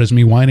started out as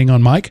me whining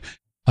on Mike.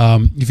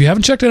 If you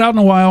haven't checked it out in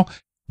a while,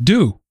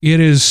 do.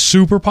 It is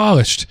super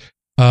polished.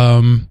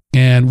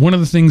 And one of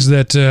the things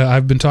that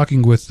I've been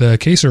talking with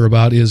Kaser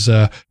about is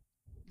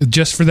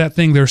just for that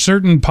thing, there are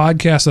certain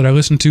podcasts that I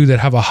listen to that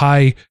have a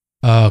high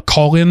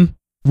call-in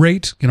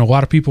rate. A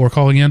lot of people are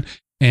calling in,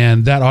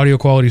 and that audio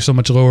quality is so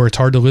much lower, it's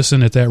hard to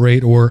listen at that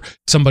rate. Or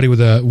somebody with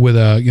a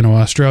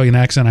Australian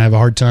accent, I have a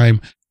hard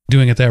time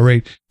doing at that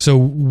rate. So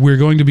we're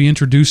going to be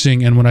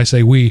introducing, and when I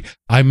say we,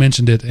 I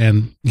mentioned it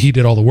and he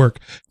did all the work.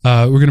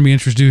 We're going to be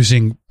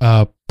introducing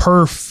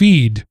per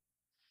feed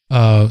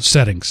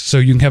settings. So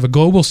you can have a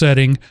global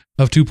setting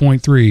of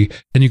 2.3,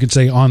 and you can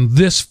say, on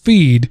this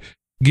feed,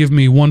 give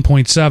me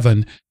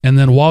 1.7, and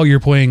then while you're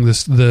playing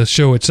the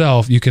show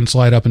itself, you can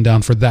slide up and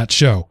down for that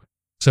show.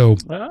 So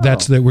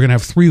that's that. We're going to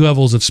have 3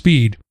 levels of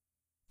speed,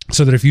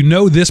 so that if you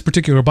know this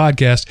particular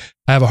podcast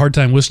I have a hard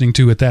time listening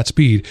to at that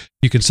speed,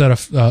 you can set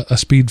a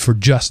speed for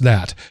just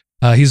that.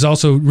 He's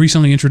also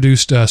recently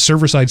introduced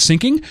server-side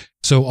syncing,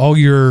 so all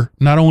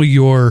not only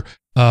your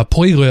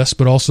playlist,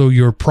 but also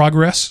your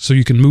progress, so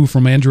you can move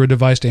from Android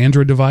device to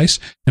Android device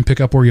and pick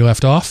up where you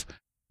left off.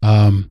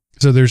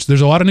 So there's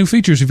a lot of new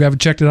features if you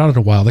haven't checked it out in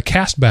a while. The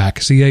Castback,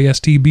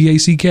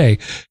 Castback,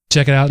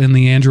 check it out in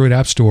the Android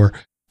App Store.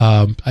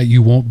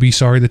 You won't be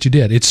sorry that you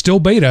did. It's still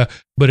beta,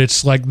 but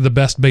it's like the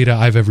best beta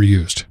I've ever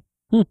used.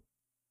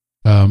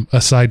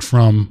 Aside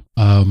from,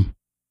 I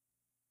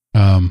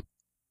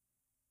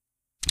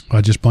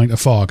just blanked, a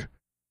Fog.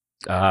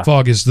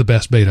 Fog is the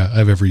best beta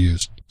I've ever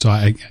used.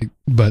 So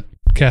but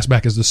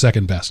Castback is the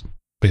second best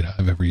beta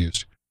I've ever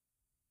used.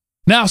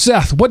 Now,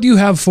 Seth, what do you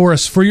have for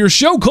us for your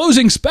show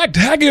closing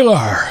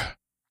spectacular?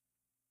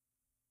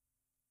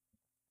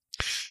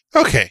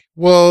 Okay,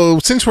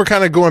 well, since we're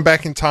kind of going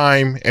back in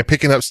time and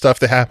picking up stuff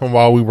that happened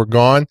while we were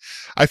gone,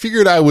 I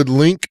figured I would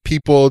link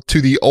people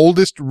to the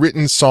oldest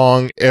written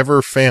song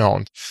ever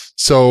found.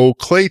 So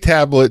clay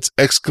tablets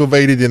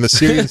excavated in the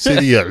Syrian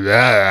city of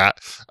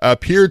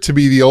appear to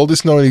be the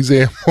oldest known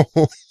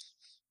example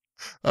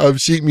of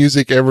sheet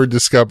music ever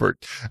discovered.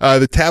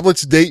 The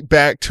tablets date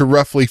back to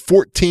roughly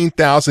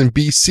 14,000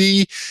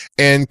 BC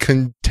and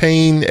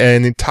contain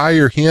an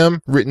entire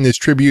hymn written as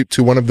tribute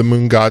to one of the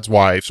moon god's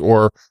wives,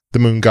 or the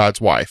moon god's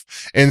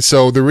wife. And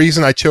so the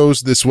reason I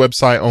chose this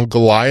website on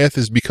Goliath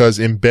is because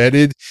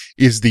embedded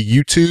is the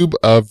YouTube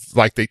of,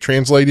 like, they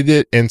translated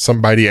it and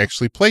somebody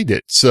actually played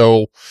it.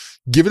 So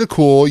give it a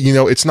cool,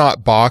 it's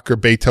not Bach or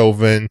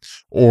Beethoven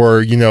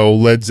or,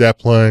 Led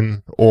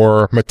Zeppelin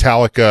or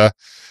Metallica.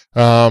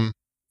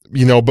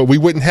 But we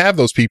wouldn't have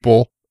those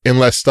people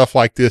unless stuff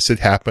like this had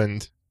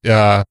happened,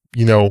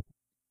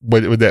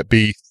 what would that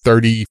be,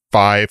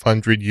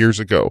 3,500 years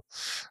ago?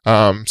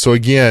 So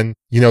again,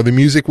 the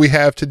music we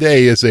have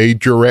today is a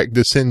direct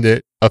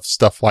descendant of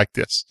stuff like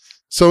this.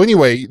 So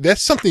anyway,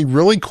 that's something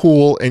really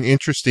cool and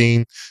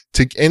interesting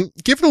and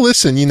give it a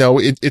listen.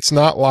 It's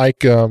not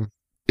like,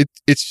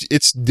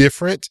 it's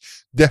different,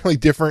 definitely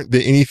different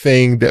than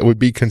anything that would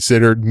be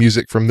considered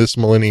music from this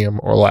millennium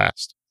or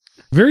last.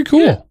 Very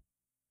cool.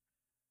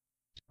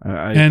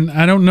 Yeah. And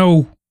I don't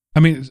know. I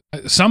mean,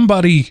 some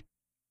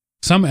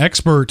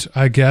expert,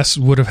 I guess,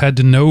 would have had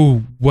to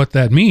know what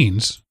that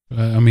means.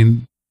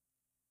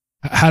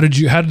 How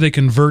did they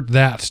convert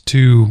that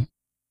to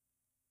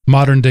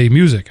modern day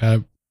music?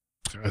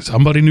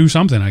 Somebody knew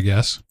something, I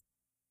guess,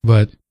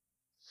 but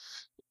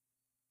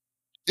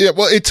yeah.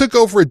 Well, it took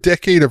over a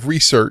decade of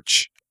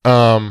research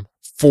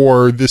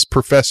for this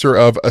professor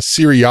of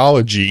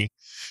Assyriology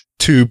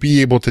to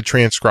be able to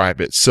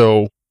transcribe it.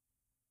 So,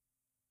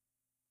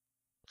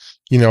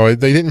 they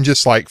didn't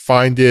just like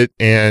find it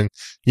and,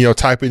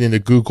 type it into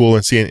Google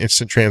and see an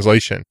instant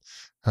translation.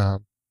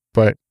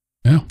 But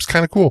yeah, it's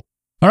kind of cool.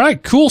 All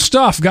right. Cool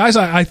stuff, guys.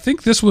 I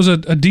think this was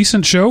a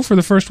decent show for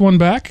the first one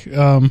back.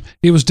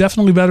 It was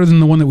definitely better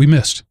than the one that we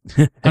missed.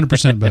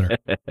 100% better.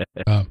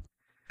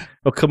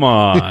 Oh, come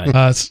on.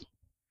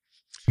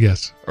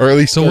 Yes. Or at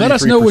least so let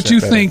us know what you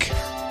think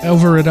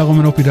over at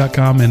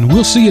elementop.com, and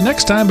we'll see you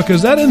next time,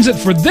 because that ends it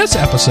for this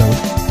episode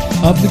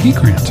of the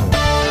Geek Rant.